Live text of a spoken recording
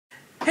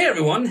Hey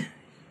everyone,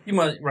 you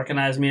might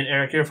recognize me and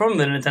Eric here from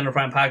the Nintendo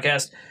Prime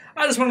Podcast.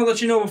 I just want to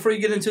let you know before you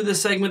get into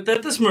this segment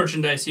that this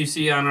merchandise you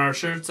see on our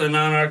shirts and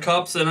on our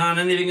cups and on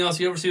anything else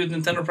you ever see with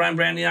Nintendo Prime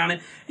branding on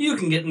it, you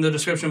can get in the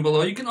description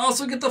below. You can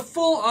also get the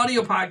full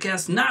audio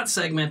podcast, not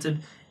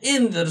segmented,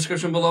 in the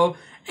description below.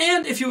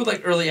 And if you would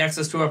like early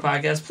access to our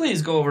podcast,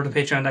 please go over to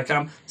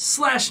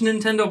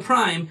patreon.com/Nintendo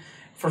Prime.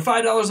 For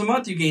 $5 a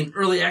month, you gain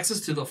early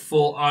access to the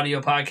full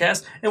audio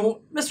podcast. And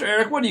Mr.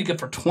 Eric, what do you get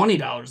for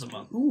 $20 a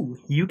month? Ooh,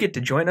 you get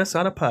to join us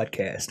on a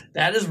podcast.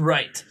 That is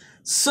right.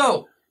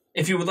 So,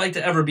 if you would like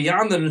to ever be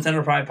on the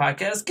Nintendo Prime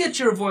Podcast, get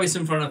your voice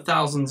in front of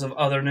thousands of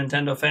other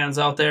Nintendo fans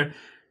out there,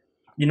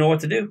 you know what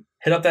to do.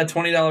 Hit up that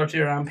 $20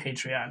 tier on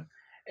Patreon.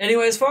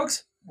 Anyways,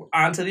 folks,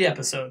 on to the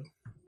episode.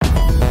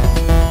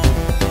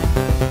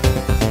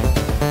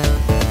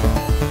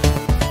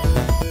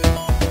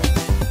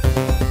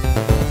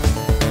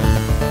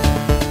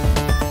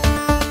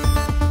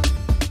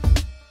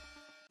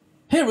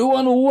 Hey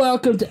everyone,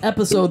 welcome to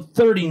episode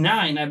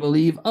 39, I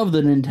believe, of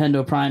the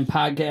Nintendo Prime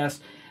Podcast.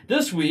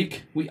 This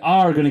week, we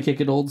are going to kick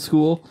it old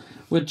school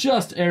with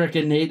just Eric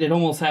and Nate. It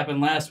almost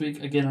happened last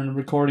week. Again, on a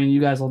recording you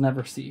guys will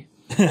never see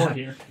or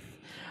hear.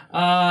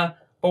 But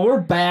we're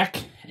back,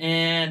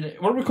 and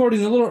we're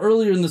recording a little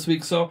earlier in this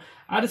week, so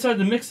I decided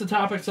to mix the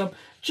topics up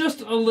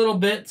just a little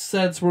bit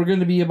since we're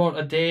going to be about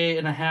a day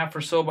and a half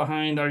or so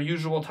behind our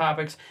usual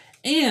topics.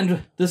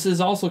 And this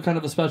is also kind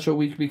of a special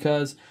week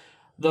because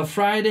the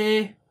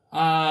Friday...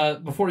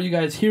 before you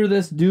guys hear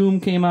this, Doom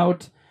came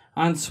out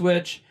on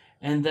Switch,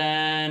 and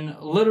then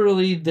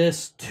literally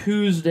this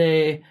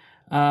Tuesday,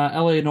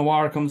 LA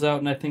Noire comes out,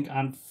 and I think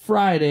on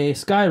Friday,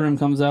 Skyrim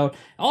comes out.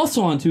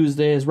 Also on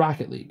Tuesday is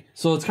Rocket League.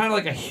 So it's kind of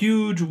like a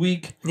huge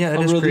week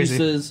of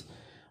releases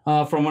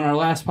from when our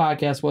last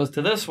podcast was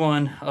to this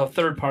one of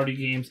third-party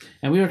games,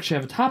 and we actually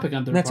have a topic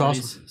on third parties.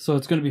 Awesome. So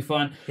it's going to be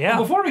fun. Yeah.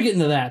 But before we get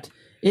into that,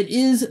 it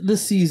is the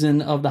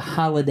season of the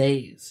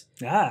holidays.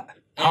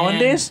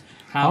 Holidays?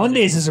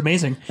 Holidays is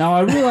amazing. Now,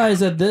 I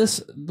realize that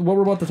what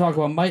we're about to talk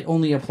about, might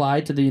only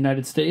apply to the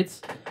United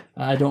States.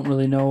 I don't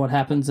really know what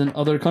happens in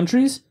other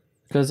countries,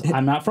 because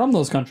I'm not from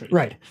those countries.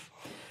 Right.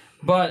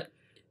 But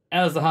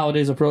as the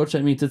holidays approach,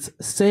 that means it's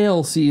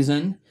sale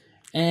season,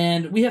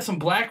 and we have some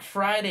Black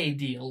Friday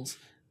deals.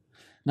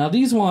 Now,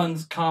 these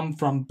ones come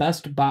from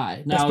Best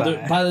Buy. Now,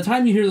 by the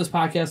time you hear this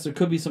podcast, there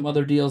could be some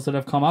other deals that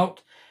have come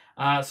out,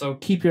 so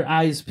keep your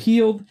eyes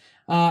peeled.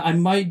 I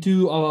might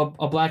do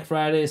a Black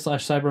Friday /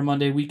 Cyber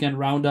Monday weekend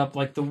roundup,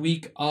 like the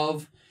week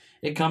of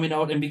it coming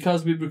out. And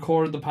because we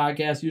record the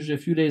podcast usually a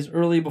few days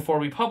early before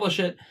we publish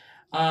it,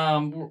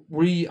 I'm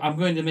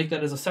going to make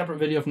that as a separate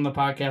video from the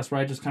podcast where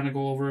I just kind of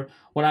go over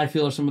what I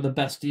feel are some of the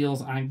best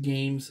deals on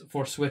games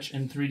for Switch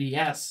and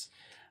 3DS.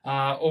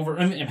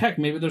 Heck,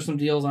 maybe there's some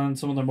deals on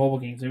some of their mobile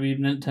games. Maybe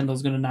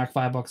Nintendo's going to knock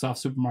 $5 off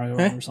Super Mario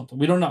Run or something.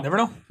 We don't know. Never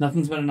know.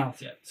 Nothing's been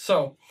announced yet.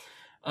 So...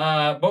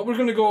 but we're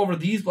going to go over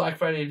these Black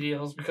Friday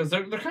deals because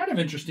they're kind of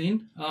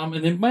interesting,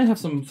 and they might have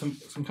some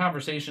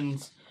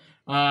conversations,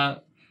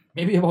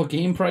 maybe about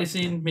game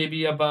pricing,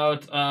 maybe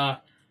about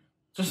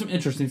just some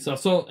interesting stuff.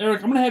 So,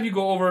 Eric, I'm going to have you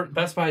go over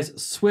Best Buy's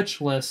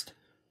Switch list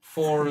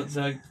for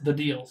the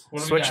deals.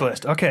 Switch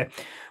list. Okay,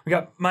 we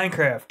got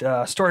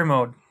Minecraft Story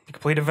Mode, the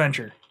Complete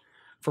Adventure,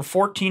 for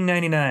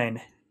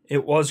 $14.99.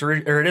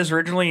 It is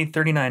originally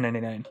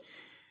 $39.99.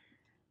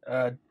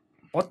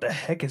 What the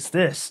heck is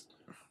this?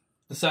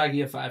 The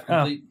Saga 5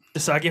 complete. The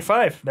Saga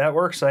 5. That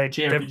works. I've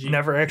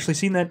never actually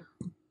seen that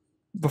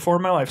before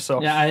in my life.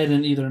 So yeah, I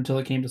hadn't either until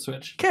it came to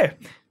Switch. Okay.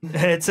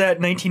 It's at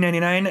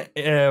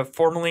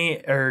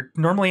 $19.99,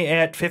 normally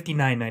at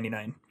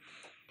 $59.99.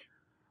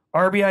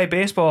 RBI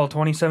Baseball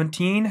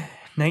 2017,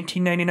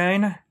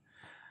 $19.99,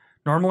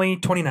 normally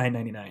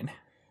 $29.99.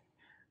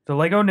 The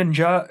Lego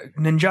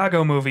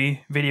Ninjago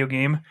Movie video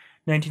game,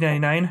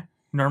 $19.99,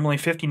 normally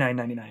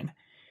 $59.99.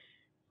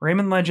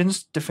 Rayman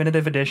Legends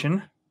Definitive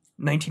Edition,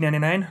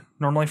 $19.99,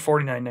 normally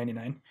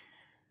 $49.99.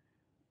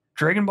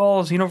 Dragon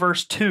Ball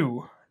Xenoverse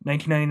 2,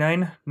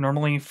 $19.99,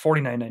 normally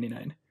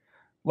 $49.99.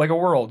 Lego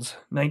Worlds,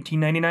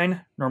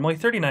 $19.99, normally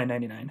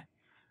 $39.99.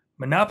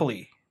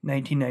 Monopoly,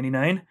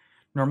 $19.99,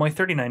 normally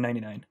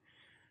 $39.99.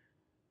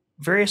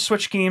 Various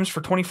Switch games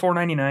for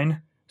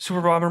 $24.99.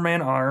 Super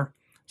Bomberman R,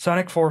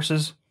 Sonic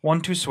Forces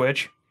 1-2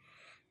 Switch.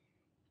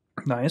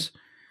 Nice.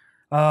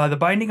 The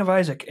Binding of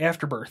Isaac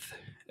Afterbirth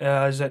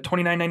is at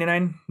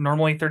 $29.99,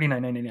 normally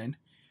 $39.99.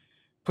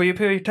 Puyo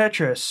Puyo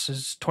Tetris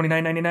is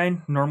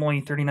 $29.99,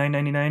 normally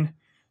 $39.99.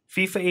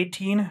 FIFA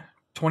 18,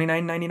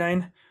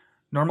 $29.99,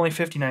 normally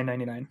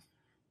 $59.99.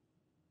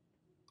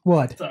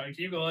 What? Sorry,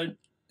 keep going.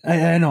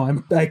 I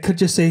know. I could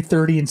just say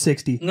 30 and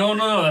 60. No,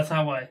 that's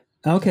not why.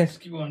 Okay. Just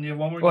keep going. Do you have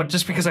one more? What,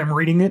 just because I'm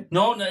reading it?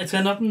 No, it's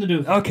got nothing to do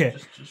with it. Okay.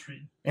 Just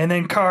read. And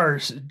then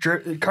Cars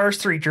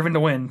 3, Driven to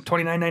Win,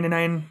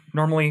 $29.99,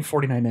 normally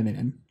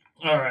 $49.99.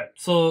 All right.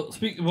 So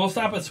we'll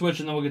stop at Switch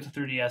and then we'll get to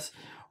 3DS.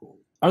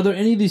 Are there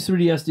any of these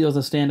 3DS deals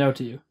that stand out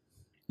to you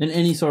in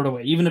any sort of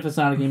way, even if it's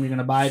not a game you're going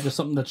to buy, just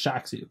something that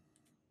shocks you?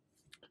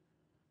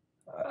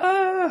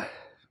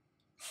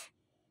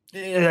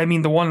 I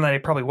mean, the one that I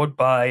probably would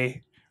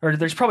buy or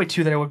there's probably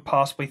two that I would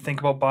possibly think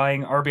about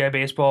buying: RBI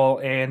Baseball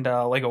and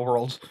Lego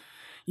Worlds.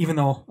 Even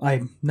though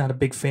I'm not a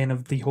big fan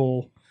of the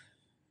whole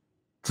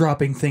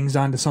dropping things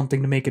onto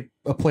something to make it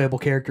a playable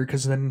character,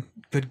 because then,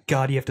 good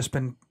God, you have to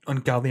spend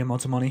ungodly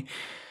amounts of money.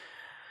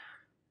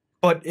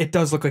 But it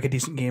does look like a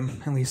decent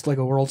game, at least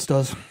Lego Worlds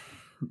does.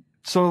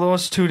 So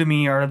those two to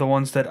me are the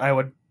ones that I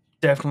would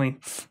definitely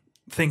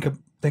Think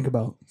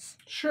about.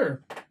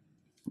 Sure.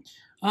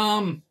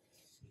 Well,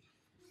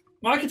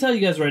 I can tell you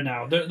guys right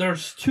now,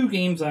 there's two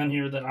games on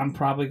here that I'm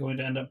probably going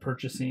to end up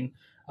purchasing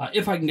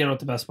if I can get it at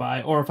the Best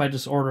Buy, or if I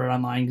just order it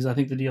online, because I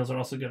think the deals are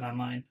also good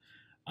online.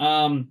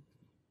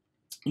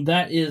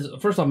 That is,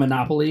 first off,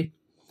 Monopoly.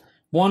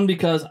 One,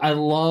 because I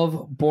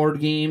love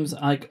board games.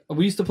 Like,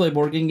 we used to play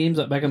board games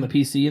back on the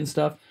PC and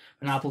stuff.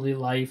 Monopoly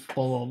Life,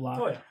 blah, blah, blah.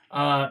 Oh,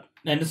 yeah.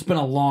 And it's been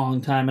a long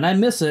time, and I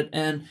miss it.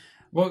 And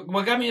what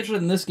got me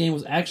interested in this game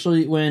was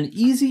actually when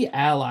Easy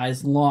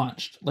Allies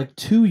launched, like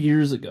 2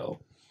 years ago.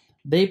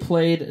 They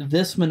played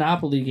this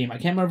Monopoly game. I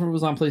can't remember if it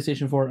was on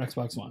PlayStation 4 or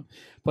Xbox One.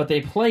 But they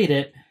played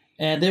it,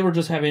 and they were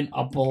just having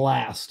a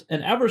blast.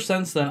 And ever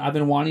since then, I've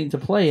been wanting to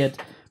play it,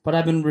 but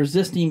I've been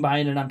resisting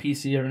buying it on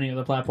PC or any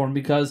other platform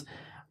because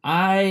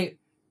I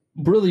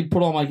really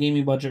put all my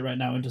gaming budget right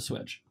now into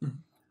Switch.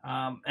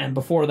 And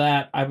before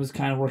that, I was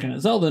kind of working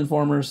at Zelda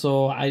Informer,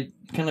 so I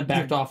kind of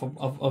backed off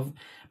of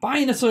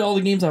buying necessarily all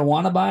the games I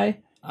want to buy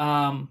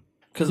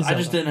because I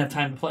just didn't have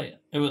time to play it.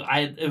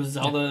 It was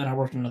Zelda, and I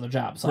worked another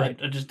job, so I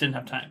just didn't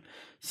have time.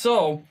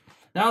 So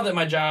now that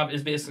my job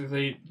is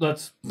basically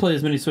let's play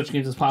as many Switch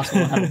games as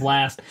possible and have a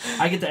blast,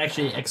 I get to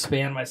actually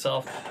expand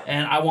myself,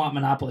 and I want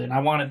Monopoly, and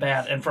I want it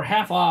bad. And for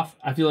half off,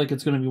 I feel like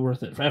it's going to be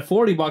worth it. For at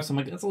 $40, I'm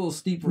like, that's a little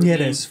steep for a game.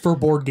 It is for a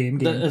board game.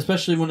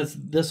 Especially when it's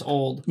this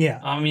old. Yeah.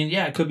 I mean,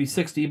 yeah, it could be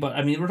 60, but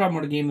I mean, we're talking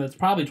about a game that's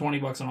probably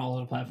 $20 on all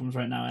other platforms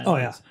right now. Oh,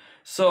 yeah.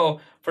 So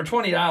for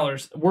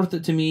 $20, worth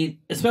it to me,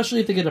 especially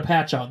if they get a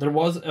patch out. There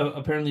was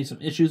apparently some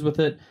issues with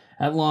it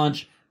at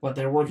launch, but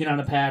they're working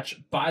on a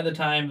patch. By the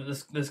time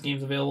this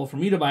game's available for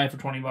me to buy it for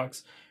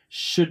 $20,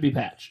 should be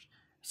patched.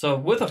 So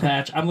with a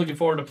patch, I'm looking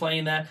forward to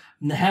playing that.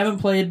 Haven't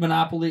played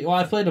Monopoly. Well,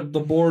 I played the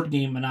board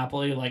game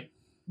Monopoly like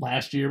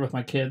last year with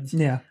my kids.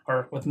 Yeah.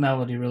 Or with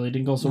Melody, really.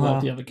 Didn't go so well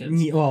with the other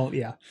kids. Well,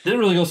 yeah.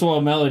 Didn't really go so well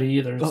with Melody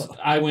either.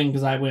 I win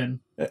because I win.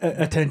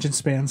 Attention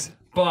spans.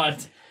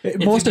 But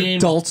most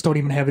adults don't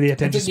even have the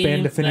attention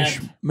span to finish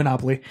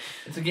Monopoly.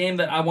 It's a game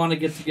that I want to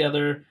get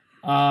together,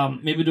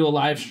 maybe do a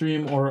live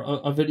stream or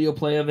a video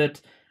play of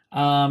it.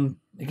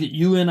 Get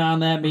you in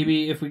on that.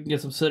 Maybe if we can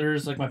get some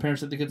sitters, like my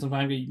parents said they get some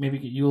time, maybe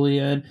get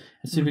Yulia in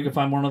and see if we can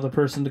find one other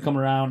person to come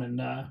around,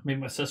 and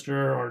maybe my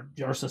sister or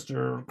your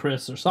sister or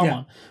Chris or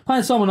someone. Yeah.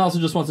 Find someone else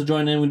who just wants to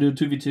join in. We do a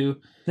 2v2.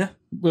 Yeah.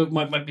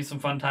 Might be some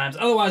fun times.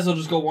 Otherwise, they'll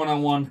just go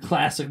one-on-one,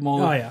 classic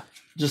mode. Oh, yeah.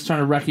 Just trying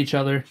to wreck each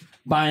other,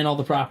 buying all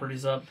the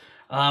properties up.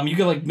 You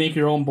can like make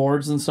your own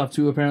boards and stuff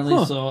too,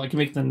 apparently. So I can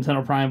make the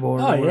Nintendo Prime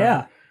board. Oh,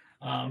 yeah.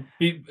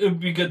 It would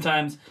be good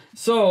times.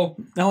 So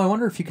now I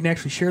wonder if you can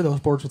actually share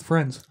those boards with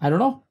friends. I don't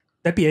know.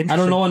 That'd be interesting. I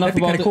don't know enough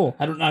about it. Cool.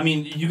 I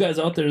mean, you guys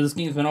out there, this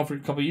game's been out for a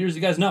couple of years.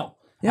 You guys know.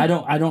 Yeah.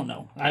 I don't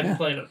know. I haven't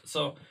played it.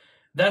 So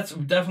that's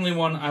definitely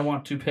one I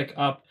want to pick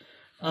up.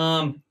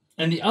 And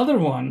the other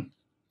one,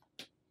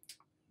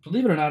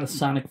 believe it or not, is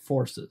Sonic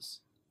Forces.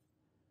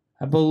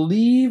 I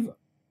believe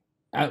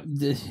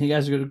you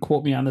guys are going to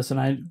quote me on this,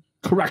 and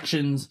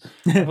corrections.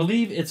 I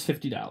believe it's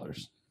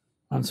 $50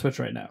 on Switch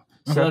right now.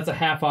 So that's a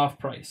half off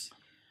price.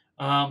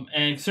 And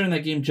considering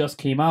that game just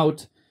came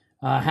out,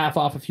 half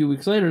off a few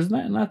weeks later is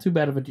not too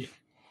bad of a deal.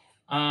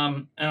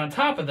 And on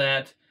top of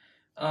that,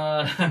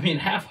 I mean,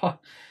 half off.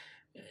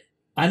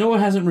 I know it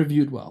hasn't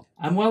reviewed well.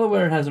 I'm well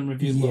aware it hasn't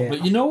reviewed well.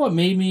 But you know what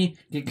made me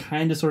get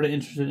kind of sort of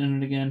interested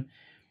in it again?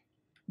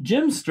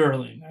 Jim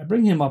Sterling. I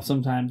bring him up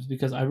sometimes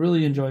because I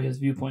really enjoy his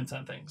viewpoints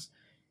on things.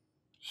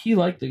 He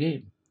liked the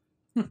game.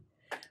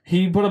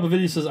 He put up a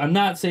video that says, I'm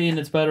not saying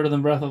it's better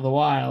than Breath of the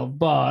Wild,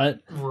 but...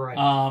 Right.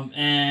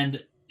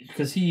 And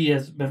because he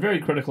has been very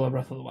critical of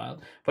Breath of the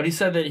Wild. But he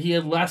said that he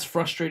had less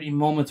frustrating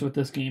moments with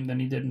this game than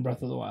he did in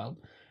Breath of the Wild.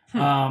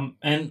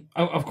 And,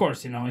 of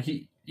course, you know,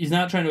 he's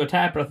not trying to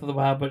attack Breath of the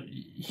Wild, but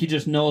he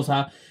just knows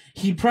how...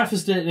 He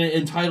prefaced it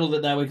and titled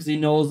it that way because he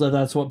knows that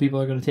that's what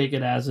people are going to take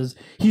it as. Is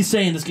he's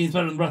saying this game's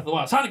better than Breath of the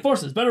Wild. Sonic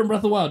Forces better than Breath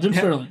of the Wild. Jim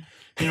Sterling.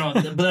 You know,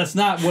 but that's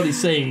not what he's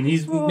saying.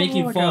 He's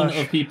making fun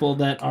of people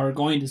that are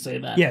going to say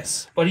that.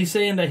 Yes. But he's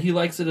saying that he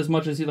likes it as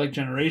much as he liked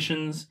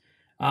Generations.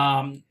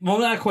 Well,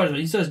 not quite.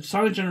 He says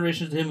Sonic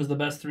Generations to him was the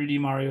best 3D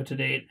Mario to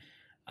date.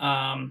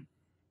 And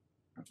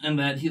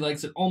that he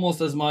likes it almost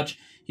as much.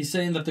 He's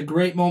saying that the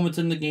great moments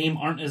in the game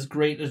aren't as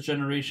great as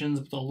Generations,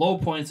 but the low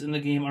points in the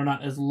game are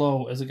not as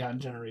low as it got in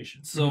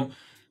Generations. So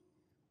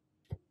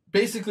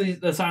basically,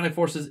 the Sonic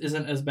Forces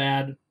isn't as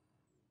bad.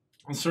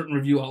 Certain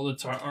review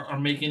outlets are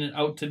making it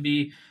out to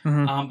be,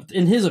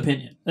 in his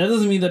opinion. That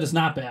doesn't mean that it's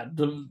not bad.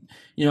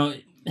 You know,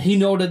 he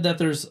noted that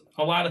there's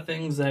a lot of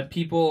things that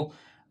people,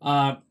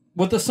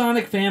 with the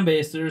Sonic fan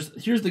base, here's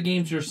the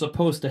games you're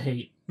supposed to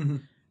hate.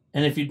 And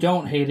if you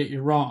don't hate it,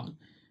 you're wrong.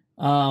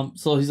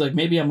 So he's like,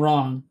 maybe I'm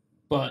wrong,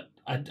 but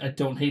I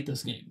don't hate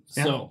this game.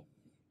 Yeah. So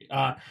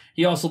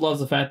he also loves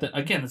the fact that,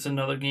 again, it's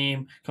another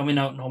game coming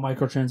out, no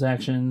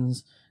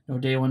microtransactions, no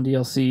day one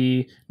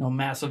DLC, no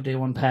massive day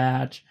one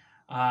patch,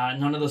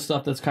 none of the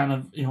stuff that's kind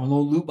of, no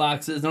loot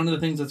boxes, none of the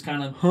things that's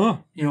kind of,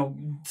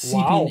 seeping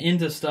Wow.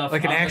 into stuff.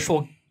 Like an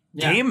actual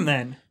game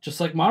then. Just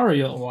like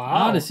Mario,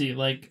 Wow. Odyssey.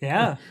 Like,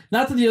 Yeah.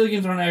 not that the other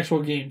games aren't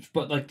actual games,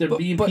 but like they're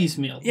being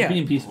piecemeal. They're Yeah.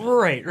 being piecemeal.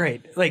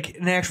 Right. Like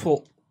an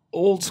actual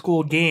old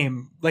school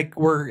game, like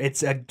where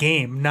it's a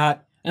game,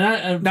 not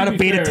And Not to a be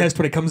beta fair, test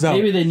when it comes out.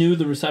 Maybe they knew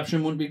the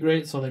reception wouldn't be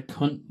great, so they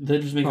couldn't. They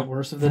just make it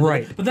worse if they did.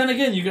 Right. But then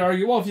again, you could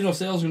argue, well, if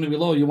sales are going to be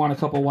low, you want a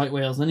couple white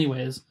whales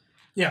anyways.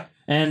 Yeah.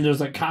 And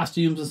there's like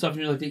costumes and stuff,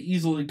 and you're like, they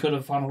easily could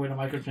have found a way to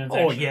microtransaction.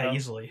 Oh yeah,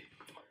 easily.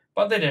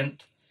 But they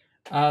didn't.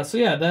 So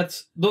yeah,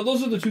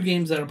 those are the two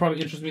games that are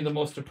probably interest me the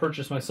most to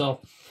purchase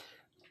myself.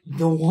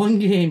 The one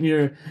game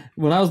here,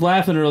 when I was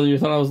laughing earlier, you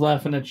thought I was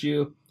laughing at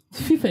you.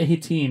 FIFA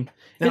 18.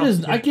 No, It is.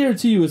 yeah. I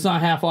guarantee you, it's not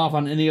half off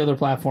on any other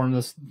platform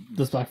this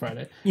Black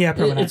Friday. Yeah,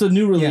 probably not. It's a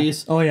new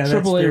release. Yeah. Oh yeah,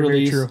 that's AAA very,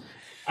 release. very true.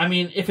 I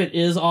mean, if it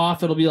is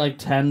off, it'll be like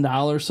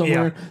 $10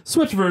 somewhere. Yeah.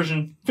 Switch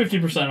version,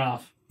 50%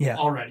 off. Yeah.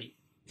 Already.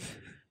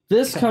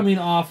 This coming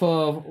off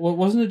of,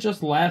 wasn't it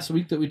just last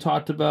week that we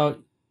talked about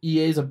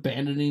EA's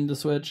abandoning the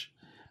Switch,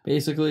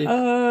 basically?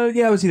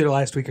 Yeah, it was either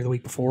last week or the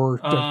week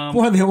before. Um,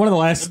 One of the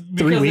last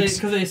 3 weeks.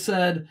 Because they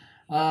said,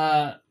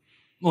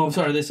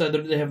 they said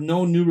that they have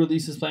no new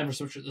releases planned for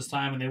Switch at this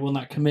time, and they will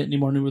not commit any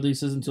more new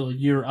releases until a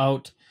year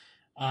out.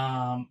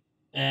 And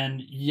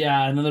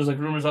then there's like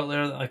rumors out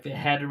there that like they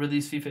had to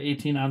release FIFA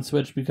 18 on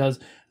Switch because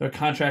they're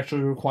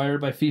contractually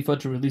required by FIFA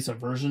to release a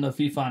version of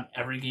FIFA on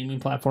every gaming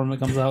platform that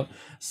comes out.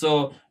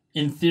 So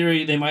in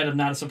theory, they might have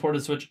not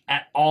supported Switch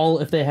at all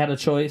if they had a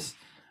choice.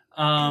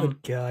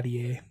 Good God,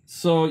 EA.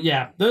 So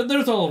yeah,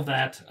 there's all of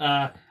that.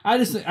 I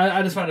just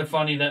find it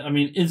funny that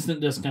instant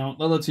discount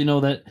that lets you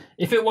know that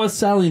if it was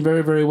selling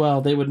very, very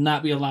well, they would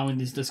not be allowing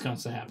these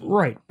discounts to happen.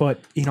 Right,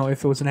 but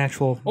if it was an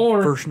actual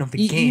Or version of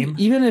the game,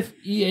 even if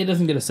EA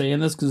doesn't get a say in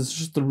this because it's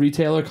just the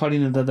retailer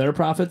cutting into their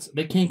profits,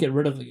 they can't get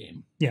rid of the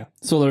game. Yeah.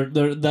 So that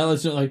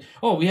lets you know, like,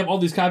 oh, we have all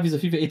these copies of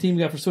FIFA 18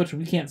 we got for Switch,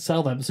 we can't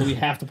sell them, so we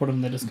have to put them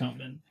in the discount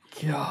bin.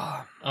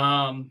 Yeah.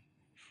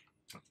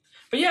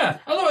 But yeah,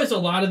 otherwise a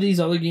lot of these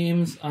other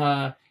games,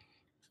 I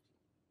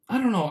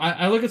don't know.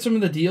 I look at some of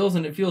the deals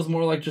and it feels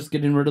more like just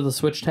getting rid of the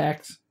Switch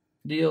tax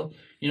deal.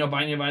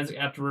 Buying of Isaac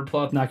after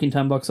Repluff, knocking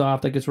 $10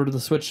 off, that gets rid of the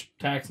Switch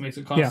tax, makes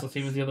it cost the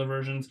same as the other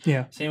versions.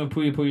 Yeah. Same with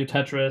Puyo Puyo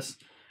Tetris,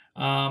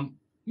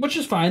 which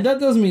is fine. That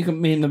doesn't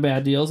mean the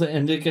bad deals,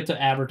 and they get to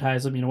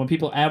advertise them. When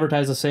people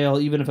advertise a sale,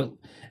 even if it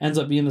ends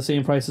up being the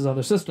same price as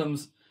other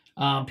systems,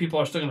 people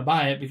are still going to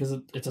buy it because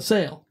it's a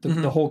sale.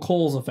 The whole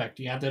Kohl's effect.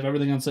 You have to have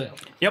everything on sale.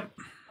 Yep.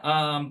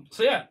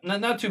 So yeah,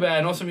 not too bad.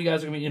 I know some of you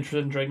guys are gonna be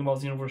interested in Dragon Ball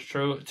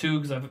Xenoverse 2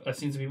 because I've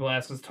seen some people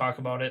ask us to talk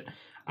about it.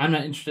 I'm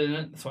not interested in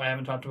it, so I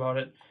haven't talked about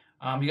it.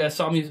 You guys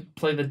saw me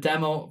play the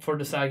demo for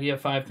Desagia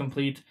 5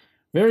 Complete.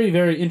 Very,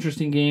 very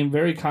interesting game.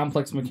 Very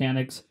complex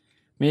mechanics.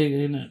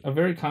 Made a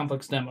very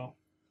complex demo.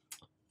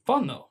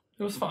 Fun though.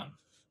 It was fun.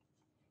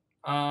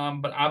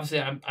 But obviously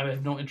I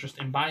have no interest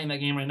in buying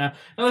that game right now.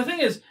 Now the thing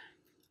is,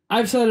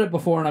 I've said it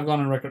before and I've gone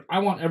on record. I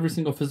want every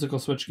single physical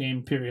Switch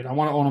game. Period. I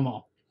want to own them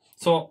all.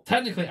 So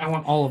technically, I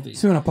want all of these.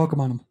 soon a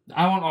Pokemon them.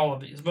 I want all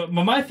of these. But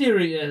my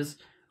theory is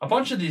a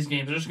bunch of these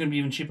games are just going to be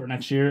even cheaper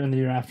next year and the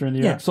year after and the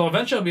year Yeah. after. So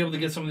eventually I'll be able to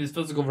get some of these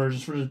physical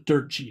versions for just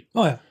dirt cheap.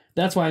 Oh yeah.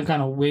 That's why I'm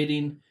kind of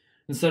waiting.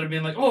 Instead of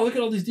being like, oh, look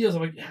at all these deals.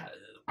 I'm like, yeah,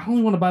 I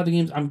only want to buy the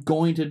games I'm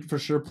going to for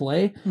sure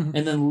play. Mhm.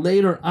 And then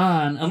later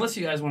on, unless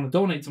you guys want to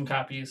donate some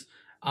copies,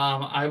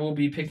 I will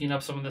be picking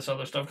up some of this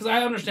other stuff. Because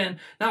I understand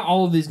not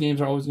all of these games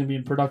are always going to be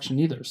in production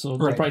either. So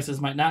the Right. prices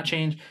might not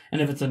change.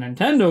 And if it's a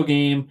Nintendo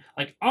game,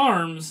 like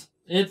ARMS,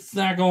 it's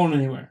not going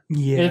anywhere.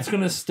 Yeah. It's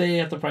going to stay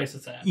at the price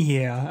it's at.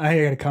 Yeah,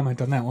 I got to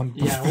comment on that one.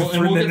 Yeah, for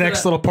and we'll get the to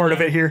next that. little part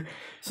of it here.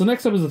 So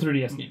next up is the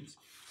 3DS games.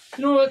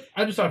 You know what?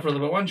 I just talked for a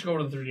little bit. Why don't you go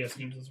over to the 3DS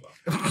games as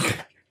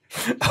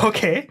well?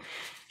 Okay.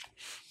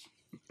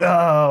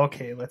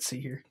 Okay. Let's see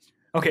here.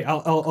 Okay,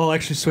 I'll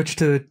actually switch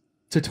to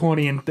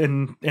 20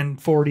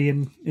 and 40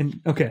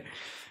 and okay,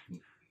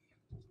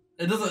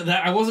 It doesn't.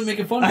 I wasn't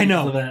making fun of I you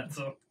know. for that.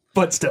 So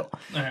but still,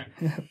 all right.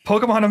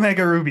 Pokemon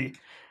Omega Ruby,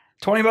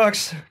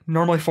 $20,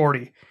 normally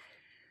 40.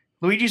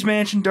 Luigi's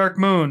Mansion Dark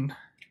Moon,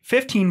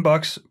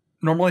 $15,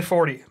 normally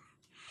 40.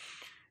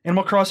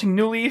 Animal Crossing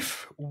New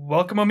Leaf,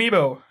 Welcome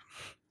Amiibo,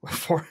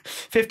 for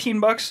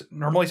 $15,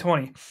 normally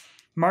 20.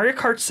 Mario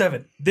Kart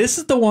 7. this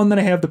is the one that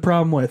I have the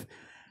problem with.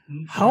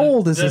 How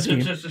old is this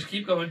game? Just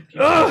keep going.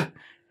 Ugh!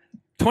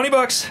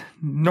 $20,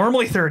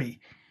 normally 30.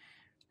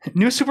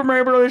 New Super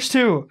Mario Bros.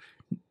 2,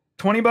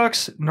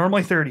 $20,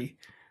 normally 30.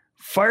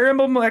 Fire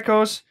Emblem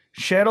Echoes,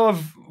 Shadow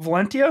of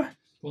Valentia,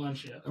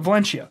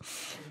 Valencia.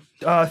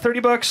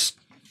 $30,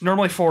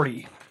 normally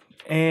 40.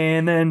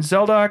 And then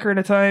Zelda Ocarina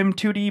of Time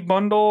 2D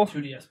bundle,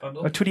 2DS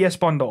bundle. a 2DS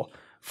bundle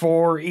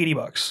for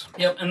 $80.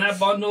 Yep, and that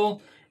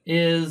bundle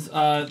is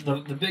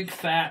the big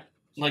fat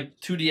like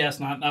 2DS,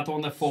 not the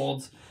one that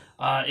folds.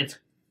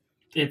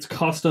 It's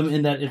custom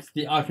in that it's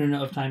the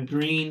Ocarina of Time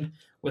green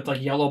with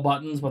like yellow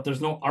buttons, but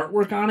there's no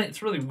artwork on it.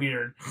 It's really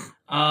weird.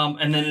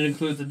 And then it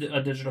includes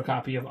a digital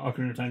copy of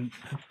Ocarina of Time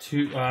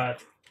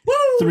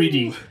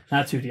 3D,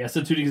 not 2D. I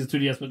said 2D because it's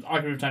 2DS, but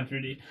Ocarina of Time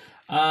 3D.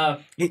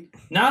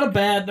 Not a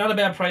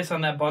bad price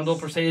on that bundle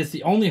per se. It's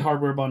the only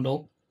hardware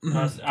bundle.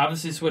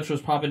 Obviously, Switch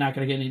was probably not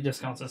going to get any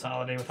discounts this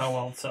holiday with how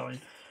well it's selling.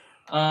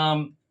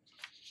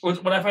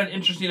 What I find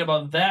interesting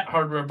about that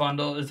hardware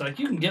bundle is like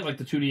you can get like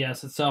the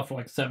 2DS itself for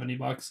like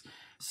 $70.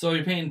 So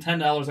you're paying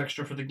 $10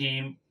 extra for the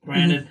game.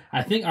 Granted,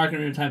 I think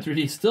Ocarina of Time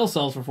 3D still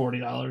sells for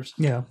 $40.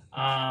 Yeah.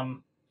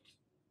 And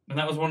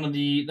that was one of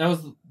the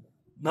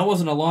that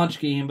wasn't a launch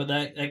game, but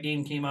that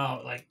game came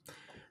out like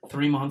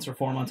 3 months or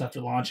 4 months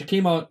after launch. It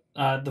came out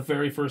the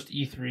very first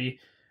E3,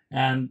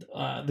 and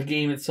the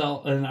game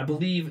itself, and I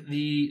believe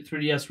the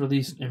 3DS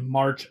released in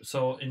March,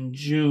 so in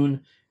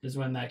June is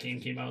when that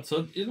game came out.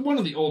 So it's one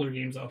of the older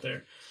games out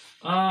there.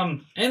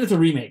 And it's a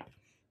remake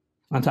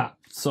on top.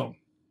 So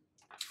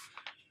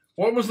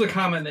what was the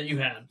comment that you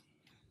had?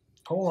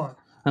 Hold on.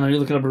 I know you're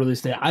looking up a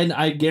release date.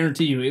 I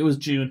guarantee you it was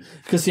June.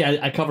 Because see,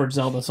 I covered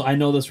Zelda, so I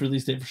know this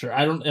release date for sure.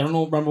 I don't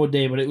remember what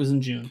day, but it was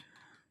in June.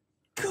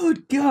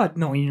 Good God.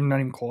 No, you're not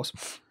even close.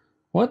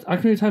 What?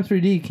 Ocarina of Time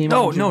 3D came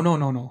out in June.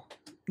 No.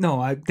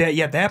 No,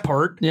 that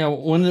part. Yeah,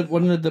 when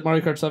did the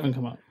Mario Kart 7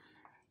 come out?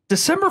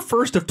 December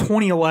 1st of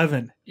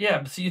 2011. Yeah,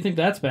 but see, you think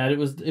that's bad. It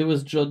was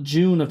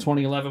June of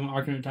 2011 when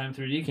Ocarina of Time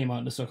 3D came out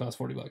and it still cost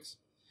 $40.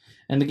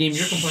 And the game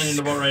you're complaining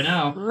about right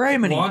now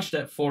launched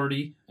at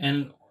 $40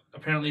 and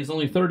apparently it's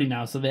only $30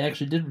 now, so they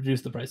actually did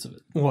reduce the price of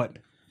it. What?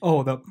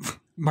 Oh, the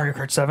Mario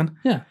Kart 7?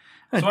 Yeah.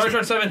 So Mario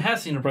Kart 7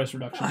 has seen a price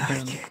reduction.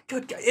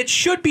 Good God. It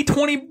should be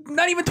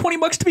not even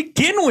 $20 to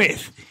begin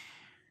with.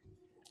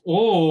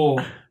 Oh.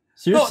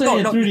 So you're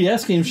saying a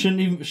 3DS game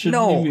shouldn't even be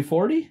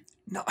 $40?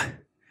 No.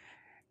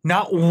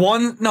 Not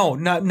one. No,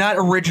 not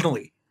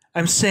originally.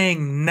 I'm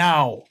saying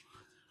now.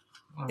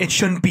 It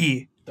shouldn't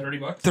be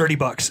 $30.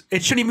 $30.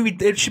 It shouldn't even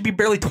be. It should be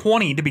barely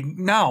 20 to be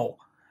now.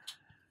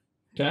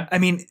 Okay. I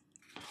mean,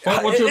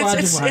 what's your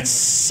logic behind it? It's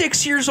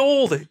 6 years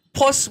old.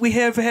 Plus, we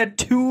have had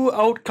two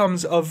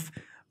outcomes of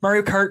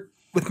Mario Kart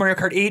with Mario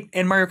Kart 8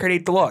 and Mario Kart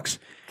 8 Deluxe.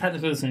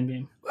 Technically the same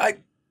game.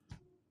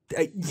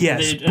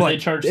 Yes, but they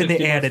charged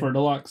 $60 for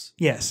Deluxe.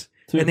 Yes,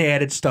 and they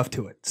added stuff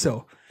to it.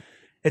 So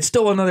it's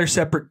still another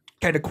separate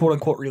kind of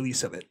quote-unquote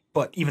release of it,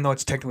 but even though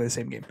it's technically the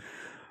same game.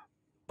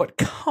 But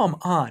come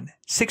on,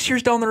 6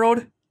 years down the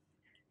road,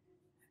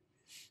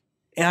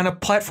 on a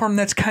platform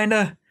that's kind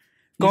of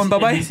going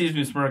bye-bye? He sees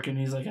me smirking.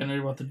 He's like, I know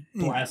you're about to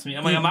blast me.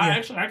 I'm like, I'm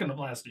actually not going to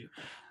blast you.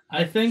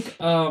 I think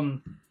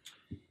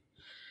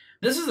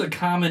this is a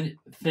common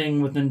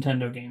thing with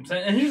Nintendo games.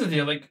 And here's the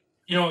deal. Like,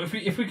 you know,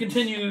 if we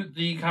continue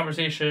the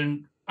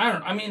conversation...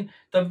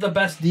 the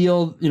best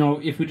deal, you know,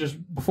 if we just,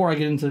 before I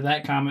get into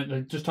that comment,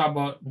 like just talk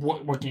about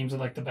what games are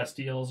like the best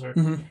deals or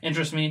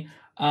interest me.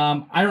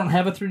 I don't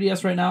have a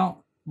 3DS right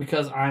now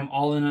because I'm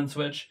all in on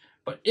Switch.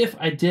 But if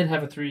I did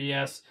have a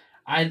 3DS,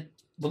 I,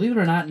 believe it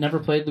or not, never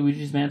played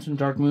Luigi's Mansion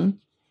Dark Moon.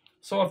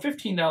 So a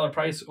 $15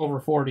 price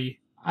over $40,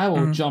 I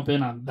will jump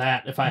in on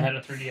that if I had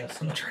a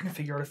 3DS. I'm trying to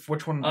figure out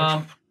which one.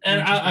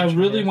 And I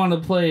really want to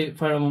play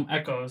Fire Emblem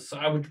Echoes, so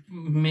I would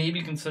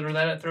maybe consider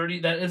that at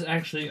 $30. That is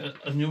actually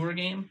a newer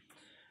game.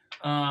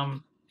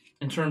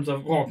 In terms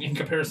of, well, in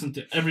comparison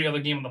to every other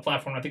game on the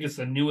platform, I think it's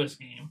the newest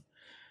game.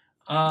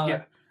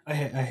 Yeah, I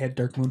had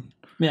Dark Moon.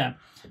 Yeah,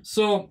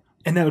 so...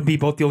 And that would be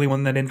both the only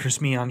one that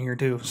interests me on here,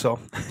 too, so...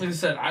 Like I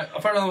said,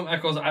 Fire Emblem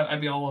Echoes,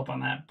 I'd be all up on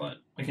that, but,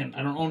 again,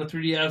 I don't own a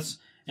 3DS,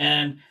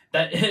 and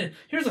that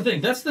here's the thing,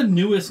 that's the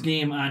newest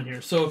game on here.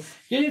 So,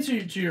 getting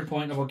to your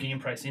point about game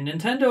pricing,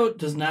 Nintendo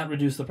does not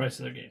reduce the price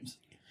of their games.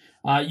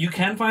 You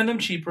can find them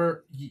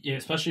cheaper,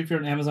 especially if you're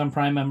an Amazon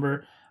Prime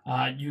member.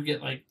 You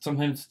get, like,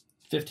 sometimes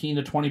 15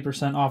 to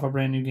 20% off of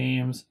brand new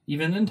games,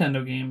 even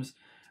Nintendo games,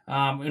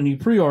 when you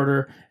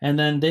pre-order. And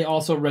then they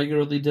also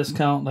regularly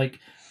discount, like,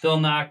 they'll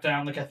knock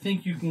down, like, I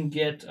think you can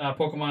get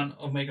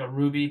Pokemon Omega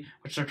Ruby,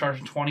 which they're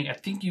charging $20. I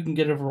think you can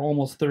get it for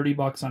almost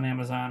 $30 on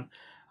Amazon.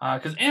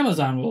 Because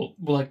Amazon will,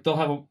 like, they'll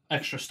have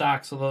extra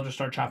stock, so they'll just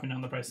start chopping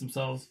down the price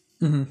themselves.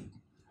 Mm-hmm.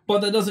 But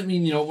that doesn't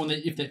mean, you know,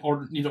 if they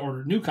need to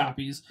order new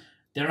copies,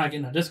 they're not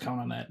getting a discount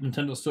on that.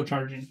 Nintendo's still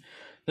charging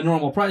the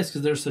normal price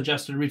because their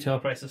suggested retail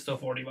price is still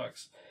 $40.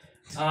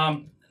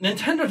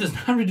 Nintendo does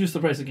not reduce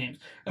the price of games.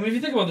 I mean, if you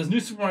think about this,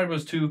 New Super Mario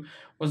Bros. 2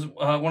 was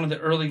one of the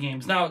early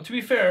games. Now, to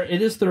be fair,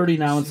 it is $30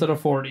 now instead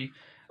of $40.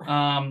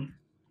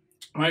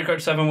 Mario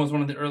Kart 7 was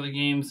one of the early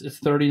games.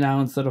 It's $30 now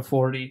instead of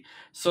 $40.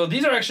 So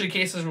these are actually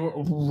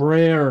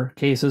rare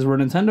cases where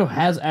Nintendo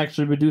has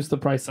actually reduced the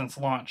price since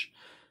launch.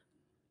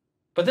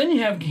 But then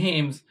you have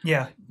games...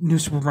 Yeah, New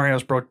Super Mario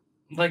Bros.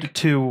 Like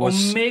 2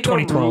 was Omega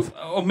 2012.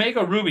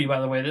 Omega Ruby,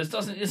 by the way. This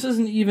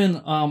isn't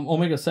even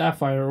Omega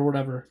Sapphire or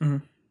whatever.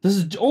 Mm-hmm. This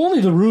is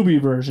only the Ruby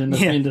version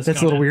that's being discounted.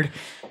 That's a little weird.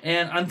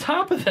 And on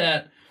top of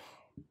that,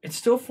 it's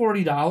still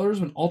 $40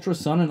 when Ultra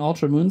Sun and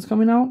Ultra Moon's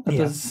coming out at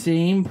the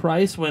same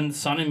price when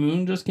Sun and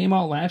Moon just came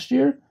out last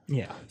year.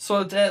 Yeah. So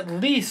it's at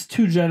least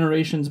 2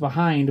 generations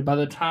behind by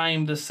the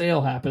time the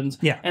sale happens.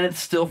 Yeah. And it's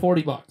still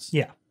 $40.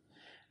 Yeah.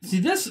 See,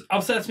 this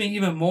upsets me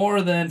even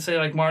more than, say,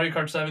 like Mario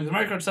Kart 7, because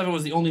Mario Kart 7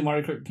 was the only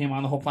Mario Kart game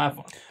on the whole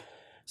platform.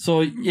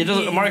 So it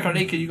doesn't. Mario Kart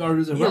 8 you can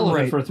argue is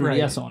irrelevant for a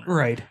 3DS owner.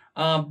 Right.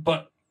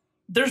 But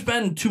there's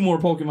been 2 more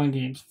Pokemon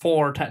games,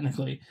 4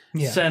 technically,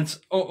 since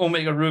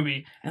Omega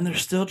Ruby, and they're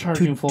still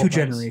charging full price. 2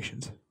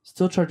 generations.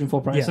 Still charging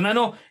full price. Yeah. And I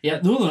know,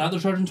 Lulu, now they're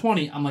charging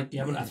 20. I'm like,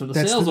 yeah, but after the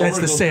sale's over, that's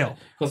the sale.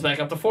 Goes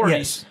back up to 40.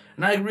 Yes.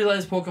 And I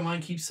realize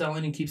Pokemon keeps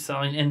selling and keeps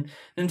selling. And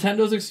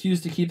Nintendo's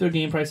excuse to keep their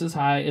game prices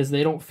high is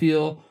they don't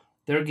feel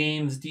their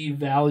games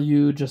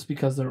devalue just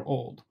because they're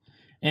old.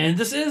 And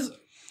this is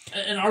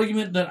an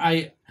argument that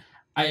I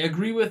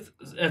agree with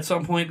at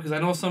some point, because I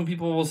know some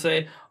people will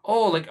say,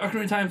 oh, like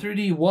Ocarina of Time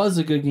 3D was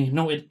a good game.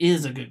 No, it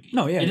is a good game.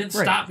 No, yeah. It didn't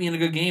stop being a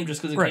good game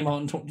just because it came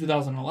out in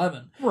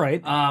 2011.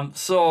 Right.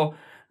 So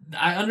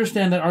I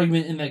understand that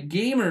argument in that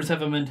gamers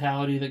have a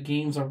mentality that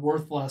games are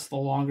worth less the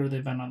longer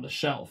they've been on the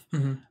shelf.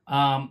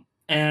 Mm-hmm.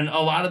 And a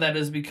lot of that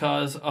is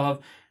because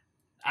of...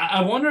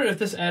 I wonder if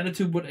this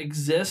attitude would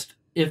exist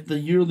if the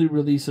yearly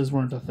releases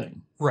weren't a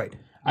thing. Right.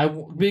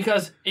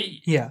 Because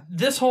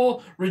this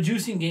whole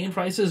reducing game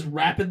prices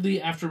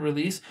rapidly after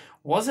release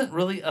wasn't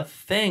really a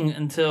thing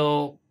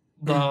until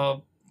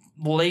the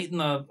late in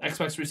the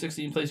Xbox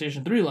 360 and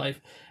PlayStation 3 life,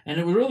 and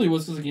it really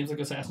was because of games like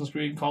Assassin's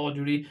Creed, Call of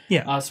Duty,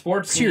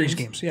 sports series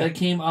games that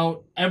came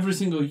out every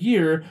single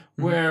year,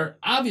 where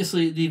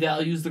obviously it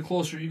devalues the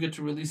closer you get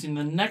to releasing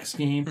the next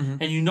game,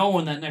 and you know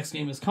when that next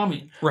game is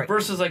coming. Right.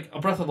 Versus like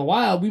a Breath of the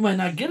Wild, we might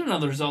not get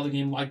another Zelda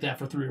game like that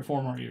for 3 or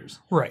 4 more years.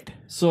 Right.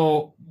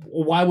 So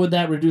why would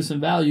that reduce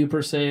in value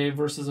per se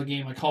versus a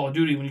game like Call of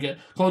Duty when you get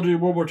Call of Duty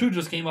World War II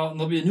just came out and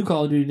there'll be a new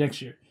Call of Duty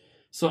next year.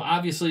 So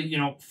obviously,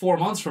 4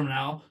 months from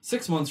now,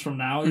 6 months from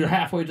now, you're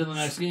halfway to the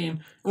next game.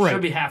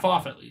 Should be half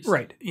off at least.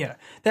 Right. Yeah,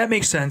 that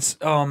makes sense.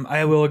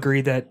 I will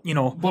agree that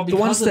but because the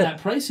ones of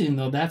that pricing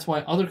though, that's why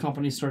other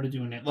companies started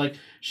doing it. Like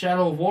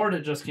Shadow of War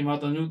that just came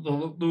out, the new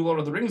Lord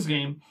of the Rings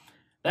game.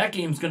 That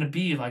game's going to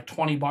be like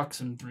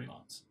 $20 in 3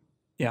 months.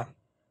 Yeah,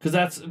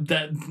 because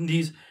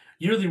these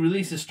yearly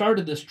releases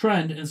started this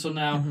trend, and so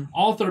now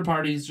all third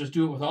parties just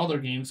do it with all their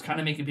games, kind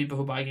of making people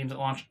who buy games at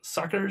launch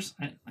suckers.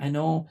 I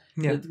know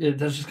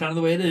that's just kind of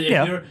the way it is.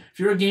 If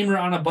you're a gamer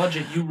on a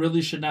budget, you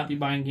really should not be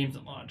buying games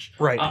at launch,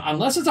 right?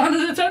 Unless it's on a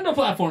Nintendo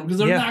platform, because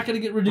they're not going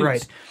to get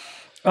reduced.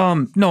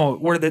 Right. No,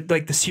 where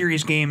the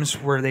series games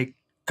where they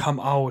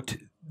come out,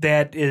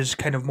 that is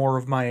kind of more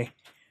of my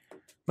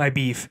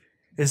beef.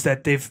 Is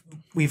that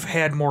we've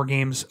had more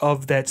games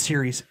of that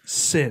series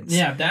since.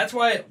 Yeah, that's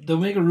why the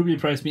Omega Ruby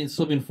price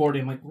still being 40.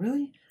 I'm like,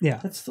 really? Yeah,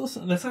 that's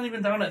not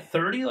even down at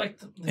 30. Like,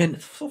 and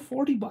it's still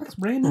 $40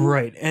 brand new.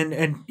 Right,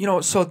 and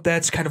so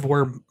that's kind of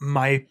where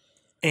my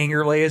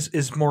anger lays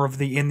is more of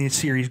in the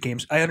series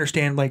games. I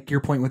understand like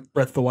your point with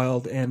Breath of the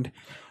Wild and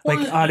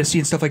Odyssey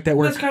and stuff like that.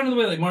 Where that's kind of the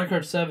way like Mario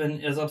Kart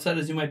 7, as upset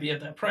as you might be at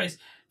that price,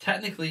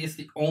 technically it's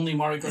the only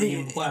Mario Kart game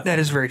on the platform. That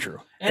is very true,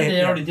 and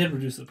they already did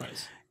reduce the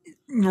price.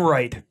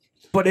 Right.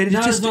 But it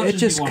just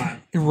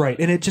right,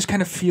 and it just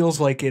kind of feels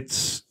like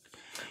it's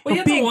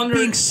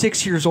being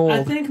 6 years old.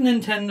 I think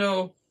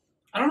Nintendo,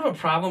 I don't have a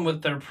problem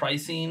with their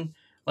pricing,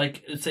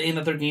 like saying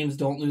that their games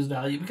don't lose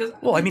value, because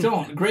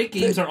don't. Great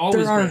games are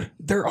always great.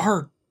 There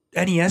are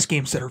NES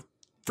games that are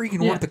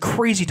freaking worth a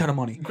crazy ton of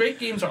money. Great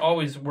games are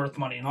always worth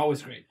money and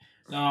always great.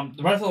 The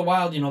Breath of the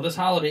Wild, this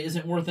holiday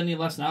isn't worth any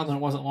less now than it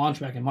was at launch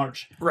back in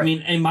March. Right. I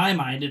mean, in my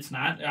mind, it's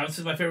not. This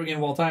is my favorite game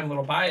of all time. A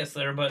little biased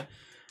there, but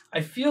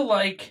I feel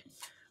like.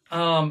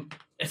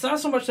 It's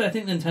not so much that I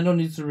think Nintendo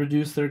needs to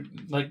reduce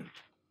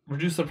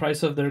the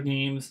price of their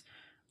games,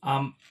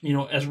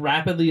 as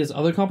rapidly as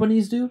other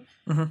companies do.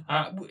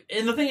 Mm-hmm.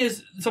 And the thing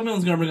is,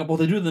 someone's going to bring up, well,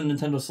 they do the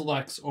Nintendo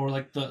Selects or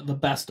like the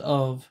best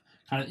of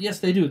kind of. Yes,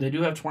 they do. They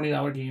do have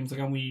 $20 games like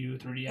on Wii U,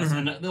 3DS,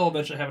 and they'll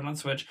eventually have it on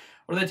Switch.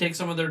 Or they take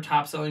some of their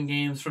top-selling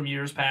games from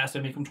years past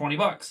and make them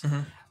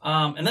 $20.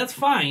 And that's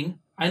fine.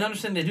 I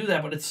understand they do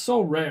that, but it's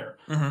so rare.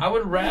 I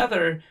would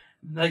rather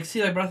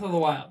see Breath of the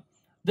Wild.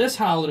 This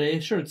holiday,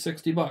 sure, it's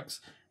 $60.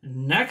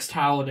 Next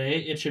holiday,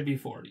 it should be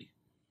 $40.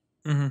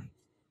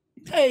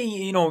 Hey,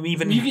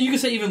 even you can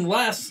say even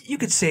less. You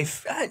could say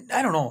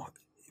I don't know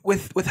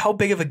with how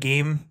big of a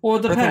game. Well,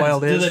 it depends. Breath of the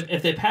Wild is.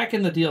 If they pack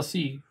in the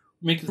DLC,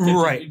 make it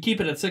 50, keep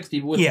it at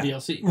 60 with the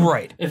DLC.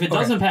 Right. If it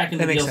doesn't pack in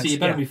the DLC, it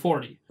better be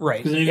 40. Right.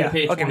 Because then you're gonna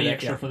pay 20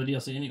 extra for the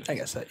DLC anyway. I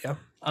guess that. Yeah.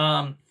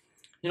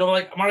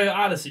 Like Mario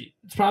Odyssey,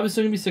 it's probably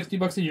still gonna be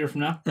 $60 a year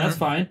from now. That's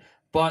fine.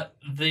 But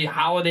the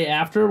holiday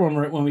after,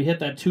 when we hit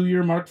that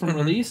 2-year mark from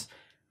release,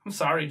 I'm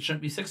sorry, it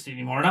shouldn't be 60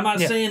 anymore. And I'm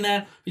not saying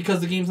that because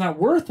the game's not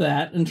worth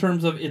that in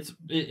terms of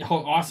how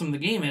awesome the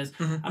game is.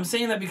 I'm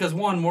saying that because,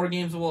 one, more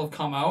games will have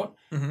come out,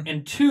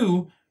 and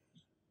two,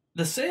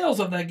 the sales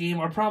of that game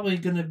are probably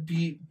going to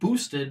be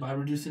boosted by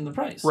reducing the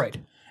price. Right.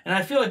 And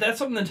I feel like that's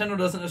something Nintendo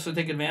doesn't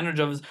necessarily take advantage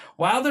of, is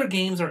while their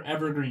games are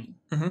evergreen,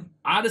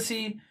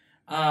 Odyssey,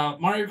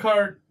 Mario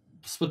Kart,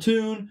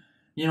 Splatoon,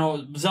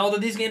 Zelda,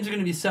 these games are going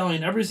to be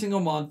selling every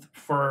single month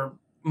for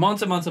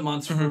months and months and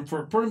months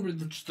for pretty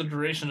much the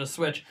duration of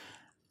Switch.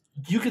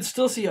 You could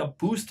still see a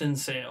boost in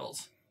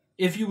sales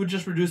if you would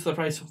just reduce the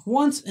price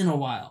once in a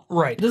while.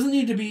 Right. It doesn't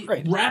need to be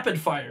Right. rapid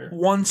fire.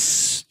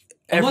 Once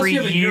Unless every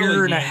you have a year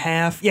yearly and a game.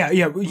 half. Yeah,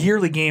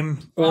 yearly game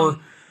or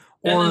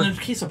And in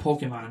the case of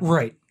Pokemon.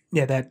 right.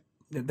 Yeah,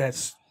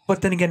 that's.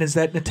 But then again, is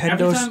that Every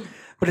Nintendo's? time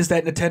But is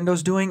that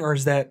Nintendo's doing, or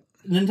is that?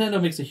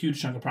 Nintendo makes a huge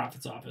chunk of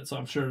profits off it, so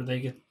I'm sure they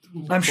get.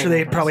 I'm sure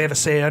they probably have a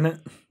say on it.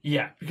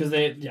 Yeah, because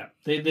they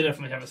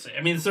definitely have a say.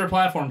 I mean, it's their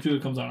platform too.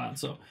 It comes out on,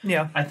 so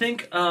Yeah. I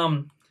think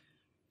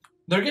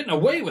they're getting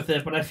away with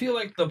it. But I feel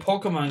like the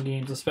Pokemon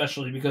games,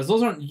 especially because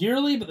those aren't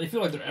yearly, but they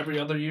feel like they're every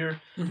other year.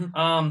 Mhm.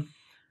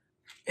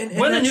 When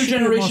that a new should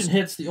generation almost-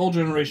 hits, the old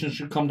generation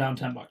should come down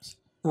 $10.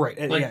 right?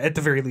 like- Yeah, at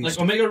the very Like least.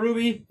 Omega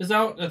Ruby is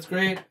out, that's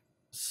great.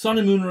 Sun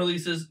and Moon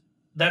releases,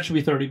 that should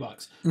be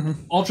 $30. Mhm.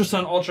 Ultra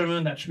Sun, Ultra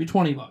Moon, that should be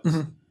 $20.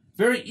 Mhm.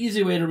 Very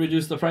easy way to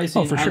reduce the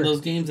pricing For on sure.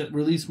 those games that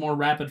release more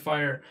rapid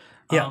fire.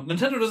 Yeah.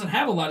 Nintendo doesn't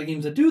have a lot of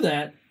games that do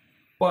that,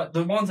 but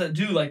the ones that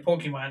do, like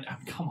Pokemon, I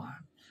mean, come on.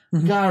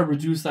 Mhm. You gotta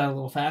reduce that a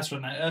little faster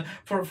than that.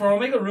 For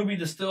Omega Ruby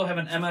to still have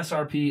an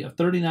MSRP of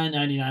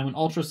 $39.99 when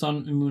Ultra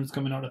Sun and Moon is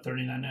coming out at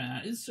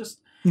 $39.99, it's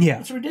just, Yeah.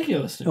 it's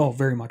ridiculous to me. Oh,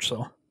 very much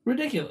so.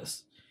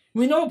 Ridiculous.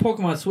 We know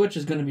Pokemon Switch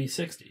is going to be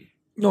 $60.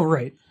 No,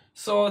 right.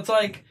 So it's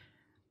like,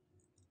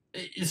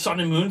 is Sun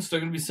and Moon still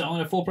going to be selling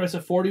at full price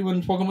at $40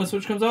 when Pokemon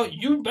Switch comes out?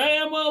 You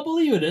damn well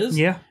believe it is.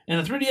 Yeah. And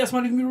the 3DS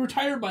might even be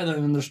retired by then,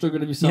 and they're still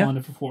going to be selling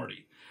it for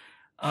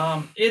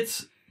 $40.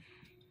 It's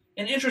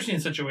an interesting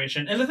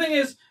situation. And the thing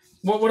is,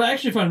 what I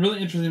actually find really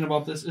interesting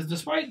about this is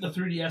despite the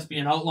 3DS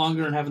being out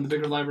longer and having the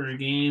bigger library of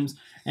games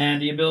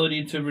and the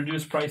ability to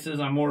reduce prices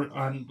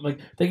like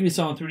they could be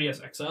selling 3DS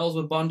XLs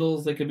with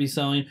bundles, they could be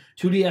selling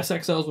 2DS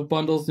XLs with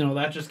bundles,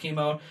 that just came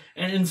out.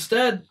 And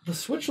instead, the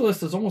Switch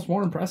list is almost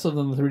more impressive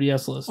than the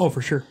 3DS list. Oh,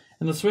 for sure.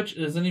 And the Switch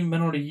hasn't even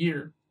been out a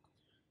year.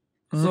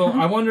 So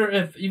I wonder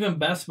if even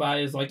Best Buy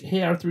is like,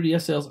 hey, our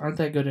 3DS sales aren't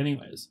that good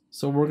anyways.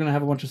 So we're going to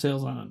have a bunch of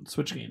sales on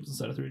Switch games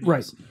instead of 3DS.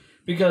 Right.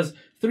 Because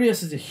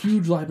 3DS is a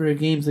huge library of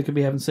games they could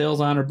be having sales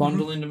on or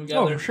bundling them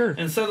together. Oh, for sure.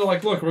 Instead of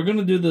like, look, we're going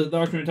to do the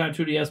Ocarina of Time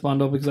 2DS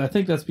bundle because I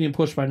think that's being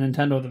pushed by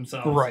Nintendo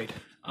themselves. Right.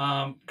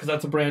 Because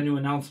that's a brand new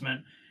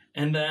announcement.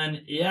 And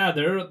then, yeah,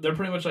 they're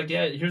pretty much like,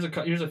 yeah, here's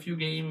a few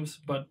games,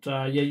 but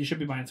yeah, you should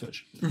be buying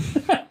Switch.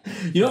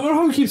 Remember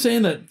how we keep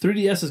saying that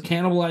 3DS is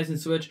cannibalizing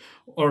Switch,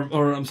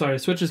 or I'm sorry,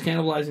 Switch is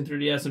cannibalizing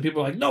 3DS, and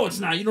people are like, no, it's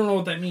not. You don't know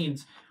what that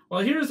means.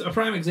 Well, here's a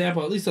prime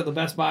example, at least at the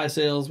Best Buy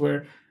sales,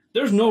 where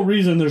there's no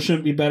reason there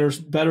shouldn't be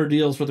better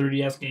deals for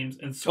 3DS games,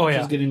 and Switch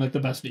is getting like the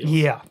best deals.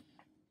 Yeah.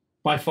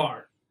 By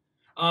far.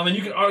 And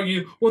you could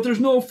argue, well, there's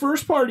no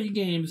first-party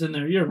games in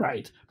there. You're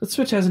right. But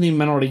Switch hasn't even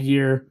been out a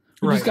year.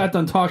 We just got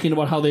done talking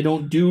about how they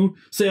don't do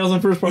sales on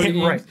first-party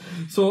games. Right.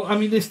 So, I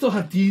mean, they still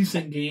have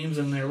decent games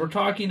in there. We're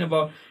talking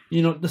about,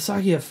 the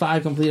Saga of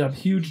 5 complete, a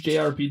huge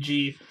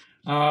JRPG.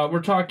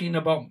 We're talking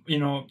about,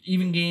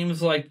 even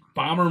games like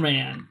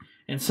Bomberman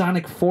and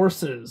Sonic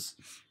Forces.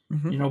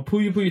 Mm-hmm.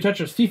 Puyo Puyo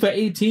Tetris, FIFA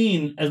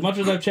 18. As much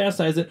as I've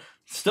chastised it,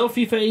 still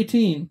FIFA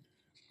 18.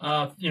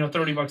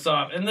 $30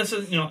 off. And this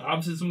is,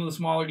 obviously some of the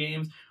smaller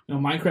games.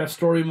 Minecraft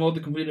Story Mode, the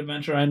Complete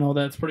Adventure. I know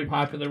that's pretty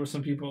popular with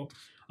some people.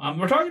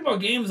 We're talking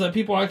about games that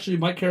people actually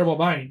might care about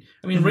buying.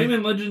 I mean,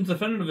 Rayman Legends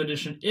Definitive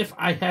Edition, if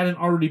I hadn't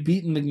already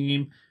beaten the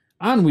game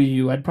on Wii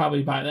U, I'd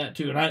probably buy that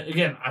too. And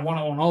I want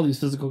to own all these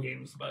physical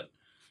games, but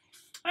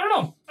I don't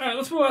know. All right,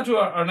 let's move on to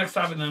our next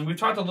topic then. We've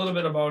talked a little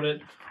bit about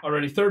it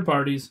already, third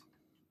parties.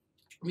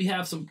 We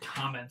have some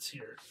comments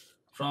here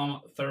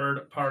from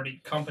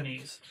third-party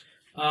companies.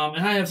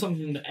 And I have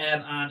something to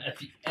add on at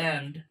the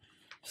end.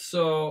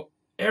 So,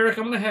 Eric,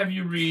 I'm going to have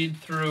you read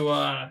through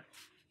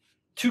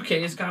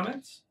 2K's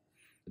comments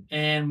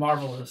and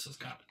Marvelous's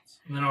comments.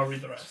 And then I'll read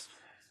the rest.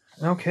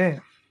 Okay.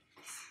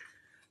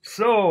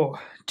 So,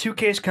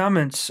 2K's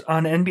comments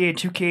on NBA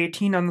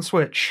 2K18 on the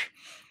Switch.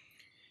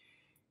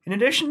 In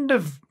addition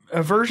to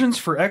versions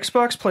for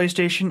Xbox,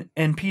 PlayStation,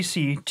 and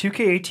PC,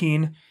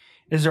 2K18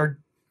 is our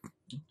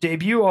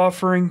debut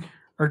offering.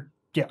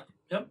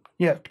 Yep.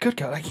 Yeah, good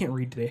God, I can't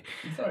read today.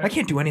 Right. I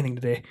can't do anything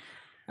today.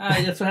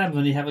 That's what happens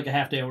when you have like a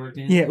half day of work.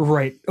 Yeah,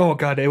 right. Oh,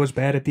 God, it was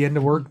bad at the end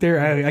of work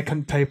there. I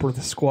couldn't type with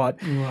a squat.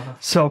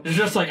 So It's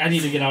just like, I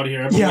need to get out of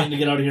here. I've been waiting to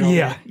get out of here all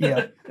Yeah,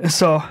 day. yeah.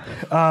 So,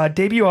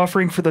 debut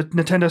offering for the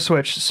Nintendo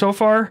Switch. So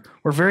far,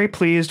 we're very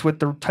pleased with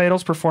the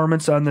title's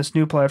performance on this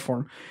new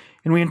platform,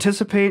 and we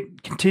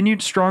anticipate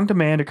continued strong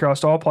demand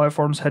across all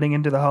platforms heading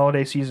into the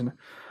holiday season.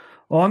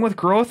 Along with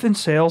growth in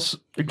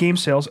game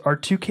sales, our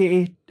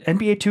NBA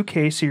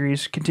 2K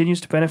series continues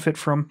to benefit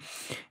from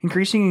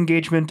increasing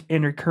engagement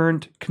and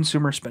recurrent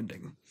consumer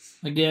spending.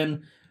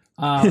 Again,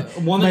 one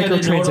thing I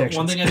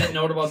Microtransactions. didn't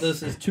note about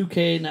this is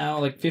 2K now,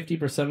 like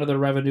 50% of their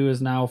revenue is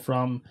now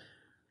from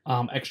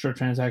extra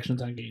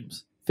transactions on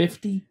games.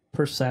 50%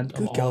 of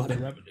Good all God. of their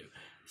revenue.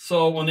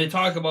 So when they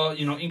talk about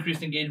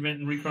increased engagement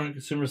and recurrent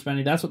consumer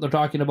spending, that's what they're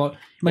talking about.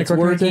 It's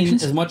working.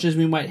 Microtransactions? As much as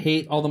we might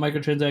hate all the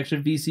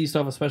microtransaction VC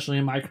stuff, especially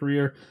in my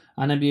career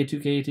on NBA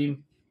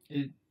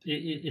 2K18,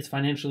 it's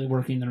financially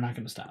working. They're not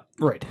going to stop.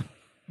 Right.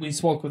 We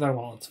spoke with our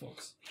wallets,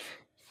 folks.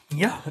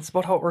 Yeah, that's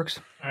about how it works.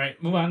 All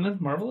right, move on then.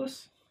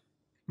 Marvelous.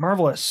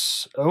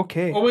 Marvelous.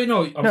 Okay. Oh wait,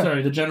 no. I'm No.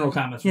 sorry. The general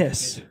comments. From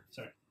Yes. 2K too.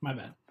 Sorry, my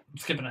bad. I'm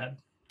skipping ahead.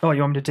 Oh,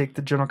 you want me to take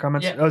the general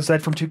comments? Yeah. Oh, is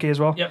that from 2K as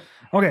well? Yep.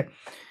 Okay.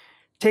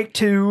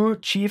 Take-Two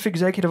Chief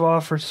Executive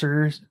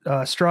Officer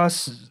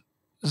Strauss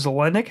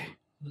Zelnick?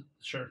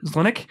 Sure.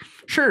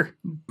 Sure.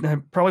 I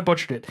probably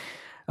butchered it.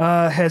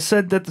 Has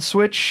said that the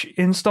Switch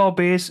install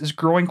base is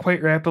growing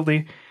quite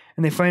rapidly,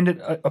 and they find it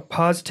a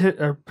positive,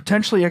 or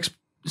potentially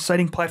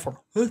exciting platform.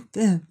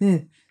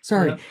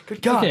 Sorry. Yeah.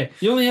 Good God. Okay,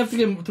 you only have to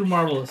get through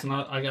Marvelous, and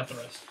I got the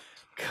rest.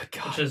 Good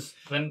God. Which is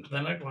then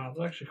wow,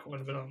 there's actually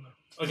quite a bit on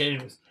there. Okay,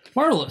 anyways,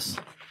 Marvelous.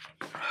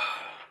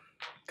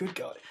 Good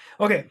God.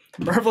 Okay,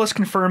 Marvelous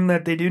confirmed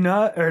that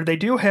they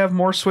do have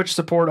more Switch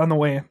support on the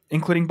way,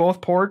 including both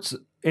ports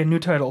and new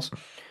titles.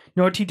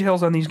 No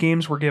details on these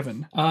games were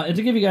given. And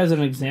to give you guys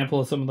an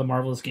example of some of the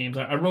Marvelous games,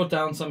 I wrote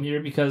down some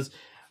here because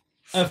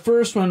at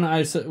first when I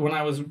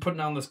was putting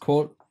down this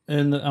quote,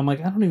 and I'm like,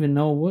 I don't even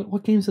know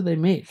what games did they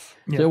make.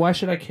 Yeah. So why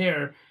should I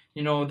care?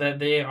 That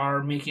they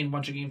are making a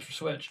bunch of games for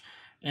Switch.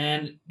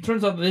 And it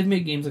turns out that they've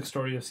made games like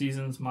Story of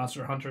Seasons,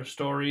 Monster Hunter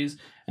Stories,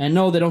 and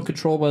no, they don't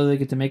control whether they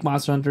get to make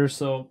Monster Hunter,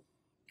 so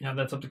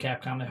that's up to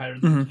Capcom. They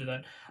hired them to do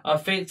that.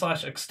 Fate /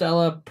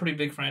 Extella, pretty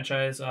big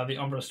franchise. The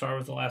Umbra Star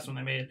was the last one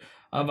they made.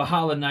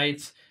 Valhalla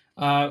Knights.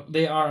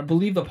 They are, I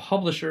believe, the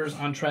publishers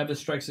on Travis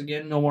Strikes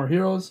Again, No More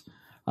Heroes.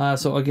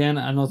 So again,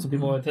 I know some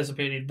people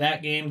anticipated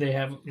that game. They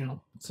have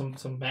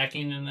some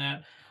backing in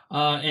that.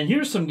 And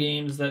here's some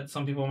games that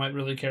some people might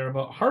really care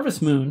about.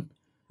 Harvest Moon.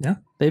 Yeah.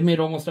 They've made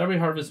almost every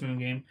Harvest Moon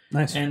game.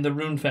 Nice. And the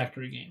Rune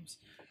Factory games,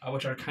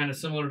 which are kind of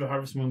similar to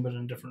Harvest Moon, but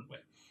in a different way.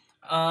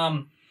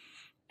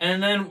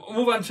 And then we'll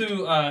move on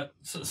to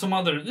some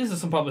other... These are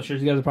some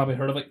publishers you guys have probably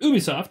heard of, like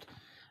Ubisoft.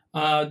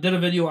 Did a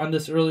video on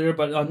this earlier,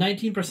 but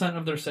 19%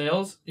 of their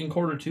sales in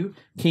quarter 2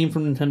 came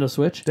from Nintendo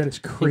Switch. That is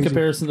crazy. In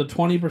comparison to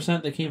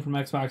 20% that came from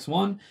Xbox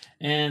One,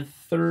 and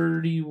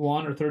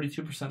 31 or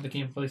 32% that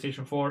came from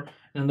PlayStation 4,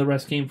 and the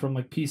rest came from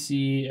like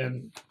PC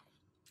and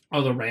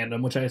other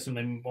random, which I assume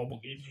they mean mobile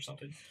games or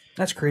something.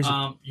 That's crazy.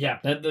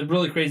 That's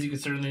really crazy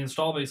considering the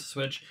install base of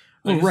Switch.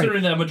 Oh,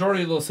 Considering that a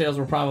majority of those sales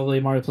were probably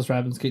Mario plus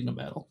Rabbids Kingdom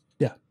Battle.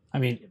 Yeah. I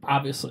mean,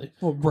 obviously.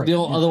 Well, right.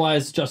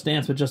 Otherwise, Just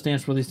Dance, but Just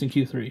Dance released in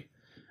Q3.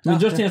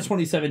 Just Dance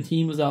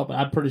 2017 was out, but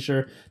I'm pretty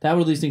sure that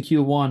released in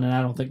Q1, and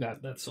I don't think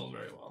that sold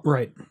very well.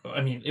 Right. I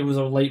mean, it was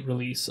a late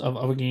release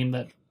of a game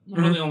that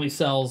really only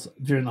sells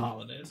during the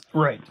holidays.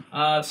 Right.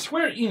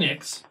 Square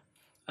Enix,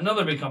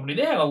 another big company,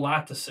 they had a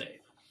lot to say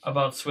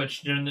about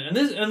Switch during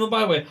and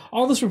by the way,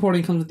 all this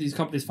reporting comes with these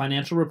companies'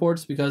 financial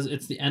reports because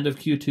it's the end of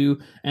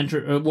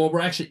Q2.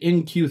 We're actually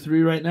in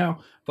Q3 right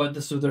now, but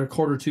this is their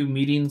quarter 2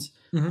 meetings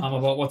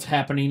about what's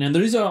happening, and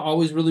these are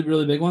always really,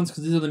 really big ones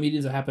because these are the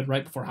meetings that happen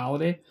right before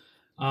holiday.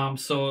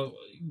 So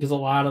there's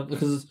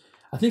because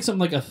I think something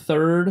like a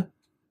third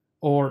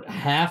or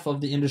half of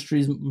the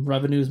industry's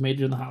revenue is made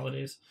during the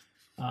holidays.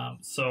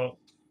 So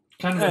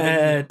kind of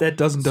that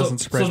doesn't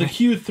surprise me. So the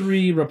me.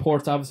 Q3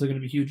 report's obviously going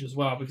to be huge as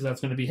well because that's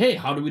going to be, hey,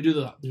 how do we do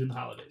during the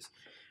holidays?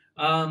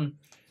 Square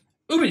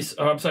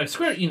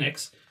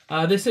Enix.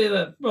 They say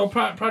that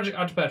Project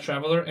Octopath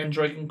Traveler and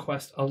Dragon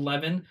Quest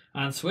XI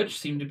on Switch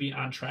seem to be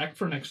on track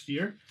for next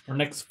year or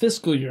next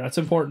fiscal year. That's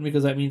important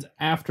because that means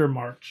after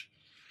March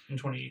in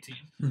 2018.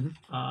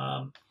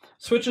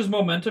 Switch's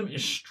momentum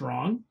is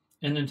strong,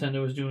 and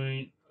Nintendo is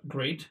doing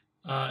great,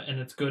 and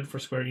it's good for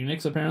Square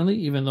Enix apparently,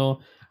 even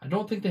though I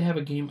don't think they have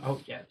a game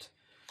out yet.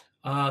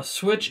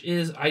 Switch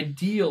is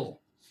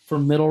ideal for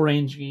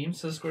middle-range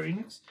games, says Square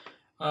Enix.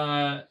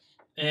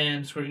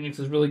 And Square Enix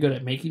is really good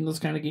at making those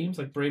kind of games.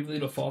 Like Bravely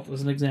Default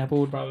was an example,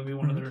 would probably be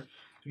one of their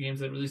games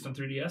that released on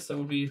 3DS that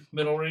would be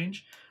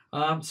middle-range.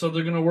 So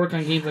they're going to work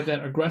on games like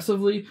that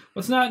aggressively.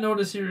 What's not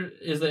noticed here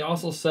is they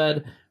also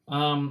said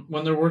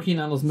when they're working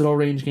on those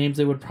middle-range games,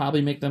 they would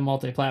probably make them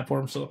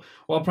multi-platform. So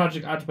while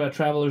Project Octopath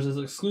Travelers is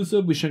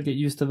exclusive, we shouldn't get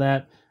used to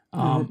that.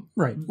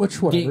 Right, which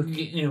whatever.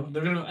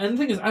 They're gonna. And the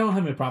thing is, I don't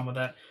have any problem with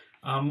that.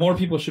 More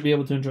people should be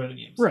able to enjoy the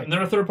games. Right. And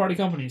they're a third-party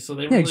company, so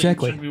they really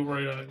exactly. shouldn't be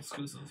worried about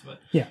exclusives. But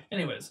yeah.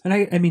 Anyways. And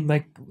I mean,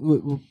 like,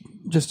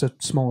 just a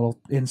small little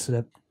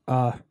incident.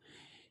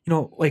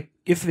 Like,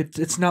 if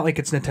it's not like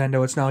it's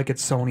Nintendo, it's not like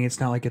it's Sony, it's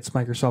not like it's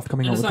Microsoft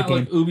coming out with the game.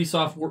 It's not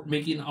like Ubisoft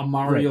making a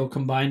Mario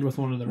combined with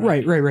one of their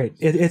Right.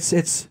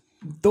 It's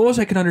those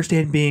I can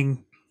understand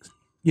being,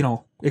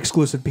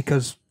 exclusive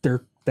because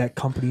they're that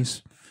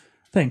company's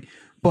thing.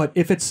 But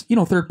if it's,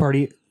 third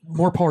party,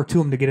 more power to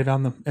them to get it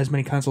on as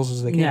many consoles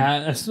as they can.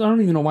 Yeah, I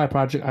don't even know why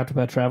Project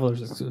Octopath Traveler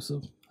is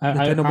exclusive.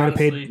 Nintendo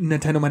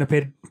might have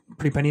paid a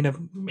pretty penny to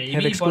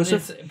have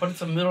exclusive. But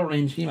it's a middle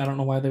range game. I don't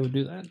know why they would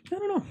do that. I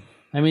don't know.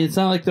 I mean, it's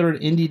not like they're an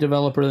indie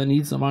developer that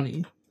needs the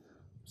money.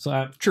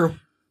 So true.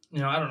 I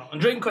don't know.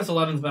 And Dragon Quest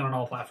XI's been on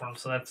all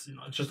platforms, so that's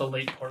it's just a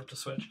late port to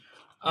Switch.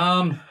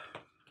 And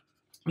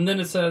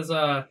then it says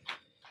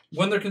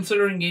when they're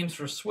considering games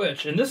for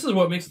Switch, and this is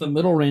what makes the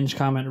middle range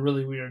comment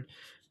really weird.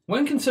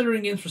 When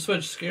considering games for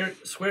Switch, Square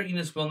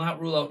Enix will not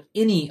rule out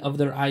any of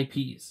their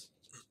IPs.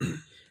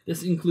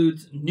 This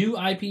includes new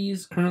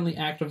IPs, currently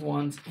active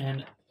ones,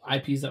 and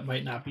IPs that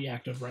might not be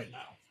active right now.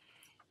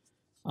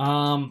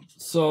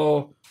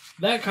 So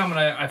that comment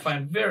I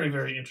find very,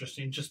 very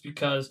interesting just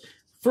because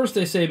first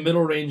they say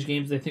middle range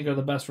games they think are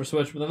the best for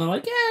Switch, but then they're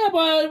like, yeah,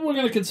 but we're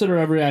going to consider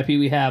every IP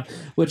we have,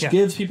 which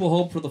gives people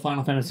hope for the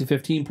Final Fantasy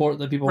 15 port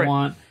that people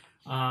want.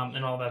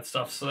 And all that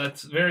stuff. So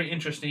that's very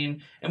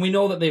interesting. And we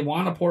know that they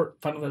want to port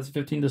Final Fantasy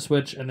 15 to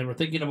Switch, and they were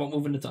thinking about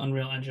moving it to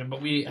Unreal Engine,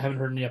 but we haven't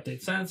heard any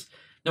updates since.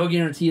 No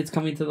guarantee it's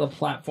coming to the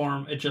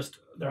platform. It just,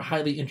 they're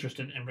highly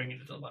interested in bringing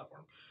it to the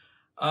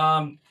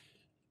platform.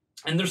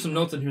 And there's some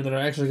notes in here that are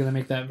actually going to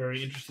make that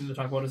very interesting to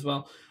talk about as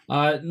well.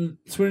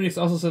 Square Enix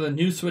also said that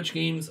new Switch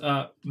games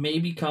may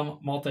become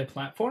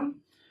multi-platform.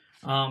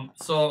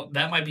 So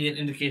that might be an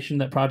indication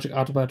that Project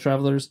Octopath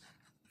Travelers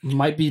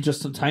might be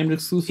just a timed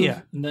exclusive.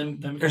 Yeah. And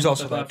then there's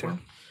also that too.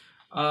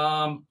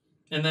 And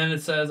then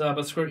it says,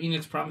 but Square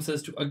Enix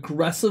promises to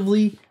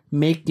aggressively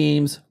make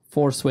games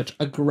for Switch.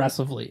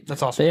 Aggressively.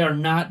 That's awesome. They are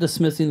not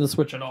dismissing the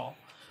Switch at all.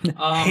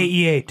 Hey,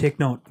 EA, take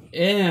note.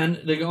 And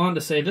they go on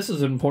to say, this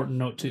is an important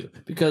note too,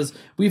 because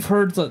we've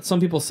heard that some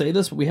people say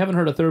this, but we haven't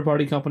heard a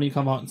third-party company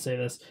come out and say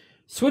this.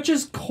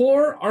 Switch's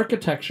core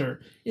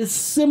architecture is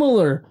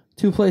similar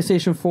to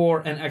PlayStation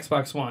 4 and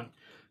Xbox One.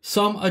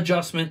 Some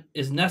adjustment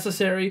is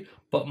necessary,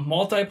 but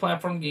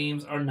multi-platform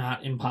games are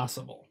not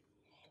impossible.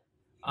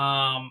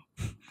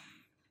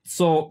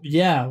 So,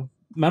 yeah.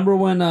 Remember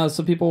when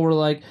some people were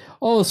like,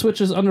 oh, the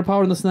Switch is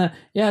underpowered and this and that?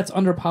 Yeah, it's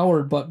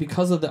underpowered, but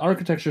because of the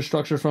architecture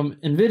structure from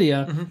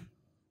NVIDIA,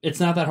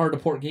 it's not that hard to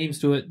port games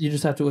to it. You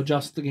just have to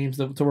adjust the games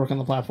to work on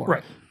the platform.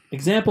 Right.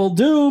 Example,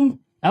 Doom,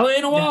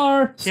 LA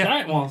Noire,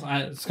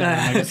 Yeah.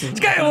 Sky,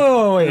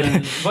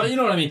 but you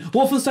know what I mean.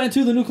 Wolfenstein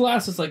 2, The New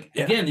Colossus,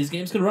 again, these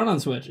games can run on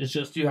Switch. It's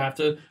just you have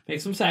to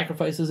make some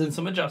sacrifices and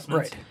some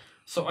adjustments. Right.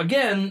 So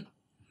again,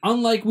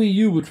 unlike Wii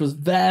U, which was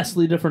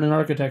vastly different in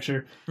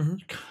architecture, you're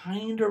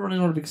kind of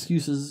running out of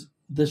excuses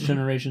this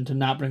generation to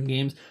not bring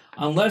games.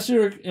 Unless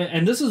you're,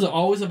 and this is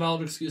always a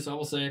valid excuse, I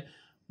will say,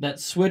 that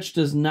Switch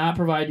does not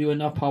provide you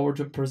enough power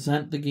to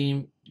present the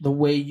game the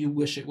way you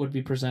wish it would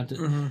be presented.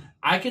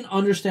 I can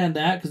understand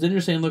that, because then you're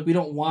saying, look, we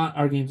don't want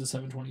our games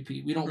at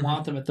 720p. We don't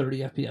want them at 30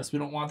 FPS. We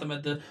don't want them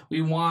at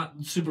we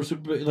want super,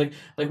 like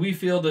we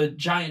feel the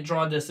giant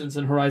draw distance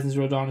in Horizon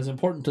Zero Dawn is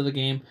important to the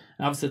game.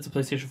 And obviously, it's a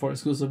PlayStation 4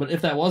 exclusive, but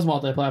if that was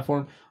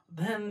multi-platform,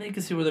 then they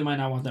can see where they might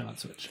not want that on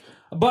Switch.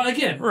 But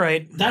again,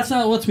 that's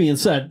not what's being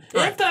said.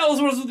 If that was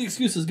one of the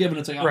excuses given,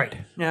 it's like,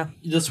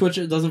 the Switch,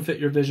 it doesn't fit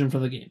your vision for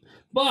the game.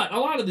 But a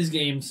lot of these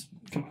games,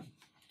 come on,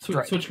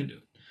 Switch can do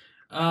it.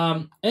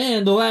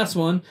 And the last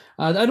one,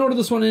 I noted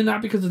this one in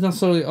not because it's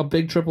necessarily a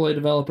big AAA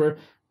developer,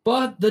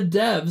 but the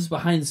devs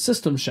behind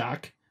System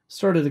Shock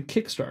started a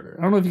Kickstarter.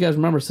 I don't know if you guys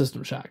remember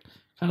System Shock.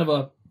 Kind of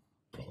a,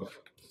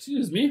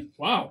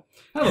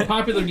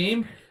 popular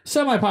game,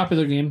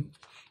 semi-popular game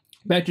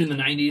back during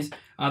the 90s.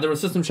 There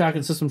was System Shock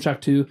and System Shock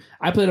 2.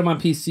 I played them on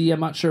PC. I'm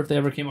not sure if they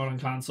ever came out on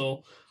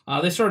console.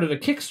 They started a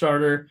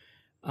Kickstarter,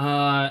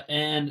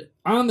 and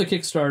on the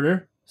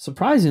Kickstarter,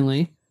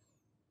 surprisingly,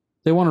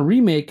 they want to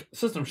remake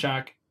System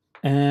Shock,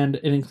 and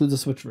it includes a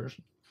Switch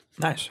version.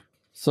 Nice.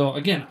 So,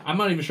 again, I'm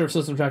not even sure if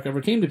System Shock ever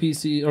came to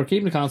PC or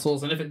came to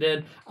consoles, and if it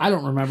did, I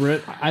don't remember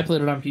it. I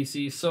played it on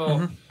PC,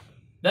 so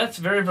that's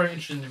very, very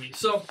interesting to me.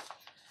 So,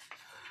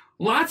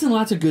 lots and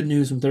lots of good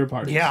news from third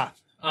parties. Yeah.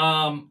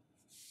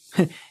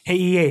 Hey,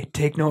 EA,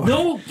 take note.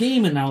 No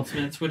game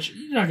announcements, which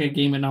you're not going to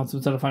game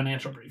announcements at a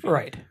financial briefing.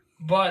 Right.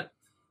 But,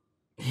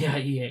 yeah,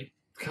 EA.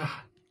 God.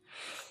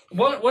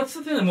 What's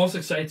the thing that most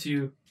excites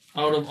you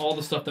out of all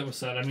the stuff that was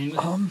said? I mean,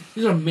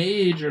 these are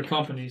major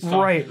companies.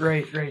 Right.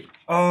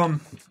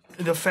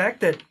 The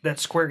fact that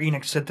Square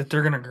Enix said that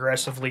they're going to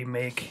aggressively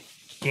make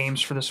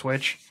games for the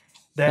Switch,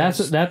 that's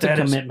a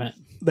commitment.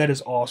 That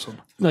is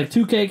awesome. Like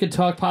 2K could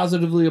talk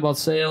positively about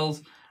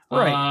sales.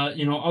 Right.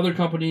 Other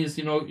companies,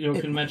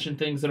 can mention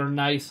things that are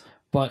nice,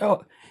 but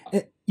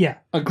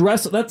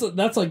aggressive.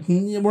 That's like,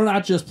 we're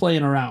not just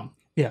playing around.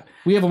 Yeah,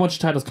 we have a bunch of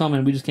titles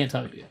coming. We just can't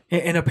tell you.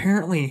 And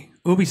apparently,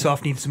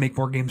 Ubisoft needs to make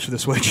more games for the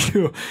Switch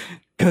too,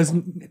 because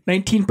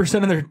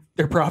 19% of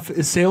their profit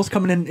is sales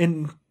coming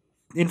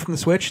in from the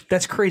Switch.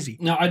 That's crazy.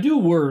 Now, I do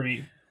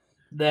worry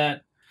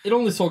that it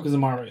only sold because of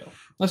Mario.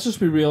 Let's just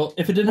be real.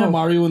 If it didn't have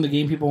Mario in the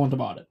game, people wouldn't have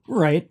bought it.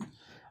 Right.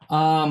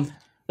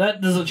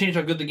 That doesn't change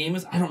how good the game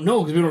is. I don't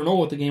know, because we don't know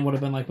what the game would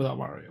have been like without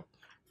Mario.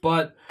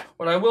 But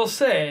what I will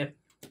say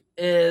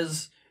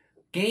is,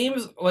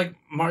 games like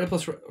Mario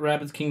plus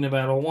Rabbids Kingdom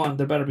Battle 1,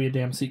 there better be a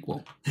damn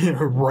sequel.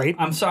 Right.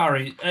 I'm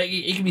sorry.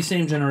 It can be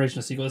same generation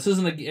of sequel. This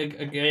isn't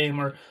a game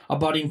or a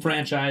budding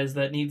franchise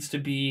that needs to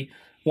be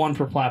one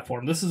per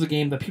platform. This is a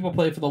game that people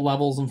play for the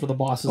levels and for the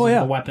bosses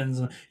and the weapons.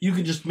 And you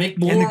can just make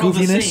more of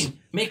the same.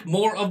 Make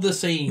more of the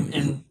same.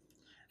 And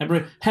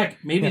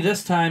heck, maybe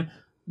this time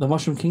the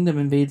Mushroom Kingdom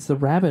invades the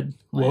Rabbid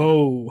land.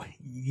 Whoa.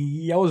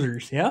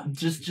 Yowzers. Yeah.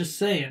 Just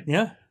saying.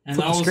 Yeah. And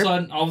all of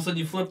a sudden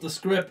you flip the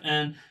script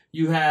and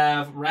you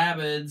have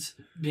Rabbids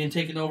being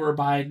taken over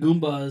by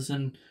Goombas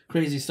and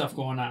crazy stuff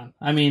going on.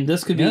 I mean,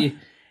 this could be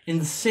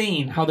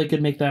insane how they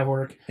could make that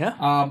work.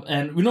 Yeah.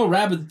 And we know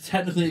Rabbids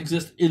technically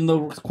exist in the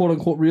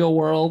quote-unquote real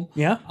world.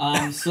 Yeah.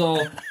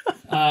 So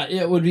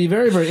It would be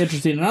very, very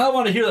interesting. And I don't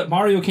want to hear that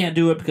Mario can't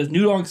do it because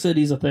New Donk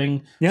City's a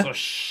thing. Yeah. So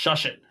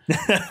shush it.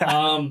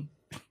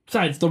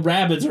 Besides, the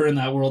rabbits are in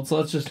that world, so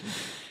let's just...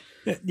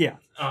 Yeah.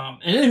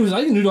 And anyways,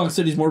 I think New Donk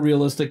City's more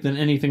realistic than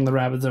anything the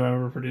rabbits have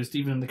ever produced,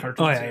 even in the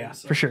cartoon series. Yeah,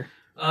 so. for sure.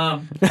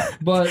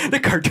 But The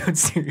cartoon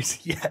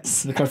series,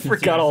 yes. the cartoon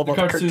Forgot all about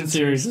the cartoon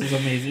series is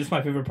amazing. It's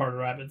my favorite part of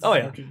rabbits. Oh,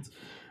 yeah. Cartoons.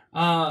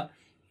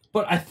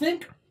 But I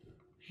think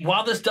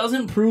while this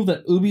doesn't prove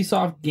that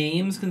Ubisoft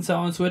games can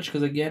sell on Switch,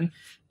 because again,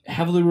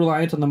 heavily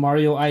reliant on the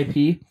Mario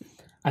IP,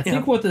 I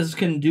think what this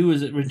can do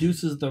is it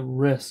reduces the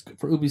risk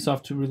for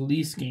Ubisoft to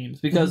release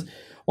games. Because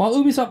while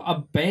Ubisoft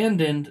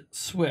abandoned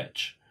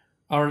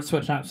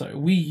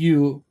Wii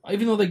U,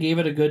 even though they gave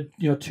it a good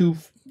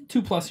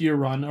 2+ year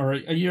run, or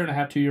a year and a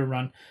half, 2 year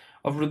run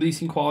of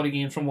releasing quality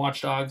games from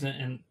Watch Dogs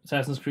and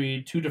Assassin's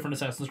Creed, 2 different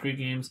Assassin's Creed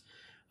games,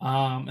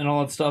 and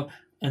all that stuff,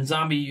 and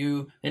Zombie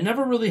U, they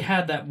never really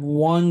had that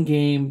one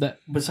game that,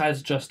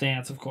 besides Just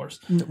Dance, of course,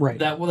 Right.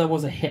 that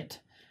was a hit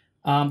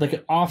that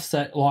could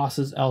offset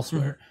losses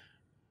elsewhere.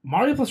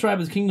 Mario plus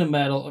Rabbids Kingdom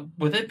Battle,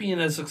 with it being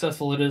as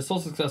successful it is, so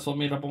successful it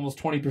made up almost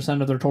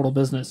 20% of their total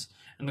business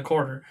in the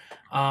quarter,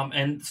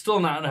 and still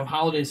not enough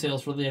holiday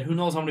sales for the. Who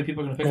knows how many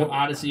people are going to pick up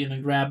Odyssey and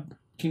then grab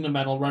Kingdom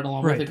Battle right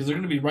along with it, because they're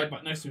going to be right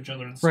next to each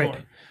other in the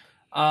store.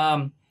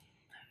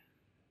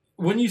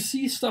 When you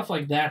see stuff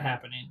like that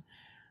happening,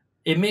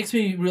 it makes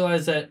me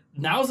realize that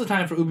now's the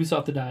time for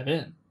Ubisoft to dive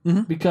in,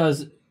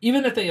 because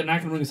even if they are not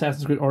going to bring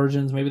Assassin's Creed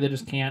Origins, maybe they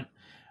just can't.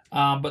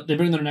 But they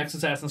bring their next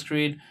Assassin's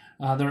Creed.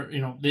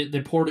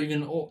 They port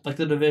even like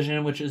the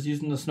Division, which is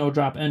using the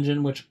Snowdrop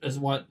engine, which is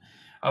what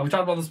we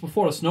talked about this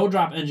before. The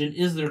Snowdrop engine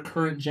is their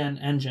current gen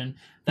engine.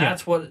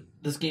 That's what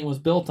this game was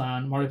built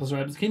on. Mario plus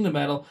Rabbids Kingdom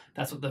Battle.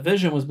 That's what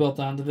Division was built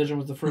on. Division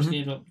was the first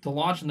game to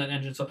launch in that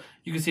engine. So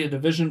you can see a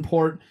Division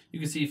port. You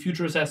can see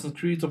future Assassin's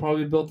Creeds will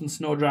probably be built in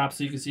Snowdrop.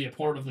 So you can see a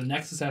port of the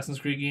next Assassin's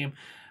Creed game.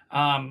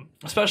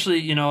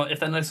 Especially, if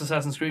that next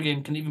Assassin's Creed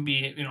game can even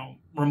be,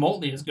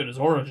 remotely as good as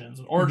Origins.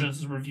 Origins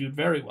is reviewed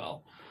very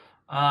well.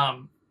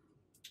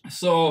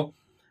 So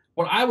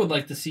what I would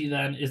like to see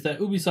then is that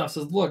Ubisoft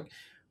says, look,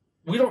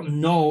 we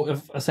don't know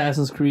if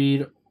Assassin's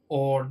Creed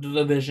or The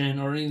Division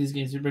or any of these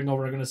games you bring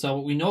over are going to sell,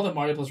 but we know that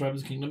Mario plus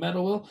Rabbids Kingdom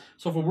Battle will.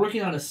 So if we're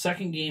working on a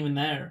second game in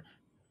there,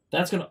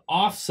 that's going to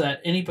offset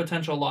any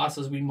potential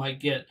losses we might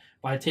get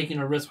by taking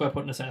a risk by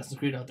putting Assassin's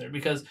Creed out there,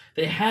 because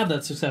they have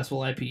that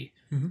successful IP.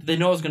 They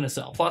know it's going to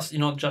sell. Plus,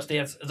 Just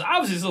Dance is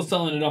obviously still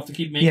selling enough to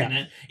keep making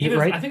it. Even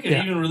I think it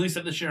even released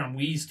it this year on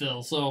Wii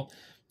still. So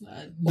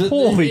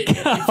Holy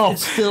cow!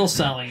 It's still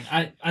selling.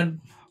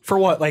 I'm For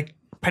what, like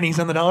pennies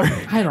on the dollar?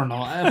 I don't know.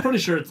 I'm pretty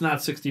sure it's not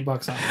 $60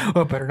 on it.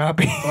 Well, it better not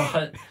be.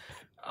 But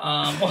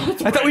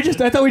I thought we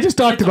just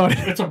talked about it.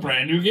 It's a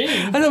brand new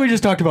game. I thought we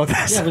just talked about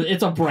this. Yeah, but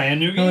it's a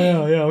brand new game.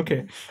 Oh, yeah,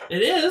 okay.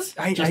 It is.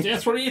 Just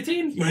Dance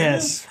 2018.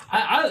 Yes.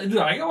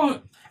 I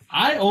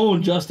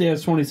own Just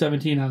Dance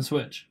 2017 on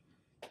Switch.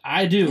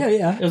 I do.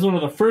 Yeah. It was one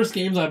of the first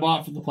games I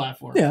bought for the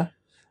platform. Yeah.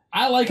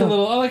 I like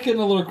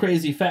getting a little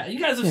crazy fat. You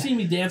guys have seen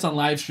me dance on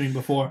live stream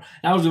before.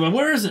 I was like,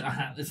 where is it?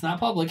 It's not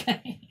public.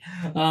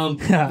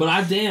 But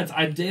I danced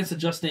at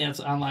Just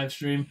Dance on live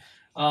stream.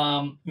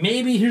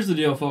 Maybe here's the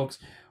deal, folks.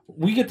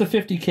 We get to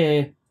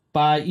 50K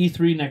by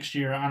E3 next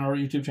year on our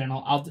YouTube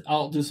channel.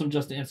 I'll do some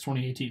Just Dance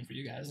 2018 for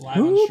you guys live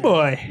on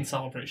stream in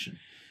celebration.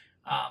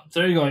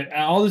 So there you go.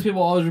 All these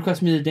people always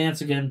request me to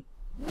dance again.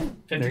 50K,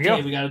 there you go.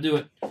 we got to do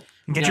it.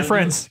 Get your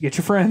friends. Get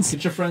your friends.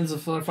 Get your friends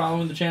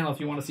following the channel if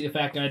you want to see a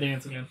fat guy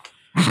dance again.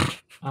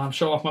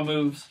 Show off my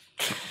moves.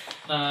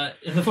 And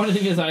the funny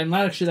thing is, I'm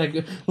not actually that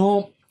good.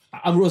 Well,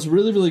 I was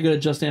really, really good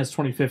at Just Dance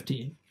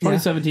 2015.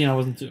 2017, I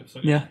wasn't too.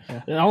 So Yeah.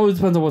 It always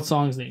depends on what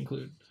songs they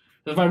include.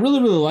 If I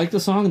really, really like the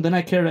song, then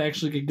I care to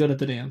actually get good at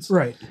the dance.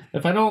 Right.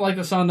 If I don't like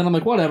the song, then I'm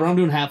like, whatever. I'm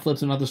doing half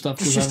flips and other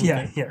stuff. It's just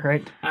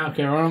right. I don't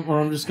care.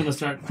 Or I'm just gonna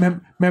start.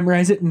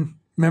 Memorize it and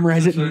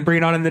bring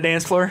it on in the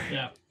dance floor.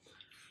 Yeah.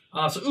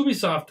 So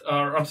Ubisoft,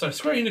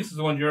 Square Enix is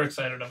the one you're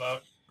excited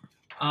about.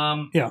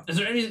 Yeah. Is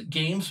there any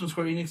games from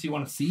Square Enix you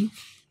want to see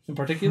in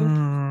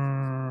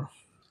particular?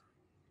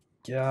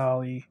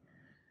 Golly.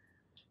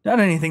 Not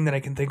anything that I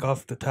can think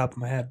off the top of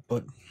my head,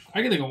 but...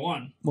 I can think of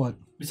one. What?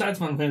 Besides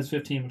Final Fantasy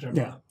 15, which I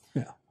brought up.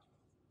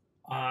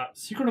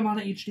 Secret of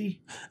Mana HD.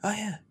 Oh,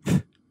 yeah.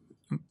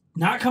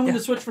 Not coming to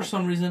Switch for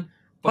some reason,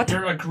 but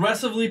they're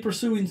aggressively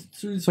pursuing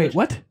Switch. Wait,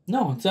 what?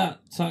 No, it's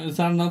not. It's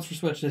not announced for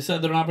Switch. They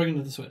said they're not bringing it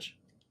to the Switch.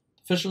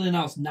 Officially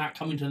announced, not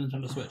coming to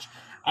Nintendo Switch.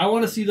 I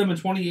want to see them in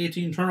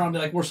 2018 turn around and be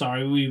like, we're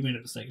sorry, we made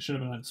a mistake. It should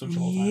have been on Switch the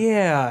whole time.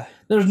 Yeah.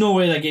 There's no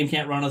way that game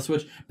can't run on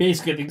Switch.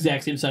 Basically, the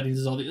exact same settings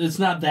as all the... It's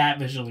not that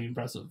visually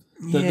impressive,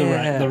 the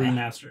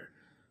remaster.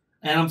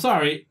 And I'm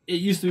sorry, it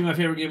used to be my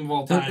favorite game of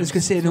all time. I was going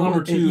to say,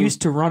 it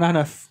used to run on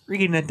a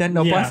freaking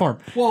Nintendo platform.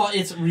 Well,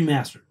 it's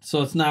remastered,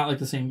 so it's not like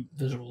the same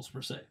visuals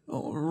per se.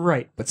 Oh,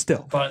 right, but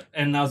still.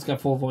 And now it's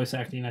got full voice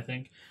acting, I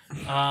think.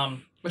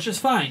 which is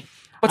fine.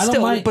 But I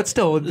don't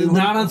still, mind-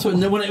 not on Switch.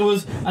 When it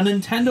was a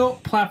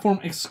Nintendo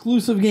platform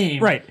exclusive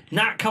game, Right.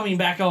 Not coming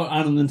back out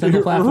on a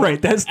Nintendo platform,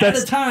 Right, that's at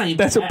a time.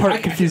 that's what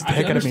part confused the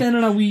heck out of me. I understand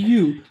it on Wii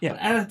U, Yeah.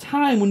 but at a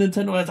time when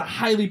Nintendo has a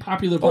highly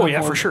popular platform,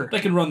 yeah, for sure.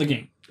 that can run the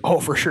game, Oh,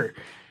 for sure.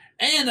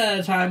 and at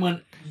a time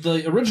when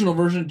the original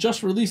version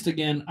just released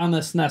again on the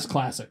SNES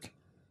Classic.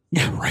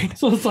 Yeah, right.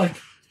 So it's like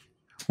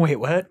Wait,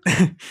 what?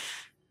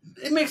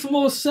 it makes the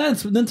most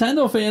sense.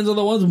 Nintendo fans are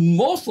the ones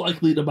most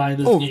likely to buy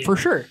this game. For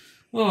sure.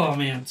 Oh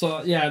man,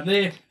 so yeah,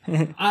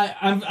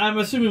 I'm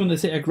assuming when they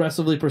say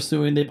aggressively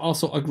pursuing, they've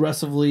also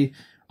aggressively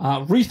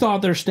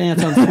rethought their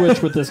stance on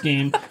Switch with this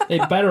game. They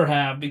better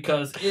have,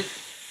 because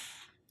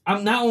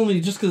I'm not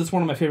only just because it's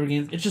one of my favorite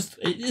games.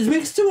 It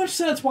makes too much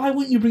sense. Why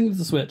wouldn't you bring it to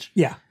the Switch?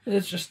 Yeah.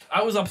 It's just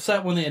I was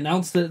upset when they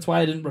announced it. That's why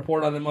I didn't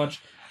report on it much.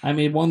 I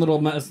made one little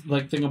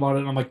thing about it,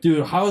 and I'm like,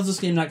 dude, how is this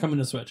game not coming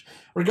to Switch?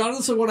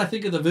 Regardless of what I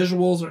think of the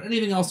visuals or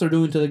anything else they're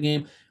doing to the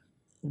game,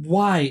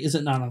 why is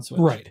it not on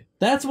Switch? Right.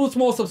 That's what's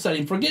most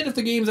upsetting. Forget if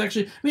the game's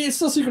actually... I mean, it's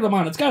still Secret of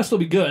Mana. It's got to still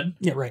be good.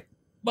 Yeah, right.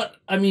 But,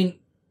 I mean...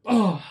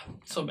 Oh,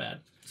 so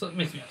bad. So it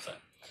makes me upset.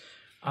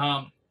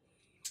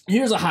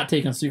 Here's a hot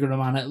take on Secret of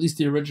Mana, at least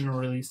the original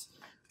release.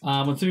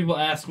 When some people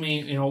ask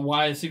me,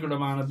 why has Secret of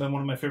Mana been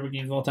one of my favorite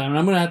games of all time, and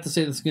I'm going to have to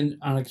say this again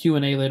on a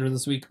Q&A later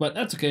this week, but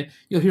that's okay.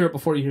 You'll hear it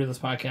before you hear this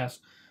podcast.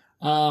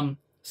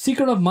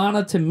 Secret of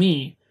Mana, to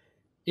me,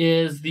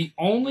 is the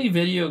only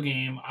video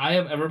game I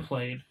have ever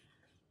played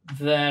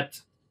that...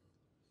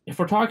 If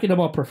we're talking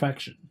about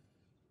perfection,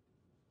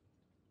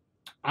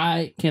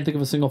 I can't think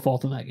of a single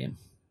fault in that game.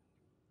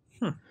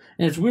 And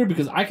it's weird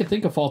because I could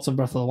think of faults in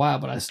Breath of the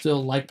Wild, but I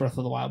still like Breath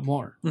of the Wild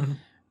more.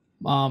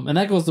 Mm-hmm. And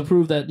that goes to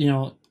prove that,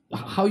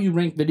 how you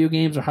rank video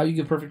games or how you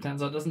give perfect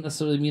 10s out doesn't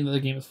necessarily mean that the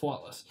game is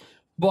flawless.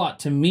 But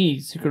to me,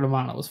 Secret of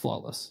Mana was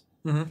flawless.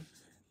 Mm-hmm.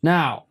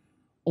 Now,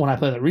 when I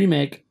play the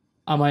remake,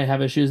 I might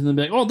have issues and then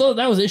be like, oh,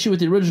 that was an issue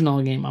with the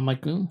original game. I'm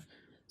like,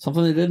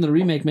 something they did in the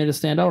remake made it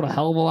stand out a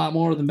hell of a lot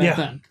more than back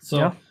then.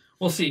 So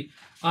we'll see.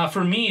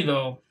 For me,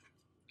 though,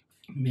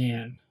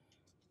 man,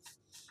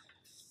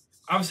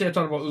 obviously I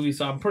talked about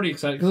Ubisoft. I'm pretty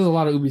excited because there's a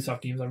lot of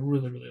Ubisoft games I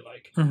really, really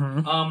like.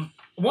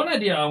 Mm-hmm. One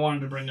idea I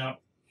wanted to bring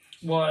up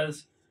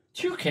was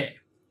 2K.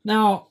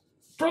 Now,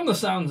 from the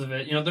sounds of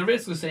it, they're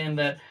basically saying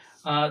that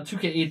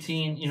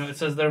 2K18, it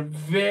says they're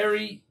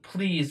very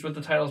pleased with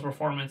the title's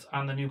performance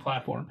on the new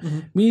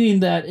platform,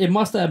 meaning that it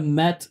must have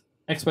met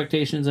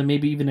expectations and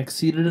maybe even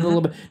exceeded it a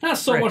little bit. Not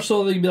so much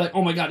so that you'd be like,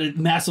 oh my god, it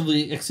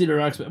massively exceeded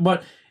our expectations,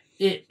 but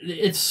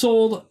it's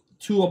sold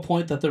to a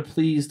point that they're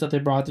pleased that they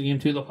brought the game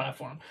to the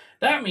platform.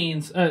 That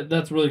means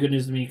that's really good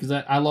news to me because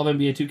I love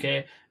NBA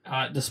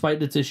 2K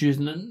despite its issues,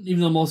 and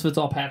even though most of it's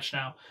all patched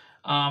now.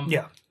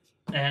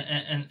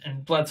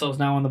 And Bledsoe's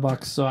now on the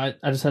Bucks, so I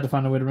just had to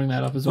find a way to bring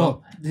that up as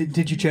well.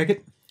 Did you check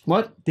it?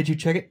 What? Did you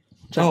check it?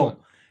 Check what?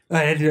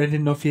 I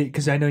didn't know if you,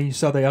 because I know you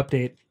saw the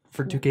update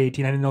for 2K18. I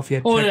didn't know if you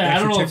had. Oh yeah, I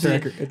don't know checked the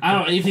record.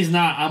 if he's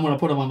not, I'm gonna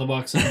put him on the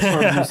Bucks and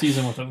start a new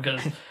season with him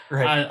because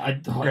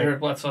Eric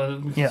Bledsoe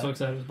makes me so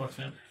excited as a Bucks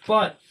fan.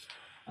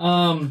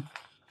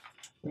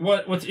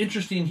 But what's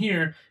interesting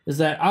here is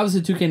that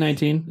obviously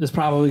 2K19 is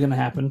probably going to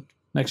happen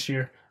next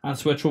year on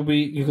Switch. Will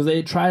be because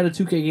they tried a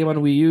 2K game on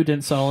Wii U,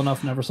 didn't sell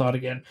enough, never saw it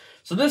again.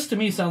 So this to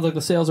me sounds like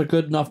the sales are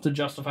good enough to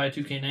justify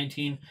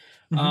 2K19.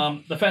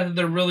 The fact that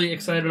they're really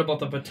excited about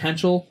the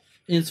potential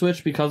in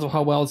Switch because of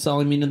how well it's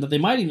selling, meaning that they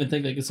might even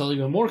think they could sell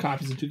even more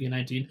copies of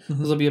 2K19 because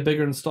there'll be a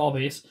bigger install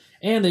base,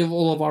 and they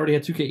will have already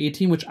had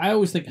 2K18, which I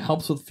always think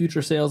helps with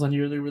future sales on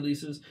yearly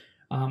releases.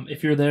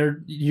 If you're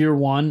there year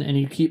one and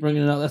you keep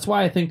bringing it out, that's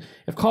why I think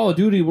if Call of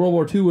Duty World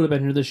War II would have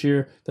been here this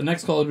year, the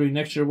next Call of Duty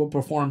next year will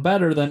perform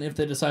better than if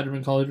they decide to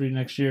bring Call of Duty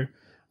next year.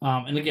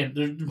 And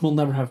again, we'll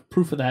never have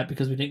proof of that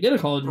because we didn't get a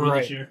Call of Duty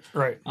this year.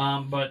 Right.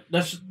 But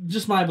that's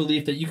just my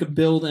belief that you could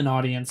build an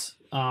audience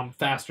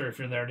faster if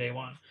you're there day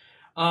one.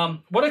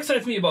 What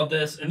excites me about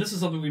this, and this is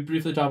something we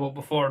briefly talked about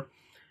before,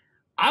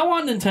 I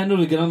want Nintendo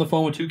to get on the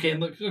phone with 2K and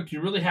look,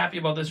 you're really happy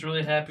about this, you're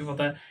really happy about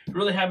that, you're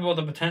really happy about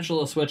the potential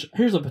of Switch.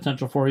 Here's a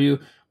potential for you.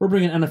 We're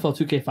bringing NFL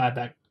 2K5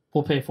 back.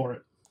 We'll pay for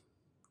it.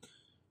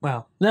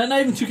 Wow. Not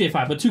even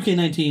 2K5, but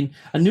 2K19,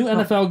 a new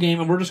NFL game,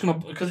 and we're just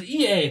going to, because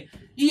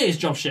EA's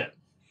jump shit.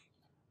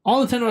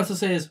 All Nintendo has to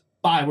say is,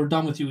 bye, we're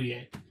done with you,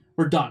 EA.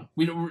 We're done.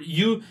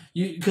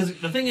 Because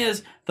the thing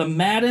is, the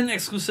Madden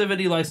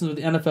exclusivity license with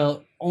the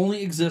NFL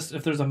only exists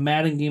if there's a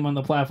Madden game on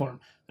the platform.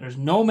 There's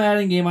no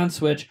Madden game on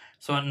Switch,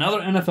 so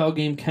another NFL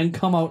game can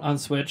come out on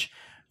Switch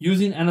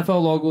using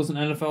NFL logos and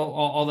NFL,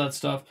 all that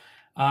stuff.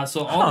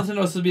 So all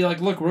Nintendo has to be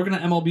like, look, we're going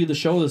to MLB the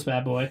show this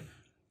bad boy.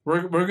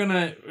 Where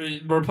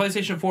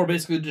PlayStation 4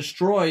 basically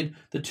destroyed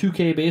the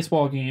 2K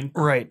baseball game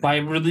by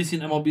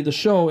releasing MLB the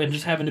show and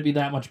just having to be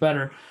that much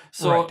better.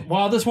 So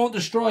while this won't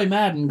destroy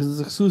Madden because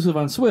it's exclusive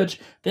on Switch,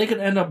 they could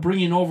end up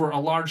bringing over a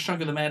large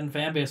chunk of the Madden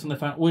fan base when they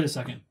find, wait a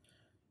second.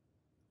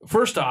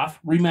 First off,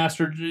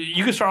 remastered.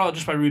 You can start out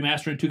just by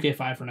remastering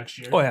 2K5 for next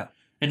year. Oh, yeah.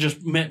 And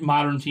just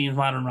modern teams,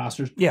 modern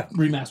rosters. Yeah.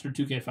 Remastered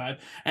 2K5.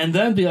 And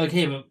then be like,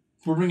 hey, but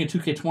we're bringing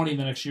 2K20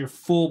 the next year,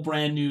 full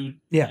brand new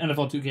Yeah.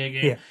 NFL 2K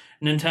game. Yeah.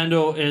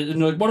 Nintendo is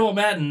and like, what about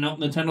Madden? No,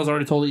 Nintendo's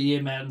already told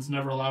EA Madden's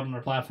never allowed on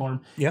their platform.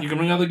 Yeah. You can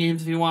bring other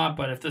games if you want,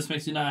 but if this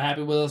makes you not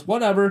happy with us,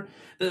 whatever.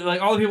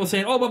 Like all the people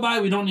saying, "Oh, bye,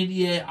 we don't need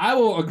EA." I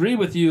will agree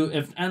with you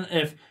if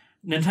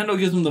Nintendo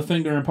gives them the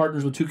finger and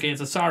partners with 2K and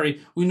says,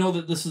 "Sorry, we know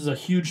that this is a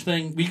huge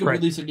thing. We could Right.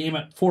 release a game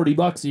at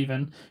 $40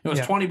 even. It was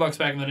Yeah. $20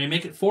 back in the day.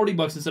 Make it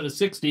 $40 instead of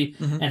 60,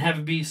 and have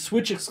it be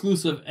Switch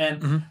exclusive and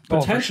Oh, for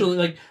potentially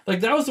like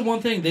that was the one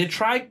thing they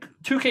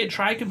 2K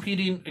tried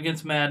competing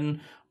against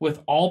Madden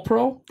with All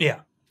Pro, Yeah.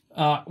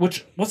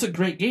 which was a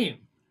great game.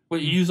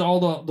 But you use all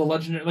the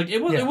legendary it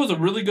Yeah. was a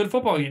really good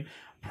football game.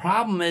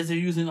 Problem is they're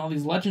using all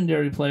these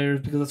legendary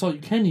players because that's all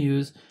you can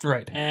use,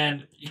 Right.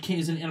 and you can't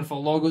use any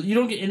NFL logo. You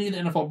don't get any of the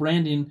NFL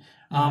branding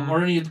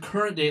or any of the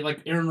current day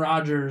like Aaron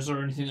Rodgers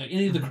or anything like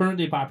any of the current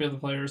day popular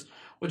players,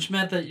 which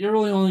meant that you're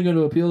really only going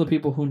to appeal to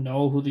people who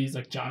know who these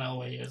like John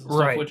Elway is and stuff.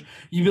 Right. Which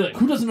you'd be like,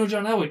 who doesn't know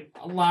John Elway?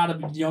 A lot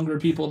of younger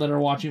people that are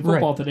watching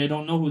football today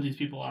don't know who these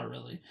people are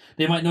really.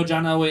 They might know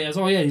John Elway as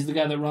he's the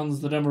guy that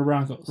runs the Denver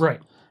Broncos. Right.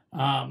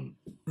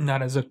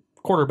 Not as a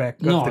quarterback.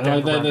 Of No, the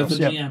Denver that's Broncos.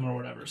 the Yep. GM or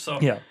whatever. So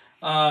Yeah.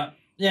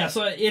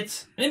 so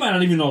they might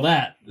not even know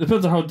that. It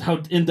depends on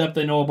how in depth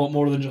they know about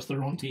more than just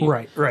their own team.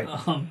 Right. Right.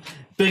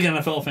 Big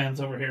NFL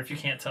fans over here, if you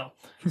can't tell.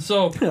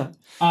 So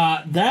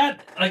that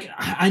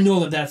I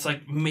know that's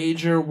like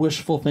major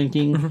wishful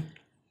thinking,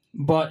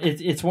 but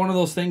it's one of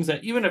those things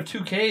that even if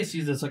 2K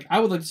sees this, like I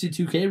would like to see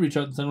 2K reach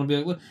out and someone be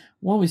like, "Look,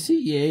 well, we see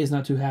EA is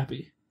not too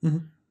happy.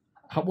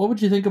 What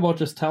would you think about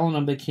just telling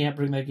them they can't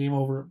bring that game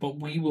over, but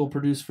we will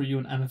produce for you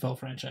an NFL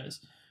franchise?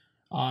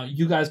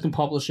 You guys can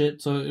publish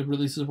it so it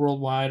releases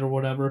worldwide or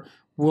whatever.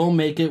 We'll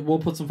make it. We'll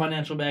put some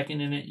financial backing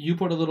in it. You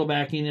put a little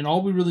backing, and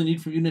all we really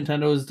need from you,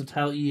 Nintendo, is to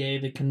tell EA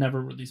they can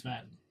never release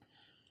Madden.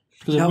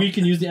 Because if we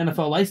can use the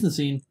NFL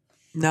licensing."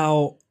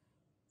 Now,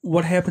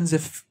 what happens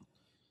if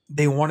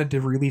they wanted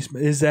to release?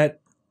 Is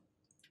that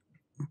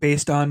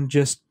based on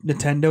just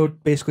Nintendo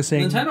basically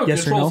saying Nintendo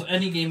yes or controls no?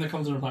 any game that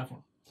comes on their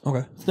platform.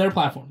 Okay. It's their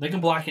platform. They can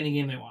block any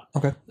game they want.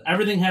 Okay.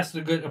 Everything has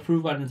to get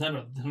approved by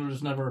Nintendo. Nintendo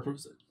just never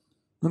approves it.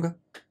 Okay.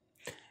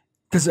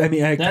 Because I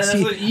mean, I can That's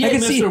see. like EA I can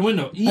missed see. their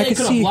window. EA I could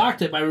can have see.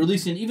 blocked it by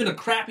releasing even a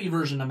crappy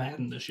version of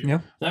Madden this year. Yeah.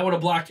 That would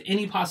have blocked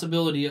any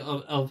possibility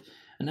of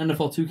an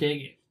NFL 2K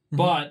game. Mhm.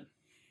 But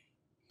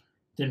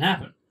didn't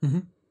happen.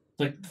 Mhm.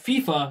 Like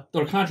FIFA,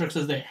 their contract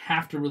says they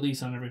have to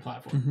release on every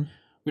platform. Mhm.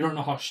 We don't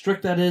know how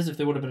strict that is, if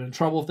they would have been in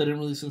trouble if they didn't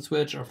release on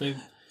Switch, or if they...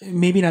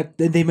 Maybe not.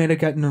 They might have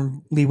gotten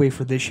a leeway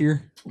for this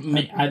year, I have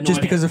no just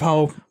idea. because of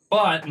how.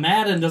 But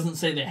Madden doesn't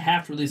say they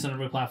have to release on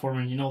every platform,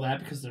 and you know that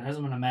because there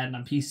hasn't been a Madden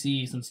on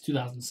PC since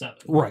 2007.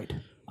 Right.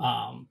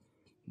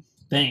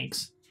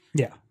 Thanks.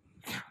 Yeah.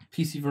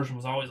 PC version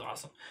was always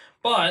awesome.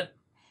 But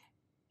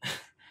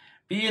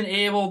being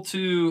able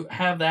to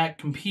have that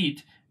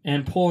compete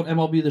and pull an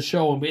MLB The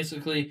Show and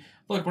basically,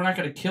 look, we're not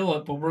going to kill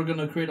it, but we're going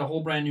to create a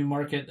whole brand new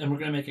market and we're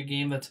going to make a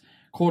game that's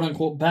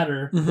quote-unquote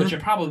better, which it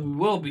probably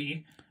will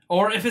be.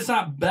 Or if it's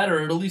not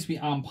better, it'll at least be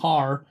on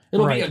par.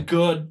 It'll be Right. a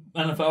good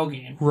NFL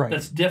game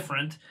that's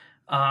different.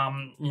 I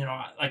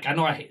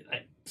know I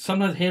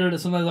sometimes hated it,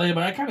 sometimes I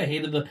but I kind of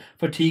hated the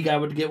fatigue I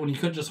would get when you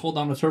couldn't just hold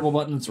down the turbo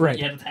button and sprint. Right.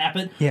 You had to tap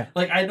it. Yeah.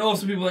 Like, I know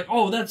some people are like,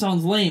 oh, that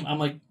sounds lame. I'm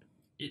like,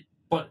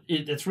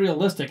 it's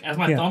realistic. As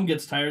my thumb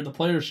gets tired, the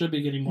players should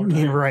be getting more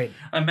tired. Yeah, right.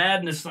 I'm mad,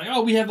 and it's like,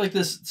 oh, we have like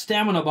this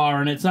stamina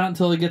bar, and it's not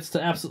until it gets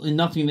to absolutely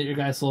nothing that your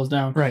guy slows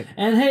down. Right.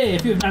 And hey,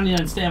 if you have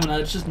 99 stamina,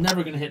 it's just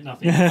never going to hit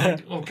nothing.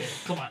 Like, okay,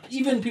 come on.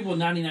 Even people with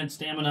 99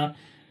 stamina,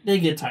 they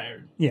get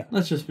tired. Yeah.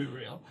 Let's just be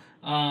real.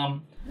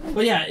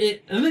 But yeah, the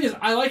thing is,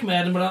 I like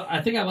Madden, but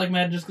I think I like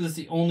Madden just because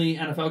it's the only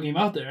NFL game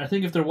out there. I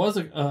think if there was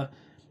a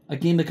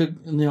game that could,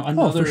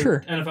 another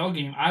sure. NFL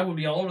game, I would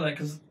be all over that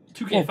because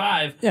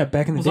 2K5. Yeah,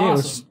 back in the was day,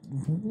 awesome. it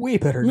was way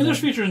better. I mean, than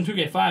there's that. features in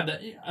 2K5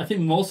 that I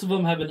think most of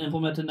them have been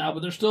implemented now, but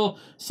there's still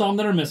some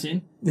that are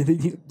missing.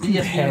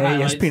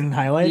 ESPN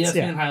highlights. ESPN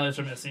Yeah. highlights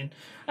are missing.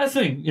 That's the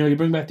thing. You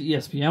bring back the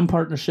ESPN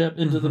partnership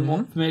into the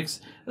mix.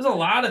 There's a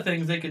lot of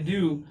things they could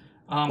do.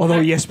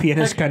 Although ESPN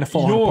has kind of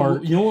fallen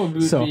apart. You know what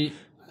would So- be?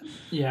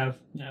 Yeah.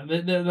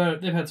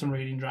 They've had some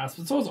rating drops,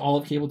 but so has all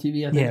of cable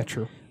TV. I think. Yeah,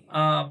 true.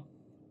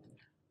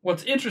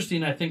 What's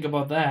interesting, I think,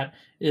 about that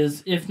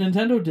is if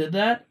Nintendo did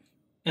that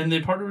and they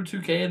partnered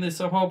with 2K and they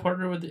somehow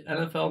partner with the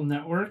NFL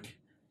Network,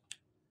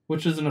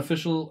 which is an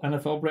official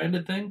NFL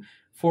branded thing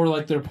for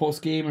like their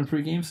post game and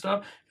pre game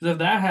stuff. Because if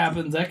that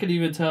happens, that could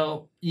even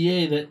tell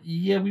EA that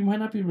we might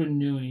not be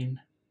renewing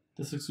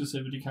this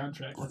exclusivity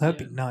contract. Well, with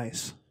that'd EA. be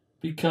nice.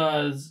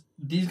 Because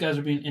these guys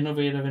are being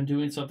innovative and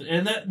doing something,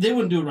 and that they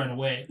wouldn't do it right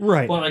away.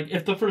 Right. But like,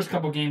 if the first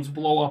couple games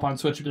blow up on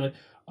Switch, it'd be like,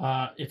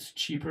 it's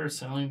cheaper,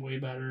 selling way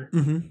better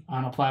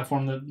on a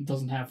platform that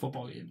doesn't have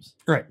football games.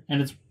 Right.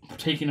 And it's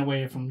taking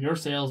away from your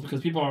sales because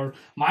people are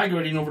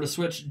migrating over to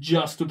Switch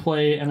just to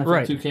play NFL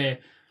Right. 2K.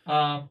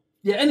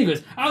 Yeah.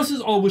 Anyways, this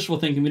is all wishful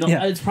thinking. We don't.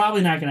 Yeah. It's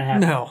probably not going to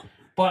happen. No.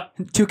 But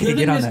 2K,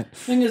 get on that.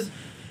 Thing is,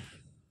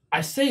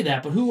 I say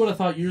that, but who would have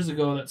thought years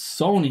ago that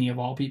Sony, of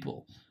all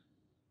people,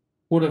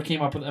 would have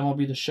came up with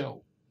MLB The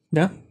Show?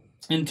 Yeah.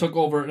 and took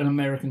over an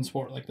American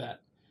sport like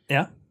that.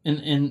 Yeah.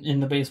 In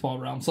the baseball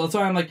realm. So that's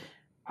why I'm like,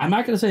 I'm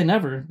not going to say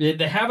never.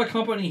 They have a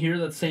company here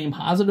that's saying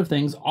positive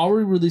things,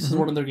 already releases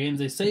one of their games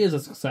they say is a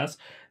success.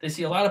 They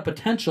see a lot of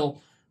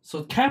potential,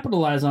 so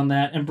capitalize on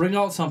that and bring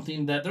out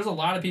something that there's a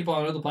lot of people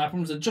on other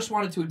platforms that just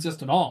want it to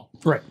exist at all.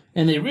 Right.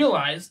 And they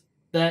realize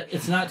that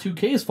it's not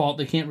 2K's fault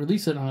they can't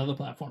release it on other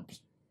platforms.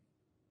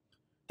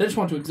 They just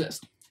want to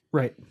exist.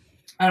 Right.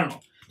 I don't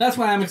know. That's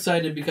why I'm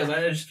excited, because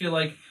I just feel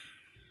like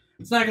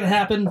it's not going to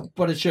happen,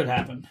 but it should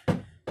happen.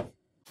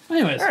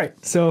 Anyways. All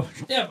right. So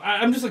Yeah,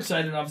 I'm just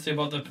excited, obviously,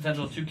 about the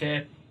potential of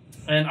 2K.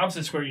 And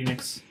obviously Square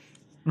Enix.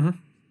 Mhm.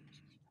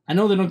 I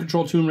know they don't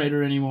control Tomb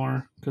Raider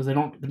anymore, because they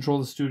don't control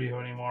the studio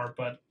anymore,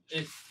 but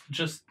it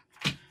just...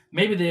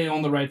 Maybe they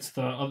own the rights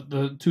to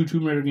the 2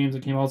 Tomb Raider games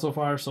that came out so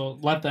far, so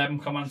let them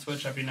come on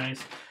Switch. That'd be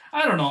nice.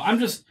 I don't know.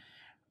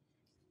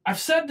 I've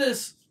said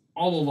this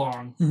all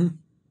along. Mhm.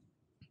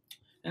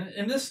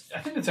 And this, I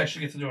think this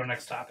actually gets into our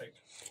next topic.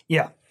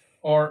 yeah.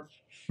 Or...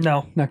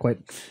 No, not quite.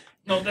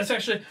 No, that's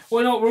actually...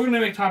 Well, no, we're going to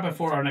make topic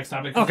 4 our next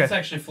topic. Okay. This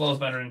actually flows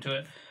better into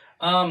it.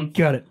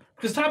 Got it.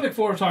 Because topic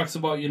 4 talks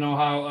about,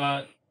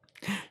 how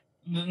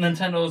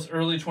Nintendo's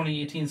early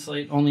 2018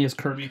 slate only has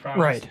Kirby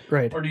promised.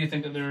 Right. Or do you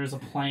think that there is a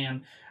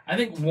plan? I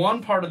think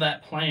one part of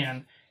that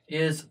plan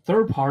is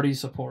third-party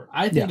support.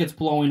 I think it's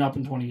blowing up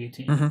in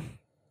 2018. Mhm.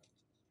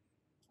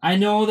 I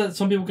know that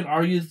some people can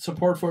argue that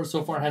support for it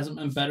so far hasn't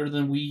been better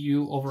than Wii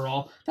U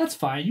overall. That's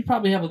fine. You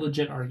probably have a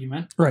legit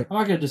argument. Right. I'm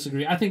not going to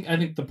disagree. I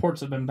think the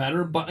ports have been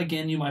better, but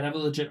again, you might have a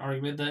legit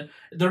argument that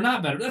they're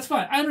not better. That's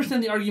fine. I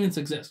understand the arguments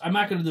exist. I'm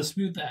not going to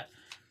dispute that.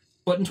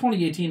 But in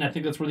 2018, I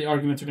think that's where the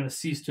arguments are going to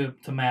cease to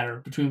matter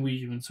between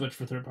Wii U and Switch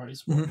for third-party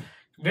support.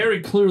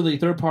 Very clearly,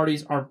 third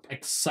parties are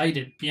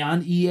excited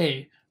beyond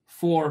EA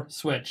for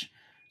Switch.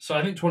 So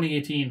I think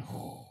 2018...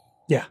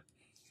 Yeah.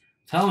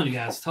 Telling you,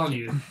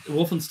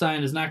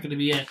 Wolfenstein is not going to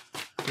be it.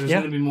 There's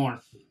going to be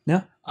more.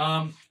 Yeah.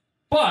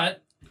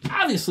 But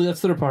obviously, that's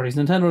third parties.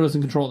 Nintendo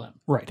doesn't control them.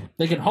 Right.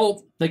 They can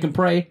hope, they can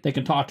pray, they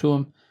can talk to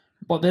them,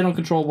 but they don't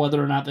control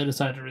whether or not they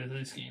decide to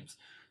release games.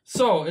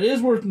 So it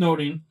is worth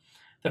noting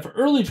that for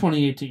early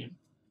 2018,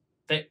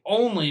 they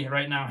only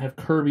right now have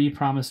Kirby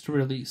promised to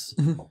release.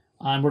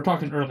 And we're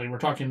talking early. We're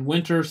talking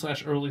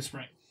winter/early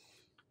spring,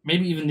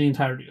 maybe even the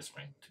entirety of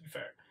spring. To be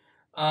fair,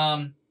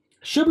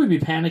 should we be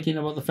panicking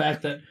about the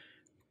fact that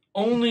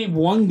only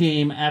one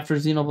game after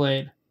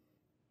Xenoblade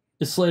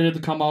is slated to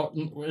come out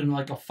in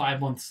like a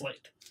 5-month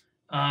slate.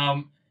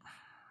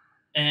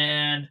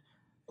 And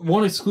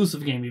one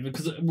exclusive game even,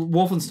 because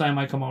Wolfenstein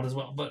might come out as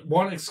well, but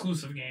one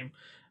exclusive game.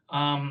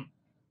 And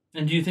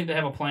do you think they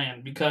have a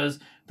plan? Because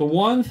the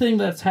one thing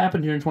that's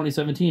happened here in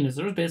 2017 is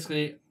there's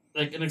basically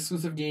like an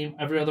exclusive game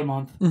every other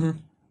month.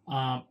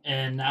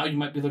 And now you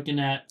might be looking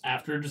at,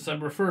 after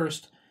December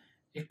 1st,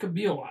 it could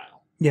be a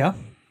while. Yeah.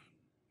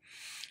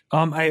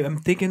 I'm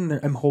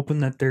hoping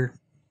that they're...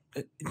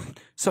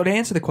 So to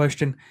answer the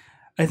question,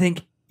 I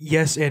think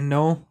yes and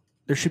no.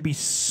 There should be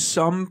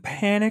some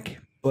panic,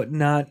 but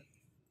not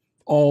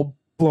all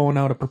blown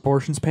out of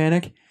proportions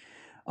panic.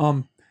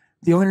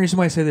 The only reason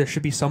why I say there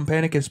should be some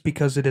panic is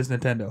because it is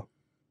Nintendo.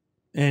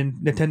 And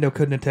Nintendo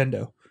could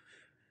Nintendo.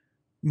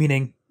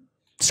 Meaning,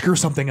 screw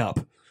something up.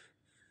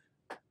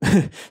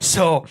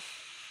 So,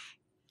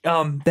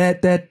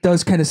 that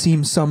does kind of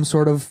seem some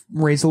sort of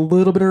raise a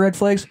little bit of red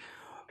flags.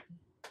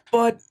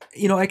 But,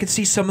 I could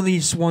see some of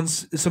these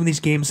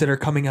games that are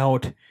coming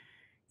out,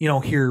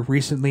 here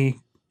recently,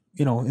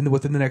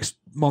 within the next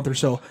month or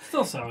so.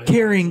 Still so.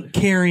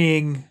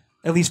 Carrying,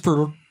 at least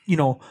for,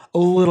 a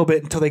little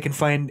bit until they can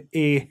find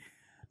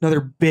another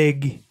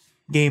big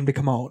game to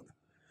come out.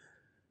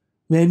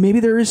 And maybe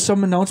there is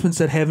some announcements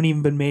that haven't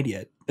even been made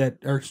yet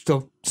that are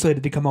still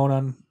slated to come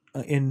out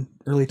in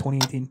early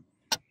 2018.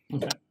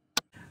 Okay.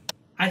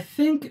 I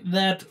think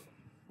that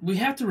we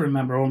have to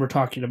remember when we're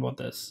talking about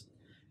this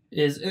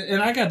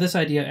and I got this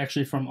idea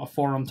actually from a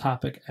forum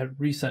topic at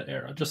Reset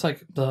Era, just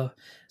like the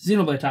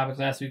Xenoblade topic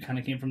last week kind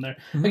of came from there.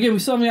 Again, we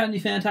still haven't got any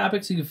fan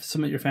topics. You can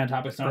submit your fan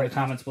topics down in the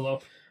comments below.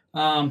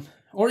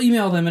 Or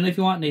email them, and if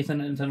you want,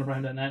 Nathan at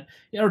NintendoPrime.net.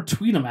 Yeah, or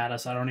tweet them at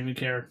us. I don't even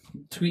care.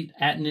 Tweet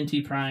at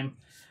NintyPrime.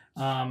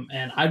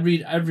 And I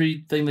read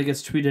everything that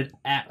gets tweeted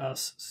at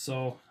us.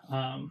 So,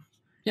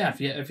 if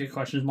you have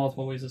questions,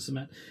 multiple ways to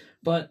submit.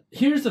 But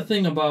here's the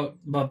thing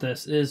about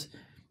this is,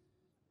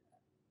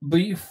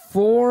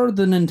 before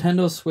the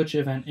Nintendo Switch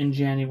event in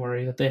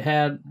January, that they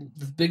had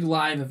this big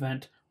live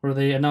event where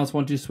they announced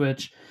 1-2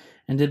 Switch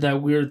and did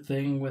that weird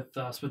thing with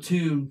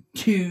Splatoon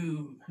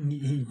 2.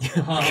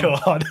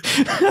 God.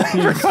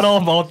 I forgot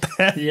all about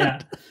that.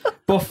 Yeah.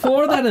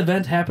 Before that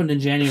event happened in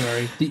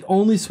January, the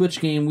only Switch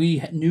game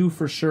we knew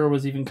for sure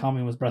was even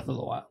coming was Breath of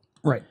the Wild.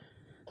 Right.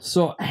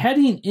 So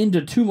heading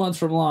into 2 months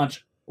from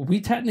launch, we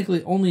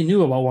technically only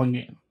knew about one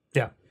game.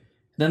 Yeah.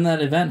 Then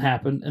that event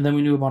happened, and then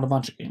we knew about a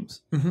bunch of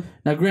games.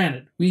 Now,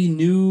 granted, we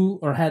knew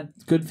or had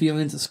good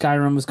feelings that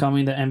Skyrim was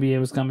coming, that NBA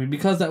was coming,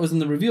 because that was in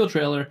the reveal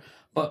trailer,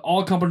 but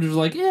all companies were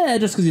like, yeah,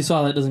 just because you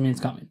saw that doesn't mean it's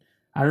coming.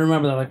 I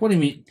remember that. Like, what do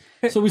you mean?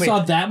 So we Wait. saw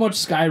that much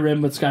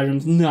Skyrim, but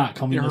Skyrim's not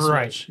coming to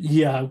Right. Switch.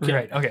 Yeah, okay.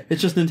 Right, okay.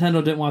 It's just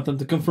Nintendo didn't want them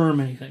to confirm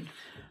anything.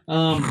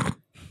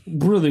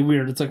 Really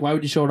weird. It's like, why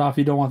would you show it off if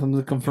you don't want them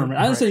to confirm it?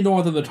 I didn't say you don't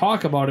want them to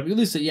talk about it, but at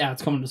least say, yeah,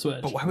 it's coming to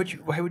Switch. But why would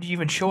you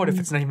even show it if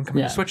it's not even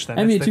coming Yeah. to Switch then?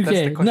 NBA That's the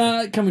 2K, question.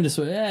 not coming to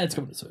Switch. Yeah, it's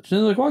coming to Switch. And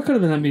they're like, well, it could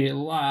have been NBA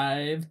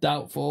Live.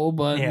 Doubtful,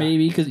 but Yeah.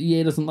 maybe because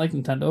EA doesn't like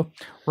Nintendo.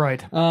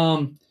 Right.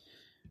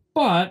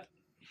 But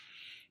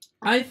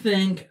I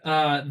think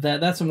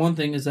that's the one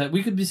thing is that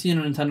we could be seeing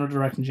a Nintendo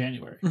Direct in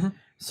January. Mhm.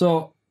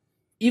 So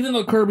even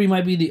though Kirby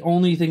might be the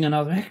only thing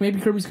announced, heck, maybe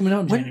Kirby's coming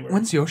out in January.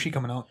 When's Yoshi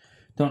coming out?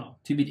 Don't know.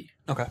 TBD.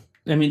 Okay.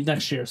 I mean,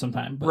 next year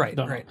sometime. But Right,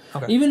 don't know. right.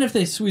 Okay. Even if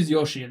they squeeze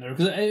Yoshi in there,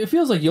 because it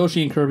feels like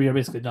Yoshi and Kirby are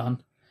basically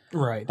done.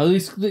 Right. At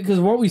least because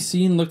what we've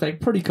seen looked like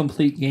pretty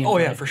complete games. Oh,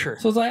 yeah, right? for sure.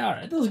 So it's like, all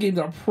right, those games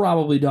are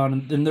probably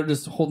done, and they're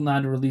just holding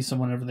on to release them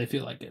whenever they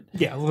feel like it.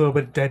 Yeah, a little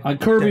bit dead.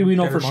 Kirby, dead- we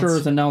know deader for sure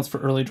months. is announced for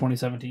early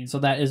 2017, so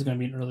that is going to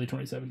be an early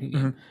 2017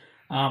 game.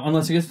 Mm-hmm.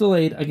 Unless it gets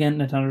delayed. Again,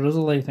 Nintendo does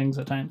delay things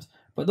at times,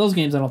 but those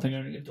games I don't think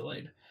are going to get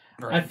delayed.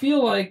 Right. I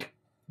feel like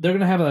they're going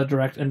to have a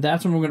direct, and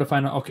that's when we're going to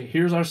find out, okay,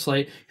 here's our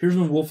slate. Here's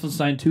when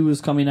Wolfenstein 2 is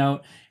coming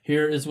out.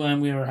 Here is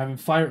when we are having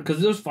Fire, because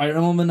there's Fire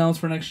Emblem announced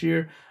for next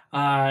year.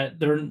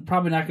 They're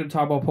probably not going to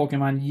talk about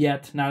Pokemon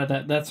yet. Now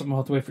that's something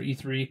we'll have to wait for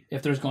E3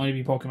 if there's going to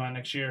be Pokemon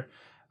next year.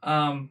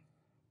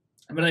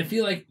 But I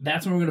feel like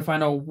that's when we're going to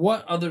find out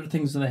what other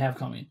things do they have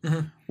coming.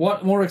 Mm-hmm.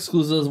 What more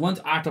exclusives? When's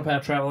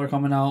Octopath Traveler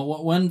coming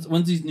out? When's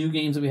these new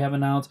games that we have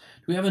announced?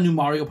 Do we have a new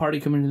Mario Party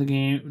coming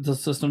into the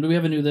system? Do we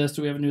have a new this?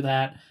 Do we have a new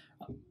that?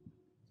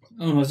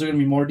 I don't know. Is there going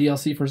to be more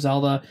DLC for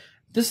Zelda?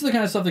 This is the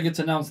kind of stuff that gets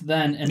announced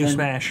then, and New then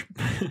Smash.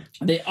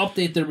 they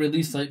update their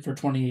release date for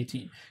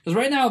 2018. Because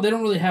right now they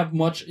don't really have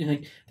much.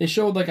 Like they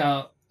showed like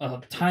a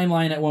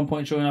timeline at one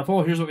point showing off.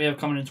 Oh, here's what we have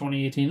coming in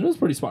 2018. It was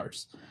pretty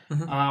sparse,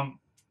 Mhm.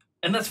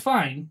 and that's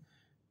fine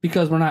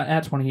because we're not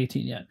at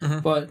 2018 yet.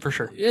 Mhm, But for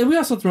sure. and we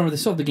also have to remember they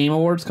still have the Game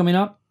Awards coming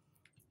up.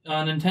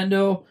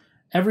 Nintendo,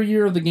 every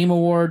year of the Game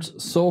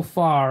Awards so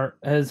far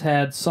has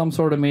had some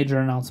sort of major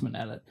announcement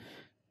at it.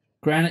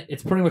 Granted,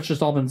 it's pretty much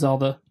just all been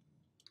Zelda,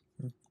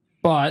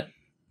 but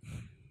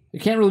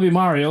it can't really be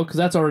Mario because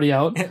that's already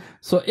out.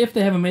 So if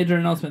they have a major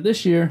announcement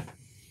this year,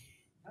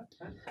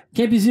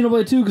 can't be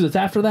Xenoblade 2 because it's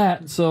after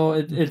that. So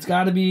it's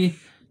got to be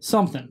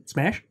something.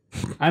 Smash?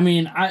 I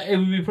mean, it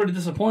would be pretty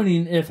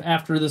disappointing if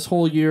after this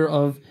whole year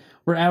of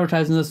we're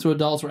advertising this to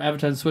adults, we're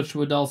advertising Switch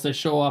to adults, they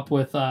show up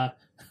with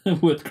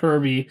with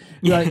Kirby.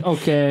 You're like,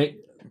 okay,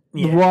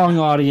 the wrong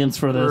audience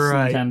for this,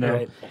 Right, Nintendo.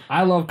 right.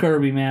 I love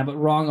Kirby, man, but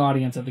wrong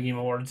audience at the Game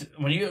Awards.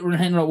 When you're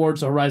handing out awards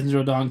to Horizon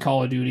Zero Dawn,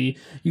 Call of Duty,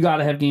 you got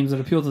to have games that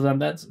appeal to them.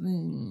 That's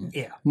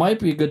might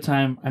be a good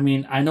time. I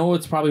mean, I know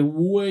it's probably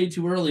way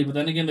too early, but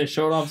then again, they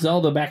showed off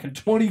Zelda back in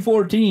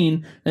 2014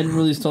 and didn't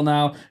release till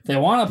now. If they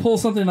want to pull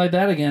something like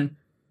that again,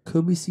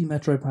 could we see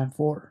Metroid Prime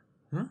 4?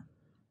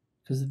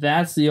 Because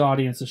that's the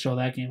audience to show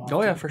that game off.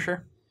 Oh, yeah, to. for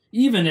sure.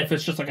 Even if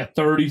it's just like a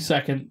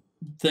 30-second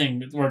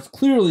thing where it's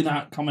clearly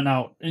not coming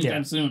out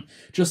anytime soon.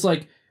 Just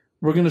like,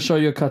 we're going to show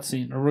you a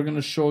cutscene, or we're going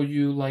to show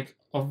you like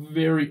a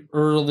very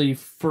early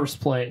first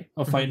play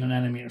of fighting an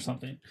enemy or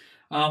something.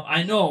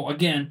 I know,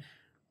 again,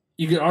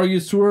 you could argue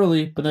it's too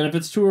early, but then if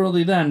it's too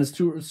early then, it's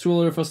too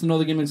early for us to know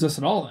the game exists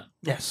at all then.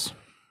 Yes.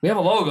 We have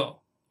a logo.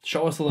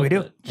 Show us a little We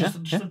do. bit. Just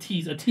Yeah. a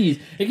tease. A tease.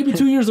 It could be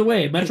 2 years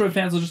away. Metroid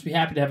fans will just be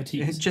happy to have a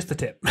tease. It's just a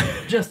tip.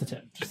 Just a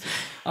tip.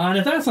 And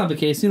if that's not the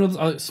case,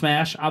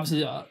 Smash,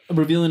 obviously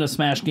revealing a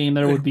Smash game,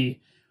 there would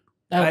be.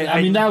 I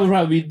mean, that would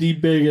probably be the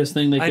biggest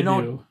thing they could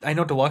do. I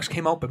know Deluxe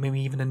came out, but maybe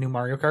even a new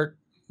Mario Kart.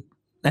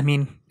 I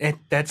mean,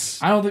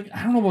 that's... I don't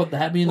know about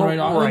that being the right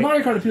option. right.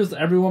 Mario Kart appeals to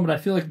everyone, but I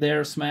feel like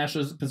their Smash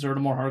is considered a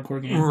more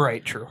hardcore game.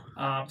 Right, true.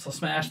 So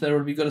Smash there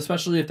would be good,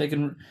 especially if they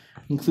can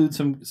include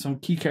some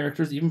key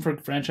characters, even for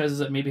franchises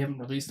that maybe haven't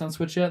released on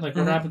Switch yet. Like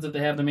what happens if they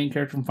have the main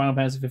character from Final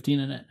Fantasy 15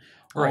 in it,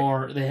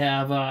 or they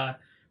have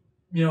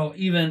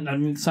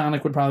even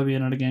Sonic would probably be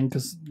in it again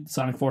because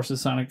Sonic Forces,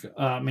 Sonic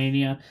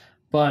Mania,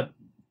 but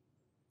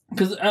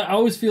because I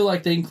always feel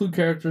like they include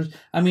characters.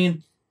 I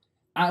mean,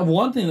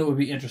 one thing that would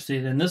be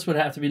interesting, and this would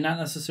have to be not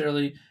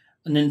necessarily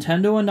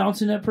Nintendo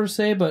announcing it per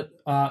se, but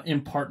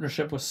in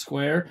partnership with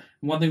Square.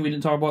 And one thing we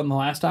didn't talk about in the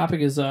last topic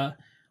is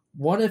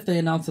what if they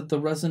announced that the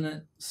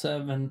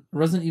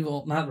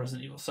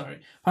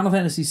Final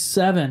Fantasy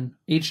 7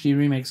 HD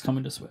remake's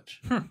coming to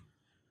Switch?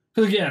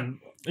 Because again,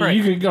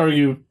 you could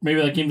argue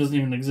maybe that game doesn't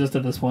even exist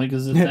at this point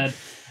because it's that.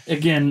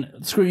 Again,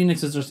 Square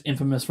Enix is just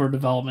infamous for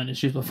development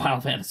issues with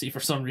Final Fantasy for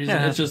some reason.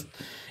 Yeah. It's just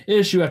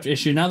issue after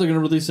issue. Now they're going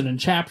to release it in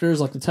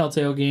chapters like the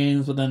Telltale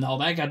games, but then all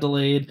that got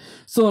delayed.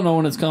 Still don't know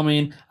when it's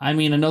coming. I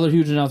mean, another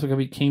huge announcement could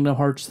be Kingdom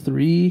Hearts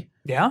 3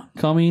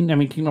 coming. I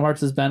mean, Kingdom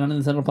Hearts has been on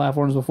Nintendo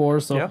platforms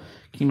before, so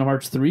Kingdom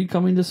Hearts 3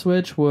 coming to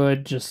Switch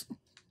would just...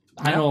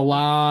 I know a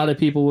lot of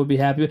people would be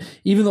happy,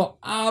 even though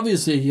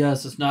obviously,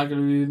 yes, it's not going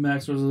to be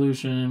max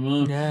resolution.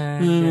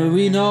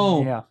 We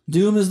know. Yeah.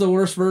 Doom is the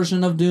worst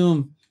version of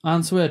Doom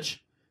on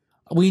Switch.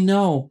 We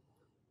know.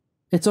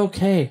 It's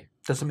okay.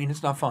 Doesn't mean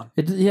it's not fun.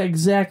 Yeah,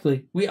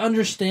 exactly. We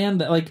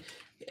understand that. Like,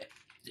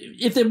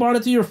 if they brought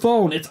it to your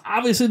phone, it's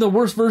obviously the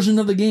worst version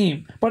of the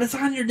game, but it's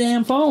on your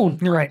damn phone.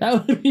 You're right.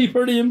 That would be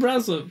pretty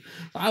impressive.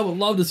 I would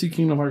love to see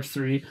Kingdom Hearts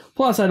 3.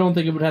 Plus, I don't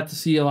think it would have to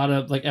see a lot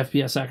of like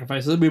FPS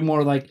sacrifices. It'd be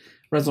more like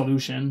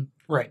resolution.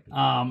 Right.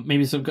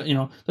 Maybe some,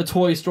 the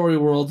Toy Story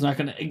world's not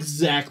going to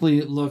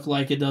exactly look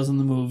like it does in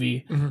the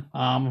movie,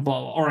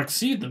 or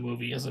exceed the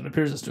movie as it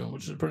appears it's doing,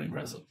 which is pretty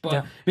impressive.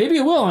 But maybe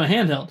it will on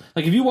handheld.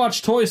 Like if you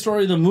watch Toy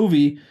Story the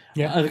movie,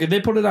 like if they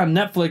put it on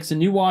Netflix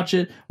and you watch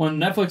it when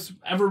Netflix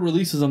ever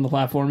releases on the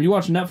platform, you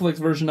watch a Netflix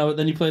version of it,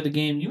 then you play the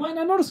game, you might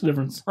not notice a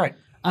difference, right,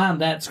 on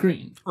that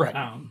screen, right.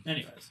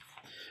 Anyways,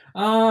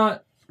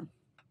 but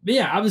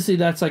yeah, obviously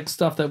that's like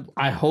stuff that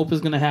I hope is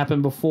going to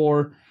happen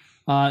before.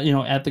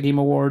 At the Game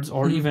Awards,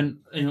 or even,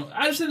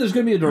 I just think there's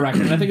going to be a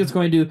direction. I think it's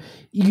going to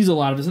ease a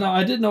lot of this. Now,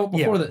 I did know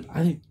before that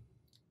I think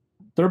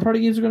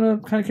third-party games are going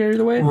to kind of carry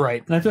the way.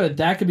 Right. And I feel like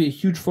that could be a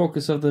huge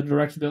focus of the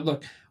direction.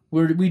 Look,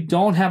 we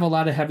don't have a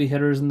lot of heavy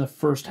hitters in the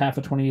first half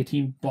of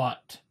 2018,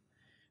 but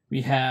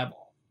we have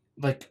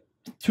like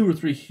 2 or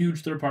 3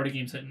 huge third-party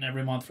games hitting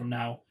every month from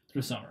now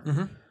through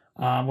summer.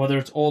 Whether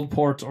it's old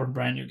ports or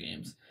brand new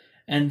games.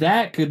 And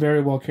that could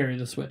very well carry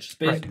the Switch,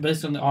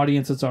 based on the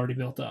audience that's already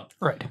built up.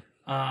 Right.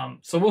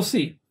 So we'll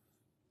see.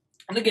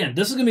 And again,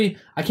 this is going to be...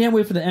 I can't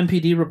wait for the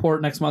MPD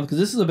report next month, because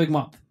this is a big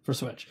month for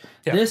Switch.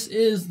 Yeah. This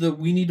is the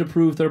we need to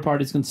prove third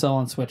parties can sell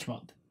on Switch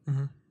month.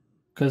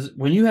 Because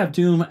when you have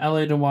Doom,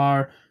 LA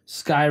Noire,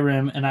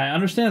 Skyrim, and I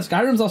understand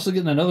Skyrim's also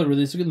getting another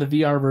release. We're getting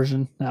the VR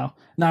version now.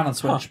 Not on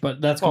Switch,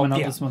 but that's coming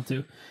out this month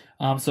too.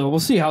 So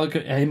we'll see how it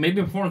could... maybe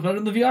it performs better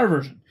than the VR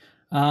version.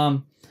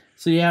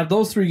 So you have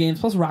those 3 games,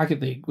 plus Rocket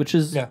League, which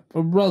is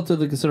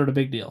relatively considered a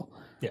big deal.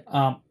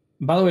 Yeah.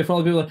 By the way, for all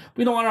the people that,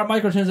 we don't want our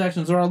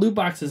microtransactions or our loot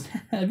boxes.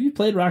 Have you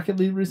played Rocket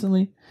League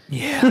recently?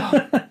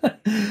 Yeah.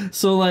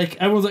 So, like,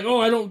 everyone's like,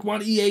 oh, I don't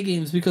want EA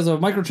games because of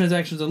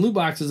microtransactions and loot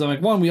boxes. I'm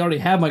like, 1, we already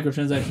have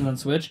microtransactions on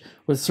Switch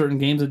with certain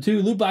games, and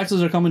 2, loot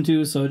boxes are coming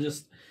too, so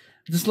just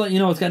let you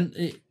know,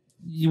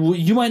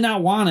 you might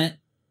not want it.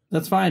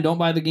 That's fine. Don't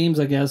buy the games,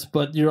 I guess,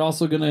 but you're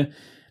also going to...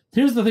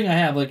 Here's the thing I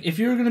have. Like, if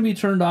you're going to be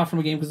turned off from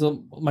a game because of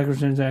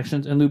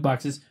microtransactions and loot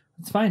boxes,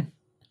 it's fine.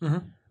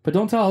 But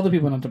don't tell other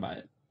people not to buy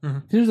it.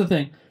 Here's the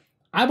thing.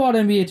 I bought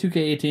NBA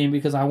 2K18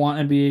 because I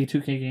want NBA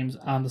 2K games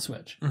on the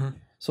Switch.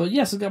 So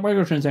yes, it's got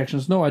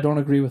microtransactions. No, I don't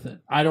agree with it.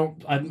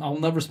 I'll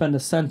never spend a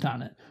cent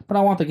on it. But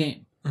I want the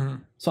game.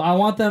 So I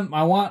want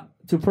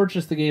to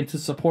purchase the game to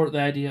support the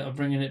idea of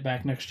bringing it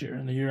back next year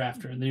and the year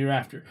after and the year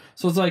after.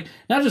 So it's like,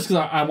 not just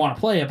because I want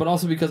to play it, but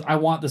also because I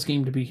want this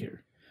game to be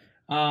here.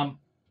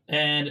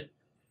 And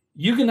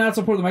you cannot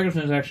support the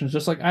microtransactions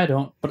just like I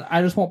don't, but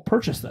I just won't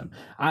purchase them.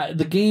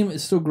 The game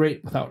is still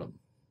great without them.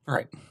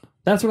 Right.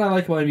 That's what I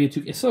like about NBA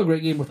 2K. It's still a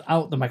great game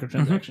without the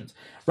microtransactions.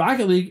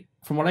 Rocket League,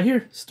 from what I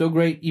hear, still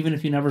great even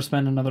if you never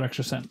spend another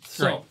extra cent.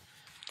 So,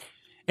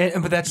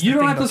 but that's you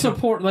don't have to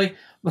support like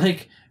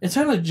it's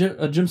kind of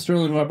like Jim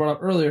Sterling, what I brought up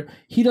earlier.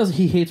 He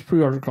hates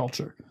pre-order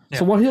culture. Yeah.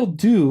 So what he'll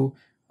do,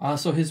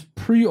 so his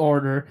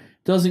pre-order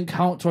doesn't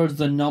count towards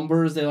the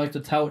numbers they like to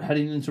tout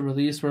heading into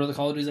release, where the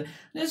Call of Duty say,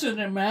 this is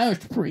the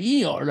most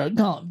pre-order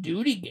Call of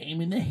Duty game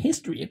in the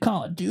history of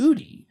Call of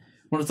Duty.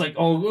 When it's like,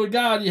 oh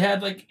God, you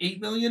had like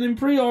 8 million in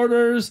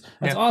pre-orders.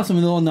 That's awesome.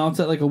 And they'll announce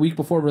that like a week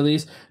before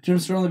release. Jim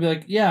Sterling will be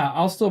like, yeah,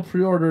 I'll still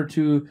pre-order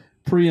to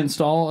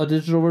pre-install a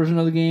digital version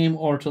of the game,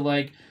 or to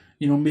like,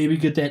 maybe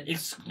get that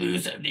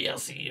exclusive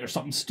DLC or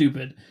something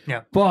stupid.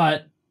 Yeah.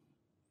 But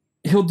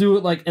he'll do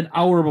it like an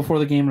hour before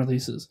the game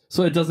releases.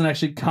 So it doesn't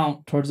actually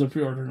count towards the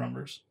pre-order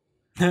numbers.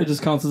 It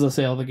just counts as a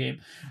sale of the game.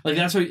 Like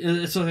that's what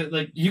it's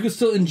like you can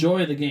still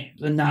enjoy the game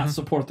and not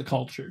support the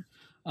culture.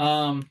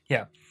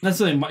 That's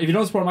the thing. If you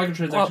don't support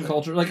microtransaction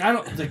culture, like I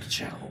don't like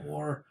Shadow of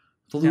War,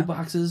 the loot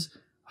boxes.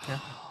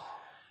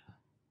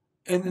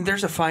 And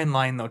there's a fine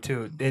line though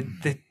too.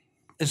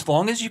 As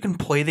long as you can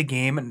play the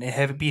game and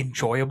have it be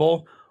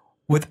enjoyable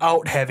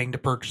without having to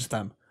purchase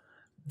them,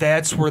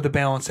 that's where the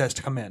balance has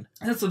to come in.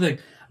 That's the thing.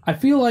 I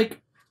feel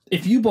like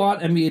if you bought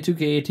NBA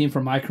 2K18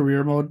 for my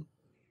career mode,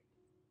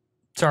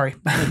 sorry,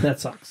 that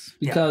sucks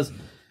because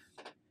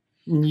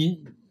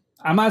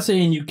I'm not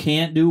saying you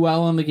can't do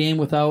well in the game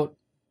without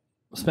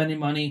spending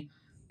money,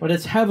 but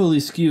it's heavily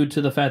skewed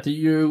to the fact that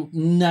you're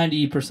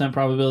 90%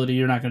 probability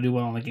you're not going to do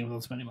well in the game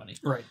without spending money.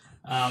 Right.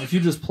 If you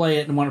just play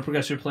it and want to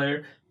progress your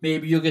player,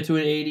 maybe you'll get to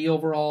an 80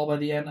 overall by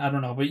the end. I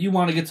don't know. But you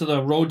want to get to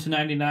the road to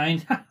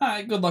 99,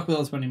 good luck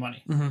without spending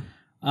money.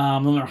 No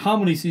matter how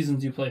many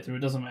seasons you play through, it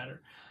doesn't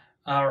matter.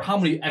 Or how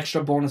many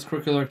extra bonus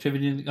curricular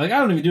activity. Like, I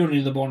don't even do any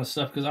of the bonus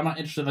stuff because I'm not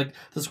interested. Like,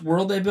 this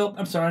world they built,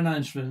 I'm sorry, I'm not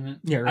interested in it.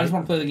 Yeah, right. I just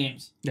want to play the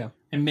games. Yeah.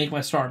 And make my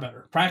star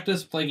better.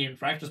 Practice, play games.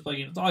 Practice, play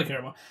games. That's all I care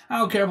about. I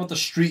don't care about the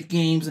street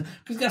games.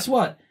 Because guess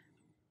what?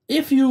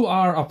 If you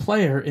are a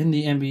player in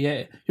the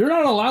NBA, you're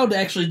not allowed to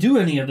actually do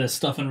any of this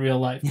stuff in real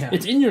life. Yeah.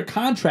 It's in your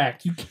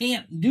contract. You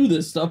can't do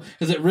this stuff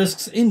because it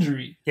risks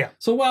injury. Yeah.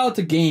 So while it's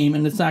a game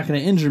and it's not going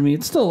to injure me,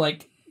 it's still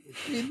like,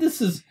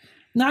 this is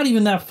not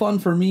even that fun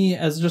for me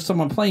as just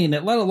someone playing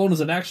it, let alone is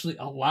it actually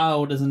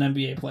allowed as an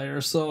NBA player.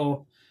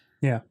 So,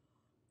 yeah.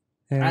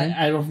 I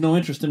have no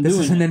interest in This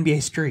doing is an it.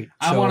 NBA street.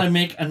 I so- want to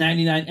make a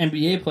 99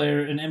 NBA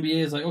player, and NBA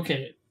is like,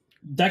 okay,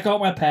 deck out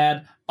my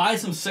pad, buy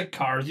some sick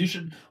cars. You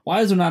should.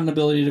 Why is there not an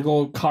ability to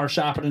go car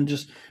shopping and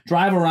just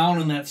drive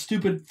around in that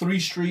stupid 3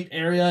 street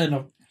area in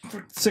a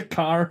sick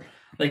car?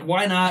 Like,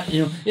 why not?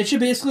 You know, it should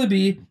basically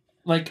be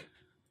like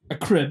a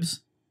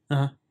Cribs.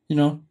 Uh-huh. You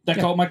know, deck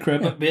Yeah. out my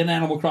crib, but be an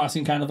Animal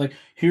Crossing kind of like,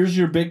 here's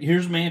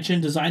mansion,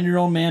 design your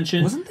own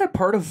mansion. Wasn't that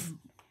part of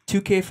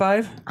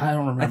 2K5? I don't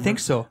remember. I think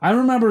so. I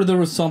remember there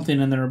was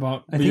something in there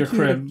about I your think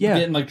you had a- crib, yeah.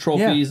 getting like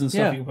trophies and stuff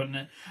Yeah. you could put in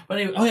it. But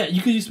anyway, oh yeah,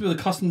 you could used to be able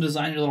to custom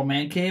design your little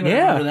man cave. I Yeah.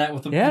 remember that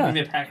with the Yeah. give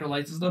me a Packer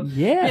lights and stuff.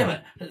 Yeah. Yeah,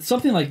 but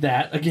something like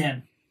that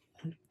again.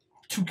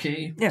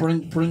 2K, Yeah.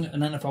 bring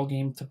an NFL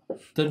game to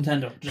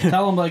Nintendo. Just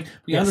tell them like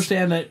we Yes.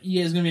 understand that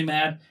EA is gonna be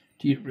mad.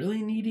 Do you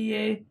really need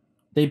EA?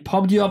 They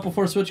pubbed you up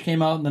before Switch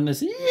came out, and then they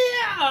said,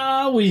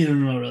 "Yeah, we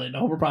don't really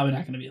know. We're probably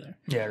not going to be there."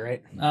 Yeah,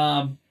 right.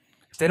 Um,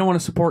 If they don't want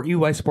to support you,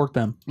 why support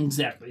them?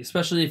 exactly.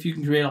 Especially if you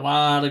can create a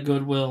lot of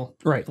goodwill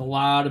Right. with a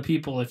lot of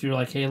people. If you're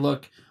like, "Hey,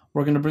 look,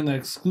 we're going to bring the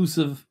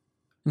exclusive,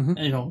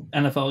 Mhm.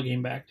 NFL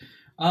game back."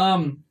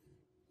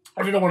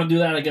 If you don't want to do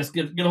that, I guess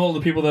get a hold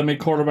of the people that make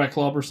Quarterback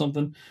Club or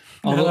something.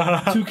 Although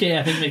 2K,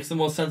 I think, makes the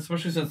most sense,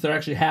 especially since they're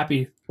actually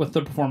happy with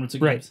the performance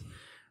of games.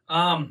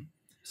 Right.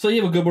 So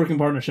you have a good working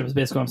partnership is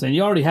basically what I'm saying.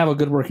 You already have a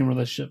good working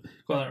relationship.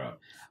 Go that route.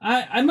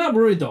 I'm not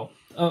worried, though,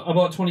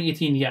 about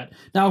 2018 yet.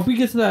 Now, if we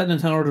get to that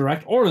Nintendo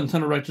Direct, or Nintendo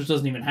Direct just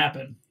doesn't even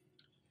happen.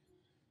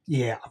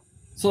 Yeah.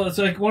 So it's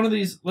like one of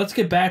these, let's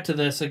get back to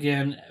this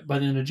again by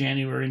the end of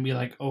January and be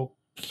like,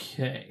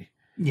 okay,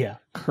 Yeah.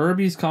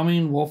 Kirby's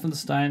coming,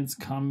 Wolfenstein's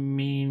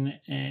coming,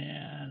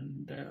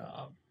 and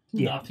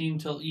Yeah. nothing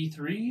till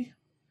E3.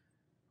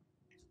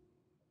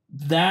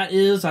 That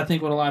is, I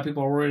think, what a lot of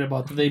people are worried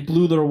about. They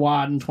blew their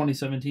wad in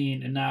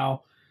 2017, and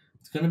now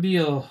it's going to be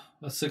a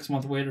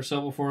 6-month wait or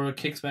so before it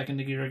kicks back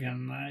into gear again.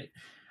 And I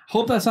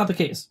hope that's not the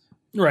case,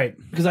 Right.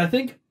 because I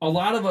think a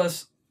lot of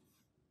us,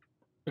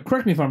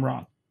 correct me if I'm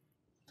wrong,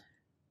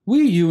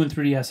 Wii U and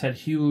 3DS had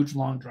huge,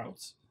 long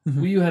droughts. Mhm.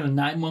 Wii U had a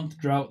 9-month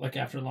drought, like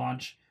after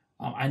launch.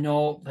 I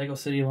know Lego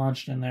City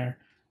launched in there,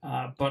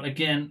 but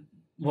again,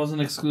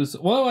 wasn't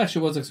exclusive. Well,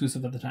 actually, it was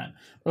exclusive at the time,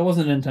 but it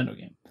wasn't a Nintendo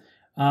game.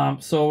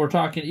 So we're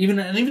talking even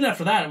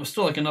after that, it was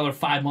still like another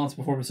 5 months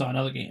before we saw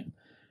another game,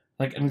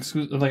 like an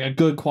exclusive, like a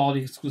good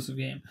quality exclusive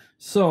game.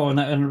 So and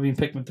that ended up being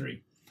Pikmin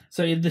 3.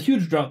 So you had the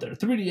huge drought there.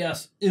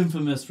 3DS,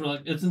 infamous for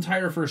like its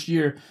entire first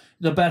year.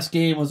 The best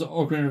game was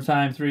Ocarina of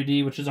Time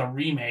 3D, which is a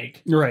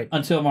remake, Right.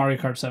 until Mario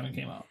Kart 7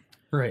 came out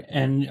Right.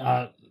 and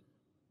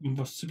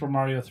Super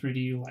Mario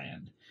 3D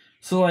Land.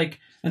 So like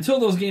until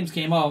those games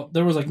came out,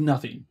 there was like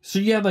nothing. So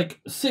you had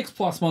like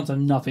 6+ months of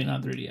nothing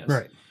on 3DS.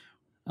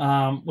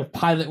 Right. With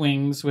Pilot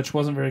Wings, which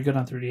wasn't very good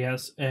on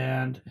 3DS,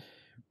 and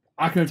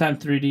Ocarina of Time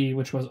 3D,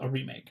 which was a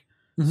remake.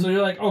 Mhm. So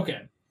you're like,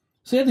 okay.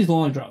 So you had these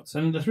long droughts,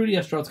 and the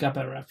 3DS droughts got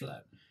better after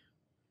that.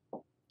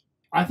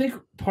 I think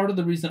part of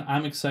the reason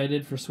I'm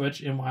excited for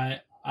Switch and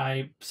why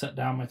I set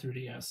down my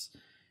 3DS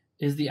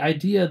is the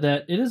idea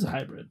that it is a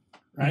hybrid,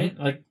 right?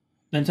 Like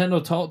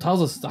Nintendo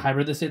tells us it's a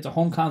hybrid. They say it's a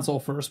home console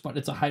first, but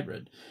it's a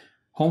hybrid.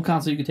 Home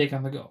console you can take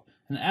on the go.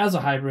 And as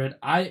a hybrid,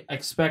 I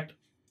expect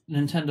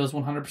Nintendo's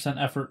 100%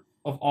 effort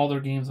of all their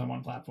games on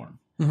one platform.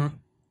 Mhm.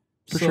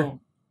 For sure.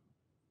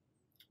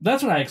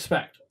 That's what I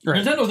expect.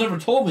 Right. Nintendo's never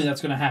told me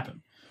that's going to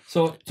happen.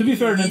 So to be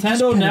fair, You just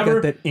Nintendo kinda never.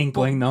 got that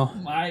inkling, though.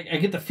 I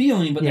get the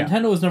feeling, but Yeah.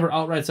 Nintendo has never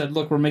outright said,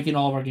 "Look, we're making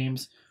all of our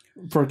games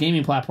for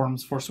gaming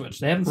platforms for Switch."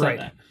 They haven't said Right.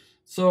 that.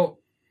 So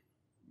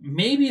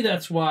maybe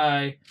that's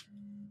why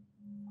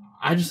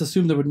I just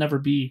assumed there would never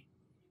be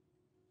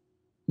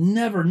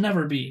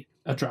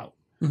a drought.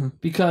 Mhm.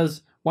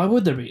 Because why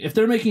would there be? If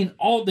they're making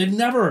they've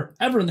never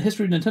ever in the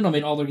history of Nintendo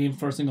made all their games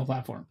for a single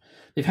platform.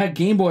 They've had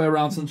Game Boy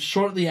around since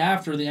shortly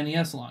after the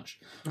NES launch.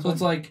 So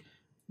it's like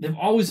they've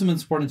always been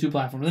supporting 2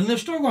 platforms, and they're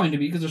still going to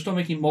be because they're still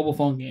making mobile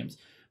phone games.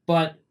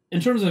 But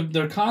in terms of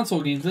their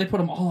console games, they put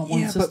them all on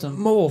one system. But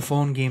mobile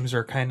phone games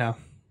are kind of,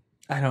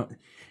 I don't.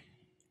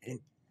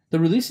 They're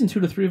releasing 2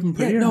 to 3 of them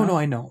per year. No,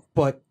 I know,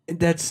 but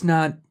that's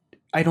not.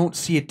 I don't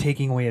see it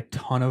taking away a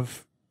ton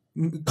of,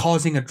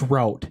 causing a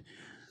drought.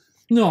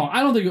 No,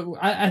 I don't think.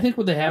 I think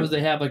what they have is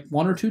they have like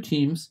 1 or 2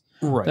 teams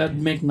Right. that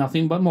make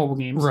nothing but mobile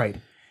games, Right.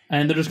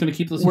 and they're just going to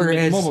keep listening to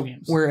making mobile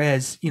games.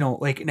 Whereas,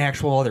 like an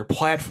actual other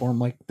platform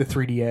like the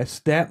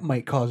 3DS, that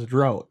might cause a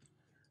drought.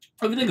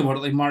 If you think about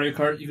it, like Mario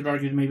Kart, you could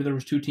argue that maybe there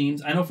was 2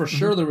 teams. I know for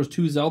sure there was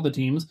 2 Zelda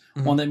teams,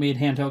 one that made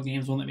handheld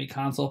games, one that made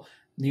console.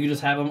 You could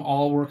just have them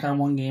all work on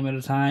one game at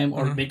a time,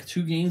 or make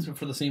 2 games but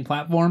for the same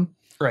platform.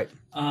 Right.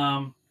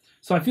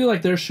 So I feel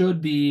like there should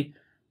be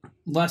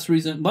less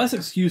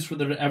excuse for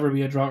there to ever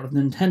be a drought of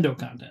Nintendo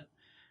content.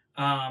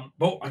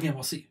 But again,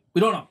 we'll see.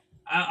 We don't know.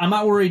 I'm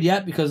not worried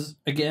yet because,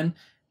 again,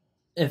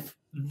 if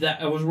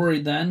that I was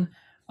worried then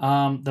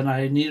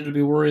I needed to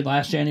be worried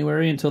last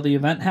January until the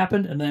event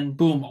happened, and then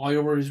boom, all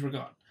your worries were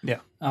gone. Yeah.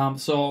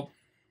 So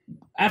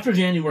after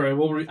January,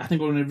 I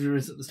think we're going to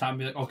revisit this time and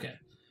be like, okay,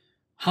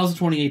 how's the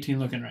 2018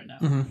 looking right now?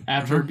 Mhm.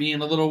 After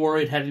being a little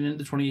worried heading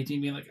into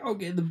 2018, being like,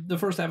 okay, the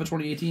first half of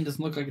 2018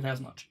 doesn't look like it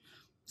has much.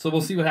 So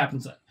we'll see what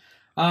happens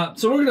then.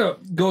 So we're going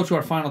to go to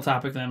our final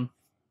topic then.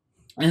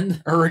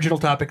 And Original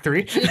topic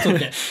 3. it's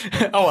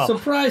okay. Oh, well.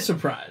 Surprise,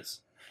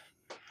 surprise.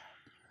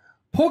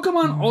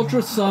 Pokemon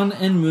Ultra Sun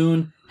and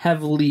Moon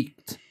have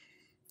leaked.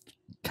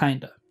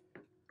 Kinda.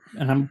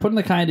 And I'm putting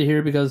the kinda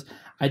here because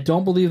I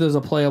don't believe there's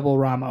a playable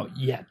ROM out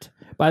yet.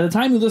 By the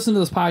time you listen to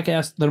this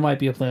podcast, there might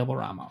be a playable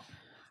ROM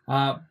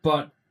out.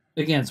 But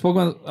again,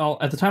 Pokemon,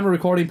 at the time of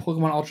recording,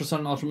 Pokemon Ultra Sun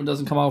and Ultra Moon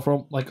doesn't come out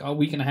for like a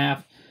week and a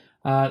half.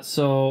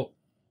 So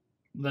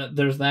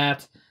there's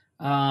that.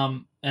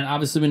 And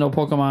obviously we know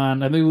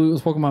Pokemon, I think it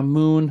was Pokemon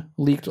Moon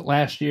leaked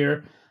last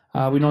year.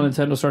 We know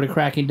Nintendo started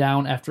cracking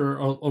down after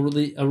a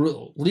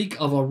leak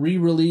of a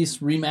re-release,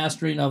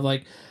 remastering of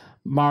like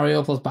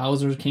Mario plus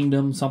Bowser's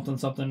Kingdom, something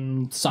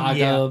Saga,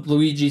 Yeah.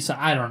 Luigi.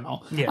 I don't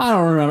know. Yeah. I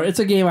don't remember. It's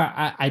a game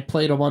I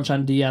played a bunch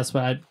on DS,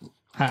 but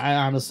I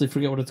honestly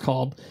forget what it's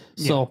called.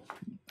 So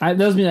that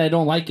doesn't mean I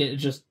don't like it. It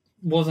just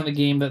wasn't a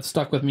game that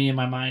stuck with me in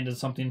my mind as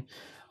something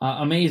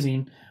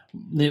amazing.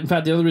 In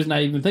fact, the other reason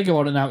I even think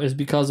about it now is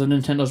because of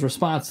Nintendo's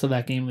response to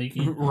that game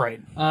leaking. Right.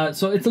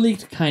 So it's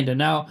leaked, kind of.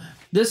 Now,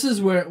 this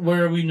is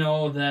where we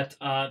know that...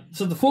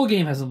 so the full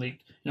game hasn't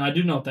leaked. I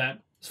do note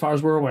that, as far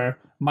as we're aware.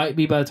 Might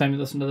be by the time you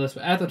listen to this,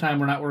 but at the time,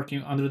 we're not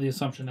working under the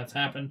assumption that's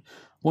happened.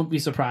 Won't be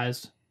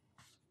surprised.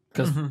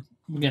 Because,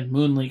 again,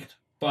 Moon leaked.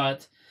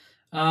 But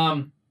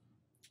from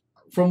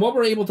what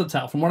we're able to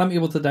tell, from what I'm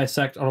able to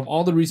dissect, out of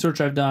all the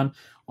research I've done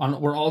on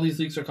where all these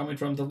leaks are coming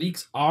from, the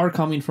leaks are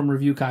coming from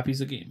review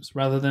copies of games,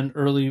 rather than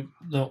early,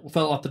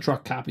 fell off the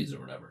truck copies or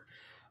whatever.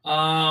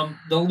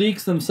 The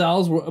leaks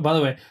themselves, by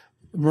the way,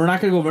 we're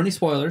not going to go over any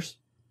spoilers.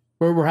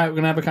 We're going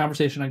to have a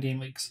conversation on game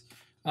leaks.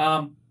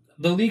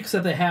 The leaks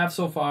that they have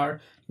so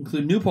far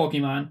include new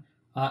Pokemon,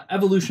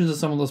 evolutions of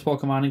some of those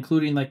Pokemon,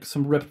 including like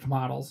some ripped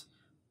models,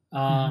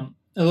 a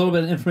little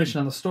bit of information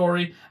on the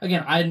story.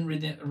 Again, I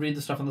didn't read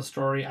the stuff on the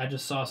story. I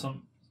just saw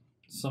some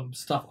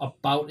stuff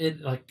about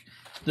it. Like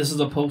this is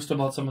a post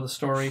about some of the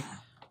story,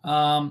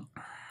 and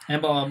blah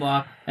blah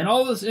blah. And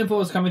all this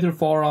info is coming through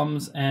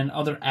forums and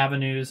other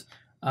avenues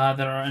that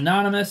are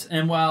anonymous.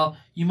 And while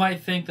you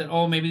might think that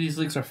maybe these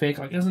leaks are fake,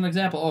 like as an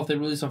example, if they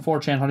release on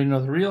 4chan, how do you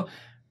know they're real?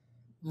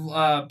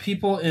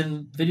 People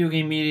in video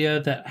game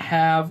media that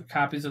have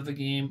copies of the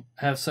game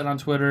have said on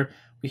Twitter,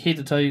 we hate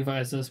to tell you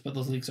guys this, but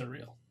those leaks are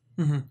real.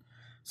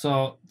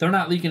 So they're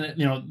not leaking it.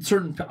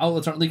 Certain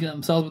outlets aren't leaking it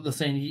themselves, but they're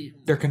saying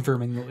They're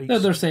confirming the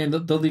leaks. they're saying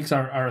that the leaks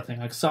are a thing.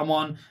 Like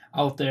someone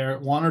out there,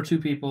 one or two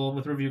people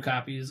with review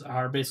copies,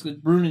 are basically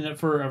ruining it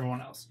for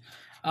everyone else.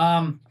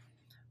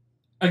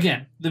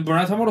 Again, we're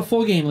not talking about a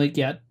full game leak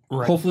yet.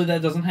 Right. Hopefully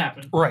that doesn't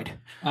happen. Right.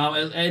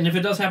 And if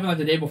it does happen like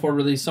the day before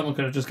release, someone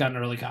could have just gotten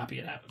an early copy.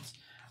 It happens.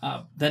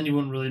 Then you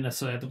wouldn't really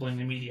necessarily have to blame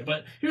the media.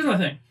 But here's my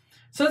thing.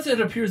 Since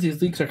it appears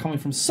these leaks are coming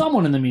from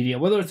someone in the media,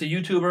 whether it's a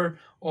YouTuber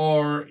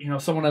or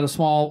someone at a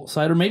small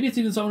site, or maybe it's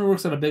even someone who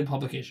works at a big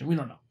publication, we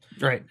don't know.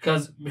 Right.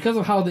 Because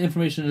of how the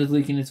information is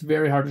leaking, it's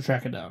very hard to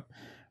track it down.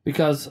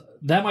 Because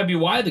that might be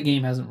why the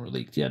game hasn't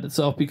leaked yet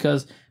itself,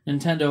 because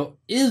Nintendo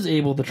is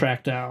able to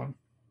track down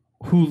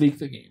who leaked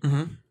the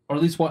game. Or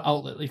at least what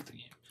outlet leaked the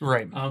game.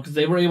 Right. Because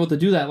they were able to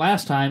do that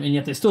last time, and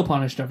yet they still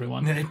punished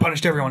everyone. They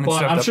punished everyone.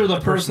 But I'm sure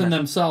the person that...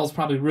 themselves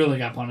probably really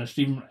got punished,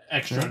 even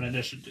extra in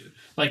addition to.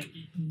 Like,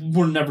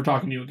 we're never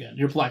talking to you again.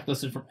 You're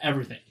blacklisted from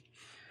everything.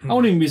 I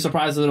wouldn't even be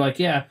surprised if they're like,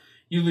 yeah,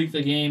 you leaked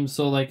the game,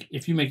 so like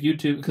if you make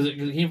YouTube, because it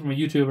came from a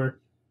YouTuber,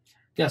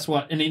 guess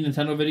what? Any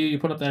Nintendo video you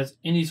put up that has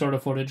any sort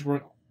of footage,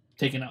 we're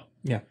taken out.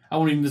 Yeah. I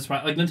wouldn't even be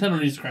surprised. Like,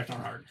 Nintendo needs to crack down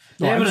hard.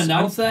 They haven't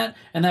announced that,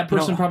 and that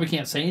person probably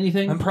can't say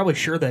anything. I'm probably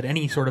sure that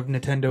any sort of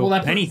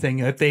Nintendo anything,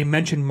 if they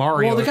mention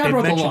Mario... Well, the guy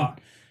broke the law.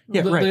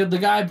 Yeah, right. The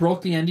guy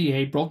broke the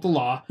NDA, broke the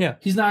law. Yeah.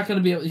 He's not going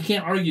to be able... He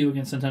can't argue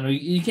against Nintendo.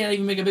 You can't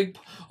even make a big...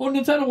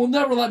 Nintendo will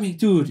never let me...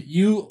 Dude,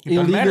 you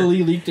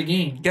illegally leaked a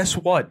game. Guess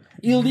what?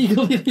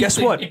 Illegally leaked Guess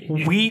what?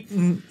 Game. We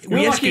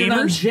as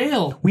gamers...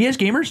 jail. We as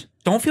gamers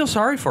don't feel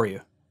sorry for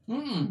you.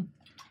 And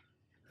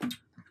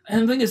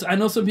the thing is, I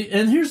know some people...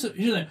 And here's the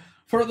thing.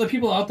 For the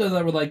people out there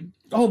that were like,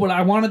 but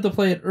I wanted to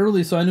play it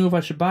early, so I knew if I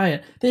should buy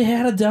it. They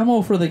had a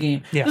demo for the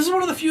game. Yeah. This is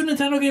one of the few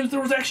Nintendo games there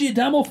was actually a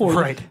demo for.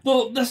 Right.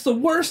 Well, that's the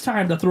worst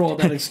time to throw out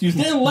that excuse.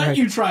 They didn't let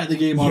you try the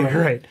game already.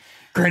 Yeah, right.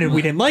 Granted,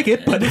 we didn't like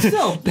it, but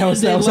still, that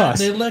was us.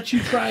 They let you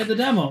try the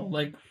demo.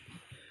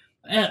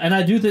 And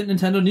I do think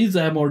Nintendo needs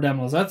to have more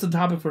demos. That's a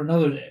topic for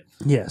another day.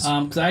 Yes.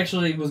 Because I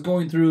actually was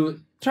going through,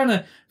 trying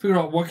to figure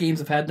out what games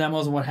have had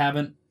demos and what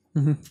haven't.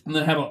 And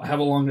then have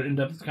a longer,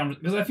 in-depth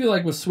conversation. Because I feel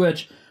like with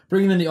Switch...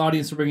 Bringing in the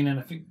audience or bringing in,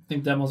 I think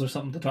demos are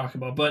something to talk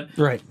about. But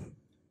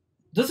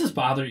does this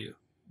bother you?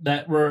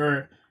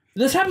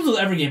 This happens with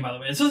every game, by the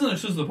way. This isn't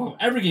exclusive to Pokemon.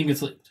 Every game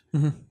gets leaked.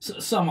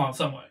 Somehow,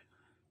 some way.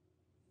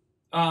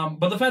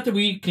 But the fact that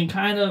we can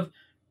kind of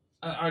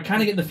are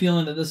getting the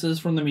feeling that this is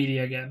from the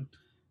media again.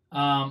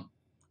 I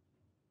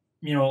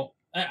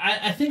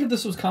think if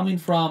this was coming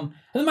from...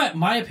 I think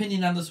my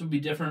opinion on this would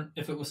be different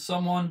if it was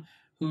someone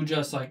who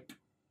just, like,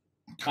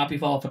 copy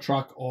fell off a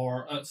truck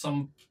or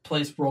some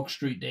place broke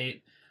street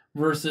date.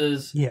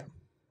 Versus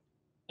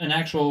an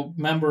actual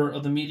member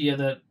of the media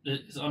that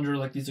is under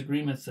like these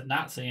agreements to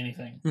not say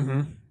anything.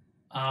 Mm-hmm.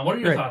 What are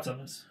your Right. thoughts on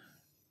this?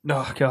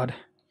 Oh God,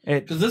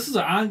 Because this is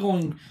an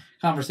ongoing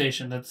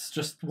conversation that's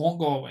just won't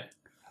go away.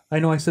 I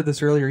know I said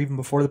this earlier, even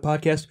before the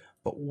podcast,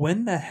 but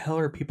when the hell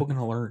are people going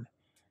to learn?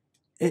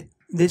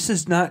 This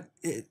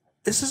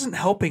isn't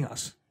helping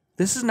us.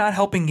 This is not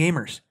helping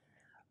gamers.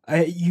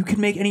 You can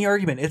make any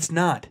argument. It's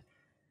not.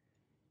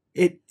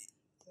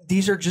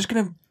 These are just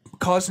going to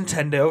cause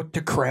Nintendo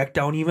to crack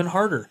down even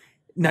harder.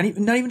 Not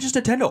even just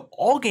Nintendo.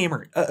 All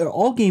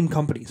game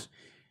companies.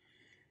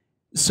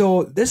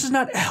 So this is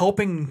not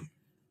helping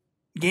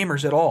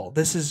gamers at all.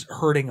 This is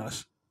hurting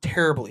us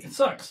terribly. It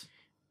sucks.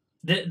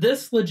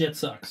 This legit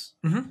sucks.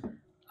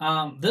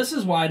 Mm-hmm. This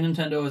is why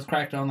Nintendo has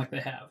cracked down like they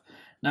have.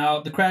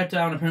 Now, the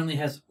crackdown apparently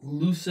has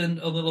loosened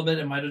a little bit.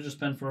 It might have just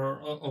been for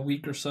a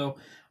week or so,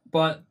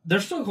 but they're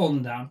still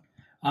holding down.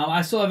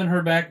 I still haven't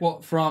heard back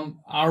from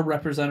our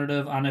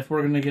representative on if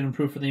we're going to get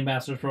approved for the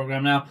ambassadors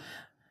program. Now,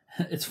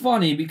 it's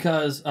funny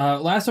because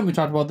last time we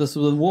talked about this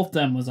when Wolf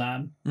Den was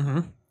on, Mm-hmm.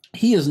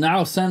 he has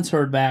now since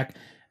heard back,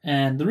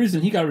 and the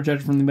reason he got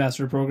rejected from the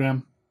ambassador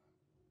program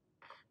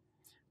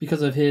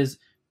because of his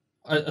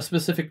a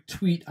specific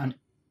tweet on,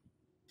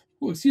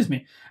 a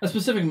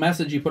specific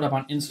message he put up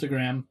on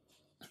Instagram.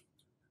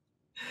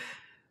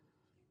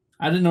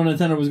 I didn't know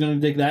Nintendo was going to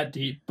dig that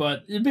deep,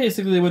 but it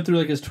basically went through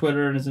like his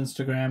Twitter and his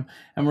Instagram,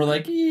 and we're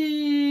like,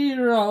 you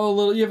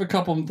have a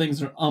couple of things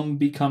that are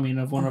unbecoming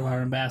of one of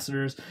our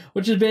ambassadors,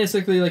 which is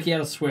basically like he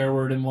had a swear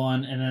word in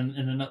one, and then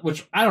in another,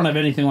 which I don't have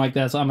anything like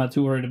that, so I'm not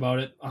too worried about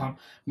it.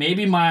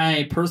 Maybe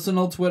my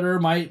personal Twitter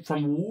might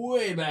from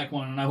way back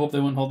when, and I hope they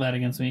wouldn't hold that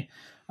against me.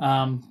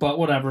 But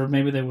whatever,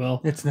 maybe they will.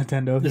 It's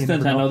Nintendo. It's You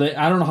never know. Nintendo.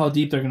 I don't know how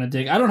deep they're going to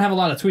dig. I don't have a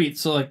lot of tweets,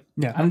 so like,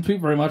 Yeah. I don't tweet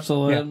very much,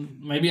 so Yeah.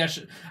 maybe I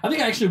should. I think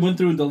I actually went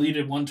through and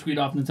deleted one tweet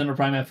off Nintendo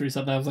Prime after he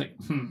said that. I was like,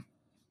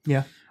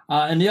 Yeah.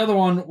 And the other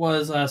one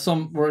was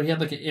where he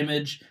had like an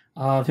image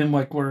of him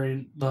like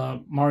wearing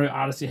the Mario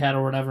Odyssey hat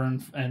or whatever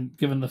and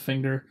giving the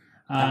finger.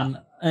 And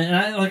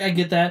I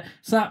get that.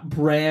 It's not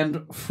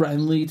brand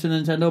friendly to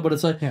Nintendo, but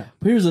it's like, Yeah.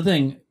 but here's the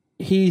thing.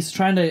 He's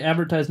trying to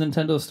advertise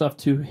Nintendo stuff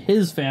to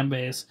his fan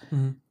base.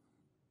 Mhm.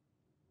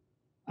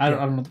 I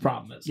don't know what the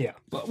problem is. Yeah.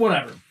 But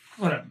whatever.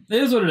 It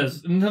is what it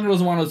is. Nintendo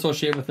doesn't want to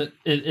associate with it.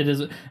 It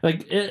is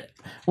like it.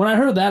 When I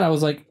heard that, I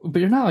was like, "But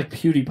you're not like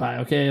PewDiePie,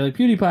 okay? Like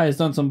PewDiePie has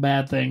done some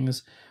bad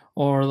things,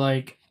 or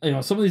like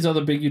some of these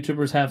other big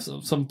YouTubers have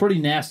some pretty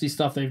nasty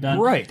stuff they've done.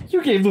 Right.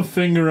 You gave the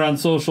finger on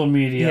social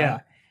media. Yeah.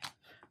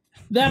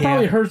 That Yeah.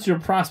 probably hurts your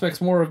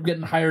prospects more of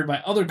getting hired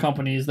by other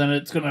companies than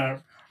it's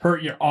gonna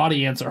hurt your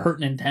audience or hurt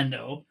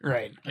Nintendo.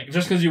 Right. Like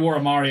just because you wore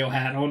a Mario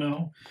hat, oh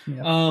no.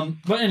 Yeah.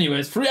 But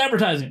anyways, free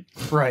advertising.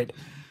 Right.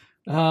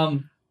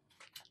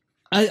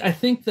 I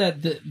think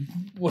that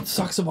what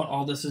sucks about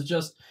all this is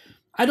just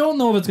I don't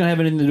know if it's going to have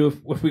anything to do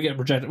with if we get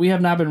rejected. We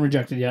have not been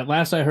rejected yet.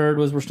 Last I heard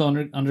was we're still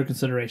under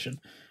consideration.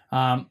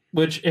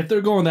 Which if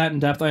they're going that in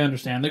depth, I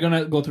understand. They're going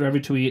to go through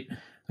every tweet.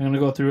 They're going to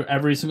go through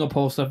every single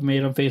post I've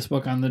made on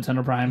Facebook, on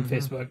Nintendo Prime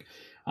Facebook.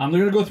 They're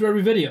going to go through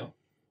every video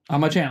on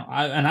my channel.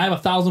 And I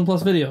have 1,000+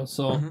 videos,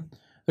 so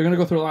they're going to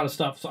go through a lot of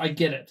stuff. So I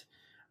get it.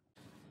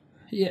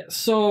 Yeah,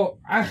 so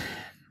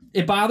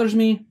it bothers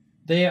me.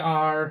 They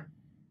are...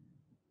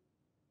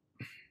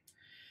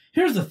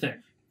 Here's the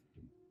thing.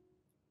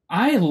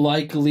 I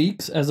like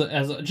leaks as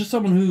just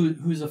someone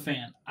who's a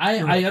fan.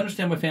 I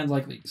understand why fans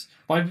like leaks.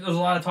 Why there's a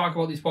lot of talk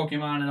about these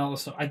Pokemon and all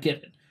this stuff. I get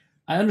it.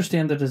 I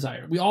understand the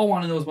desire. We all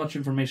want to know as much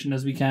information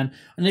as we can.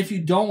 And if you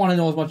don't want to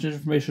know as much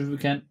information as we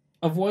can,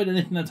 avoid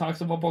anything that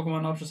talks about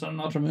Pokemon Ultra Sun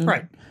and Ultra Moon.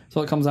 Right.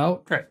 So it comes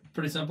out. Right.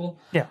 Pretty simple.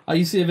 Yeah.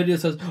 You see a video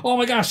that says, "Oh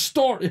my gosh,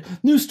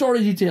 new story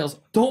details."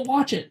 Don't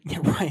watch it. Yeah.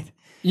 Right.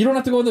 You don't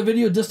have to go in the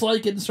video,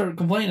 dislike it, and start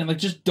complaining. Like,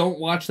 just don't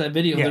watch that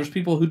video. Yeah. There's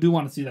people who do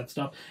want to see that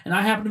stuff, and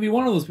I happen to be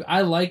one of those.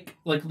 I like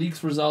leaks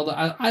for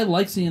Zelda. I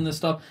like seeing this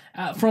stuff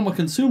from a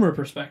consumer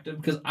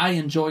perspective because I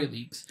enjoy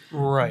leaks.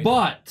 Right.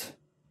 But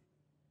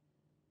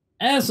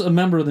as a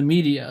member of the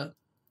media,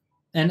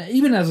 and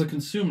even as a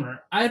consumer,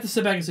 I have to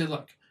sit back and say,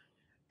 look,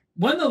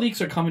 when the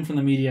leaks are coming from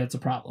the media, it's a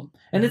problem,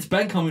 and it's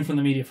been coming from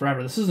the media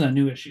forever. This isn't a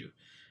new issue.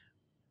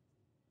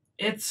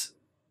 It's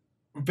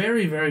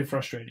very, very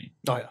frustrating.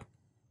 Oh yeah.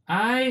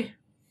 And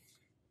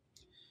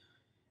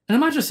I'm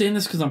not just saying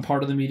this because I'm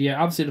part of the media.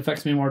 Obviously, it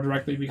affects me more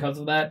directly because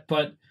of that,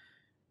 but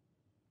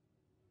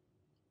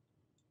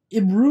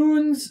it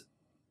ruins,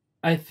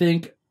 I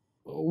think,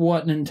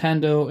 what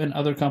Nintendo and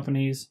other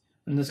companies,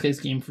 in this case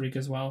Game Freak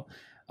as well,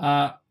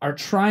 are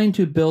trying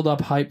to build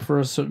up hype for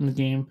a certain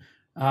game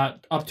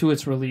up to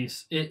its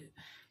release.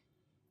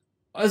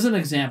 As an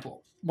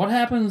example, what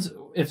happens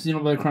if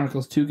Xenoblade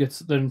Chronicles 2 gets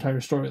the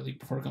entire story leaked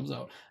before it comes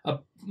out?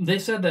 They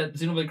said that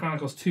Xenoblade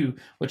Chronicles 2,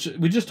 which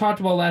we just talked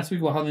about last week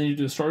about how they need to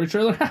do a story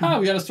trailer.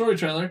 We got a story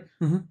trailer.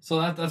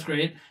 So that's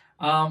great.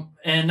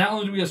 And not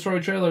only do we get a story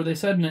trailer, they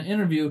said in an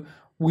interview,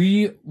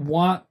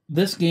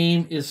 this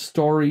game is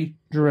story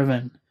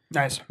driven.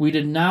 Nice. We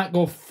did not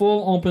go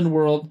full open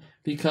world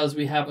because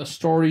we have a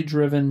story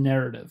driven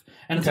narrative.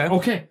 And it's like,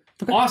 okay,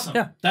 awesome.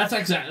 Yeah. That's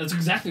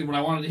exactly what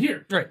I wanted to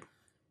hear. Right.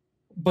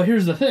 But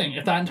here's the thing: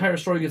 if that entire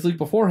story gets leaked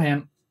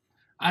beforehand,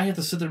 I have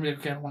to sit there and be like,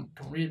 okay, don't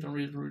read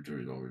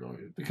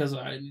it, because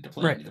I need to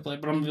play. Right. I need to play.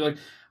 But I'm gonna be like,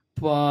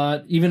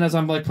 but even as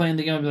I'm like playing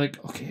the game, I'll be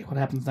like, okay, what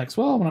happens next?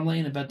 Well, when I'm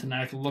laying in bed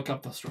tonight, I can look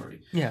up the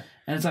story. Yeah.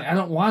 And it's like I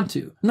don't want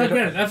to. Not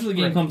granted, after the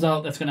game Right. comes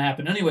out, that's gonna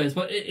happen anyways.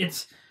 But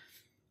it's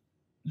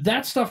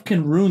that stuff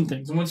can ruin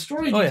things. And when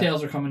story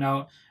details are coming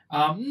out,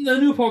 the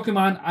new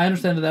Pokemon, I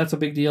understand that that's a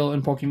big deal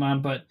in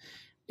Pokemon, but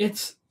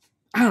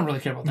I don't really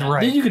care about that.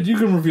 Right. You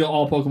can reveal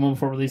all Pokemon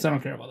before release. I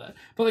don't care about that.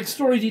 But like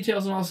story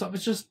details and all stuff,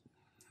 it's just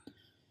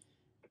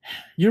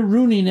you're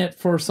ruining it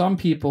for some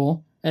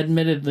people,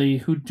 admittedly,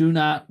 who do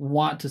not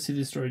want to see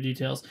these story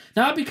details.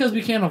 Not because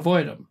we can't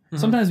avoid them. Mm-hmm.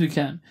 Sometimes we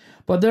can.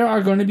 But there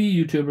are going to be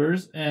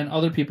YouTubers and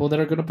other people that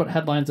are going to put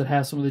headlines that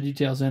have some of the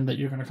details in that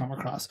you're going to come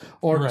across.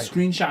 Or Right.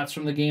 screenshots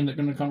from the game that are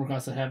going to come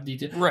across that have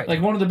details. Right.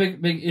 Like one of the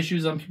big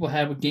issues people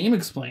had with Game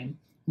Explain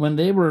when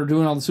they were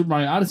doing all the Super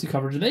Mario Odyssey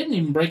coverage, and they didn't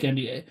even break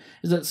NDA,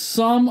 is that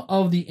some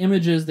of the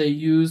images they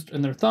used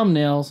in their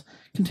thumbnails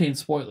contained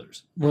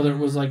spoilers. Whether it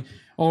was like,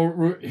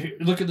 oh,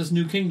 look at this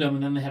new kingdom,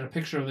 and then they had a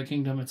picture of the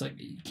kingdom. It's like,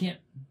 you can't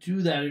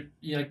do that.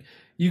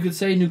 You could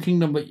say new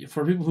kingdom, but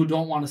for people who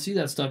don't want to see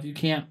that stuff, you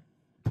can't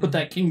put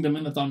that kingdom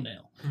in the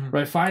thumbnail.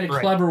 Right? Find a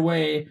clever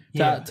way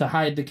to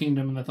hide the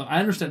kingdom in the thumbnail. I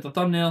understand the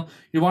thumbnail,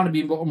 you want to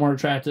be more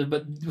attractive,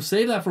 but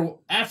save that for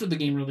after the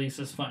game release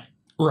is fine.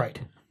 Right.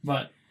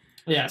 But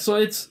yeah, so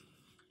it's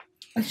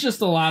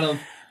just a lot of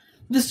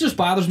this. Just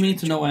bothers me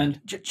to no end.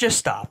 Just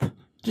stop.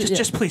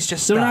 Just please,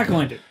 just They're stop. not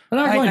going to. They're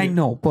not going to. I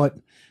know, but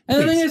And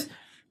the please. thing is,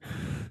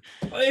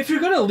 if you're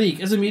going to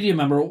leak as a media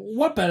member,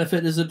 what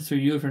benefit is it for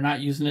you if you're not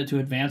using it to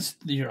advance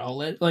your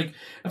outlet? Like,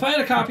 if I had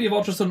a copy of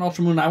Ultra Sun and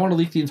Ultra Moon, and I want to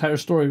leak the entire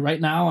story right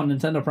now on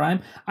Nintendo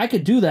Prime, I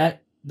could do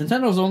that.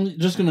 Nintendo's only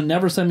just going to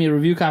never send me a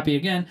review copy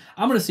again.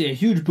 I'm going to see a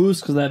huge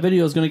boost because that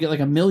video is going to get like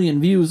 1 million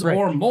views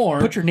or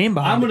more. Put your name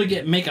behind I'm going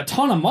to make a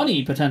ton of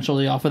money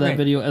potentially off of that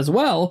video as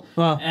well.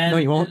 Well, and no,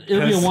 you won't.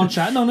 It'll be a one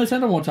shot. No,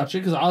 Nintendo won't touch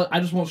it because I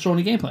just won't show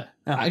any gameplay.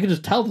 Oh. I can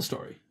just tell the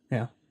story.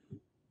 Yeah.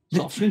 It's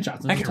all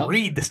screenshots. I can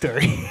read the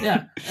story.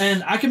 Yeah,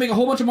 and I can make a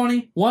whole bunch of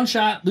money, one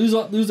shot,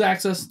 lose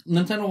access.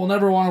 Nintendo will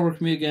never want to work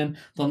with me again.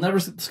 They'll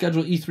never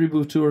schedule E3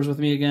 booth tours with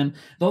me again.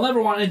 They'll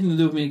never want anything to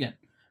do with me again.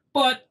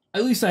 But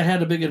at least I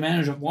had a big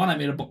advantage of one, I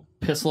made a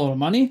piss load of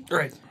money,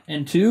 Right.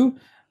 and two,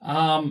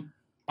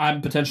 I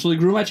potentially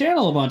grew my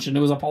channel a bunch, and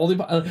it was up all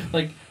the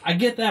like I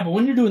get that, but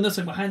when you're doing this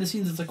like behind the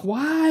scenes, it's like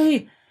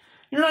why?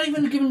 You're not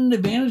even giving an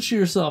advantage to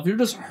yourself. You're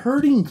just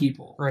hurting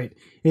people. Right.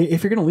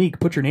 If you're gonna leak,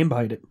 put your name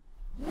behind it.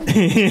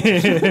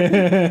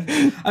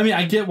 I mean,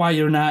 I get why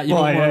you're not, you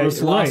know, one of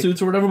those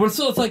lawsuits or whatever, but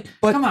still, it's like,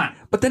 come on.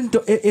 But then,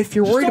 if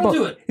you're worried don't about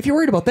do it. if you're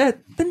worried about that,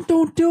 then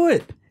don't do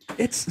it.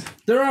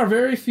 There are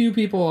very few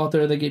people out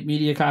there that get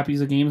media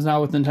copies of games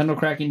now with Nintendo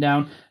cracking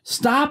down.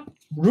 Stop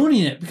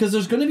ruining it because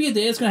there's going to be a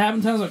day it's going to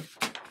happen. Times like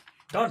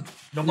done.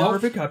 No Nope. more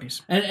review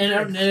copies. and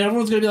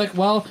everyone's going to be like,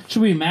 well,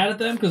 should we be mad at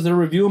them because their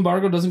review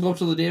embargo doesn't go up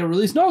till the day of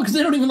release? No, because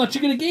they don't even let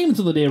you get a game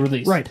until the day of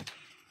release. Right.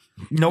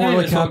 No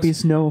Anyways, early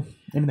copies. No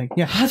anything.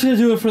 Yeah. That's going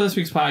to do it for this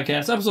week's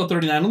podcast, episode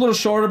 39. A little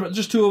shorter, but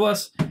just two of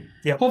us.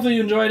 Yep. Hopefully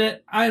you enjoyed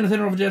it. I am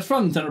Nintendo Jazz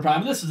from Nintendo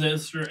Prime. This is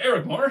Mr.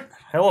 Eric Moore.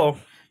 Hello.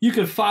 You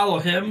can follow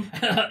him,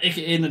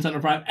 aka Nintendo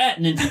Prime, at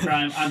Ninja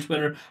Prime on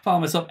Twitter. Follow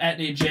myself at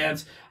Nate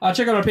Jans.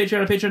 Check out our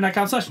Patreon at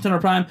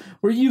patreon.com/Nintendo Prime,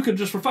 where you could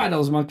just for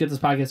 $5 a month get this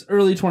podcast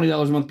early,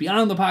 $20 a month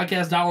beyond the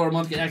podcast, $1 a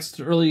month get access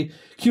to early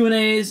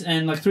Q&As,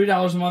 and like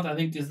 $3 a month I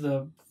think is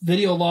the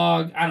video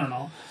log. I don't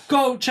know.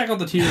 Go check out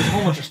the tiers. A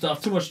whole bunch of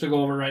stuff. Too much to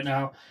go over right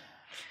now.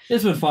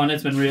 It's been fun.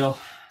 It's been real.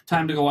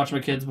 Time to go watch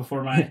my kids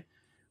before my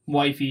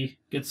wifey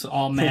gets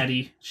all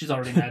maddie. She's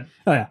already mad.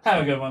 Oh yeah.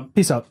 Have a good one.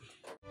 Peace out.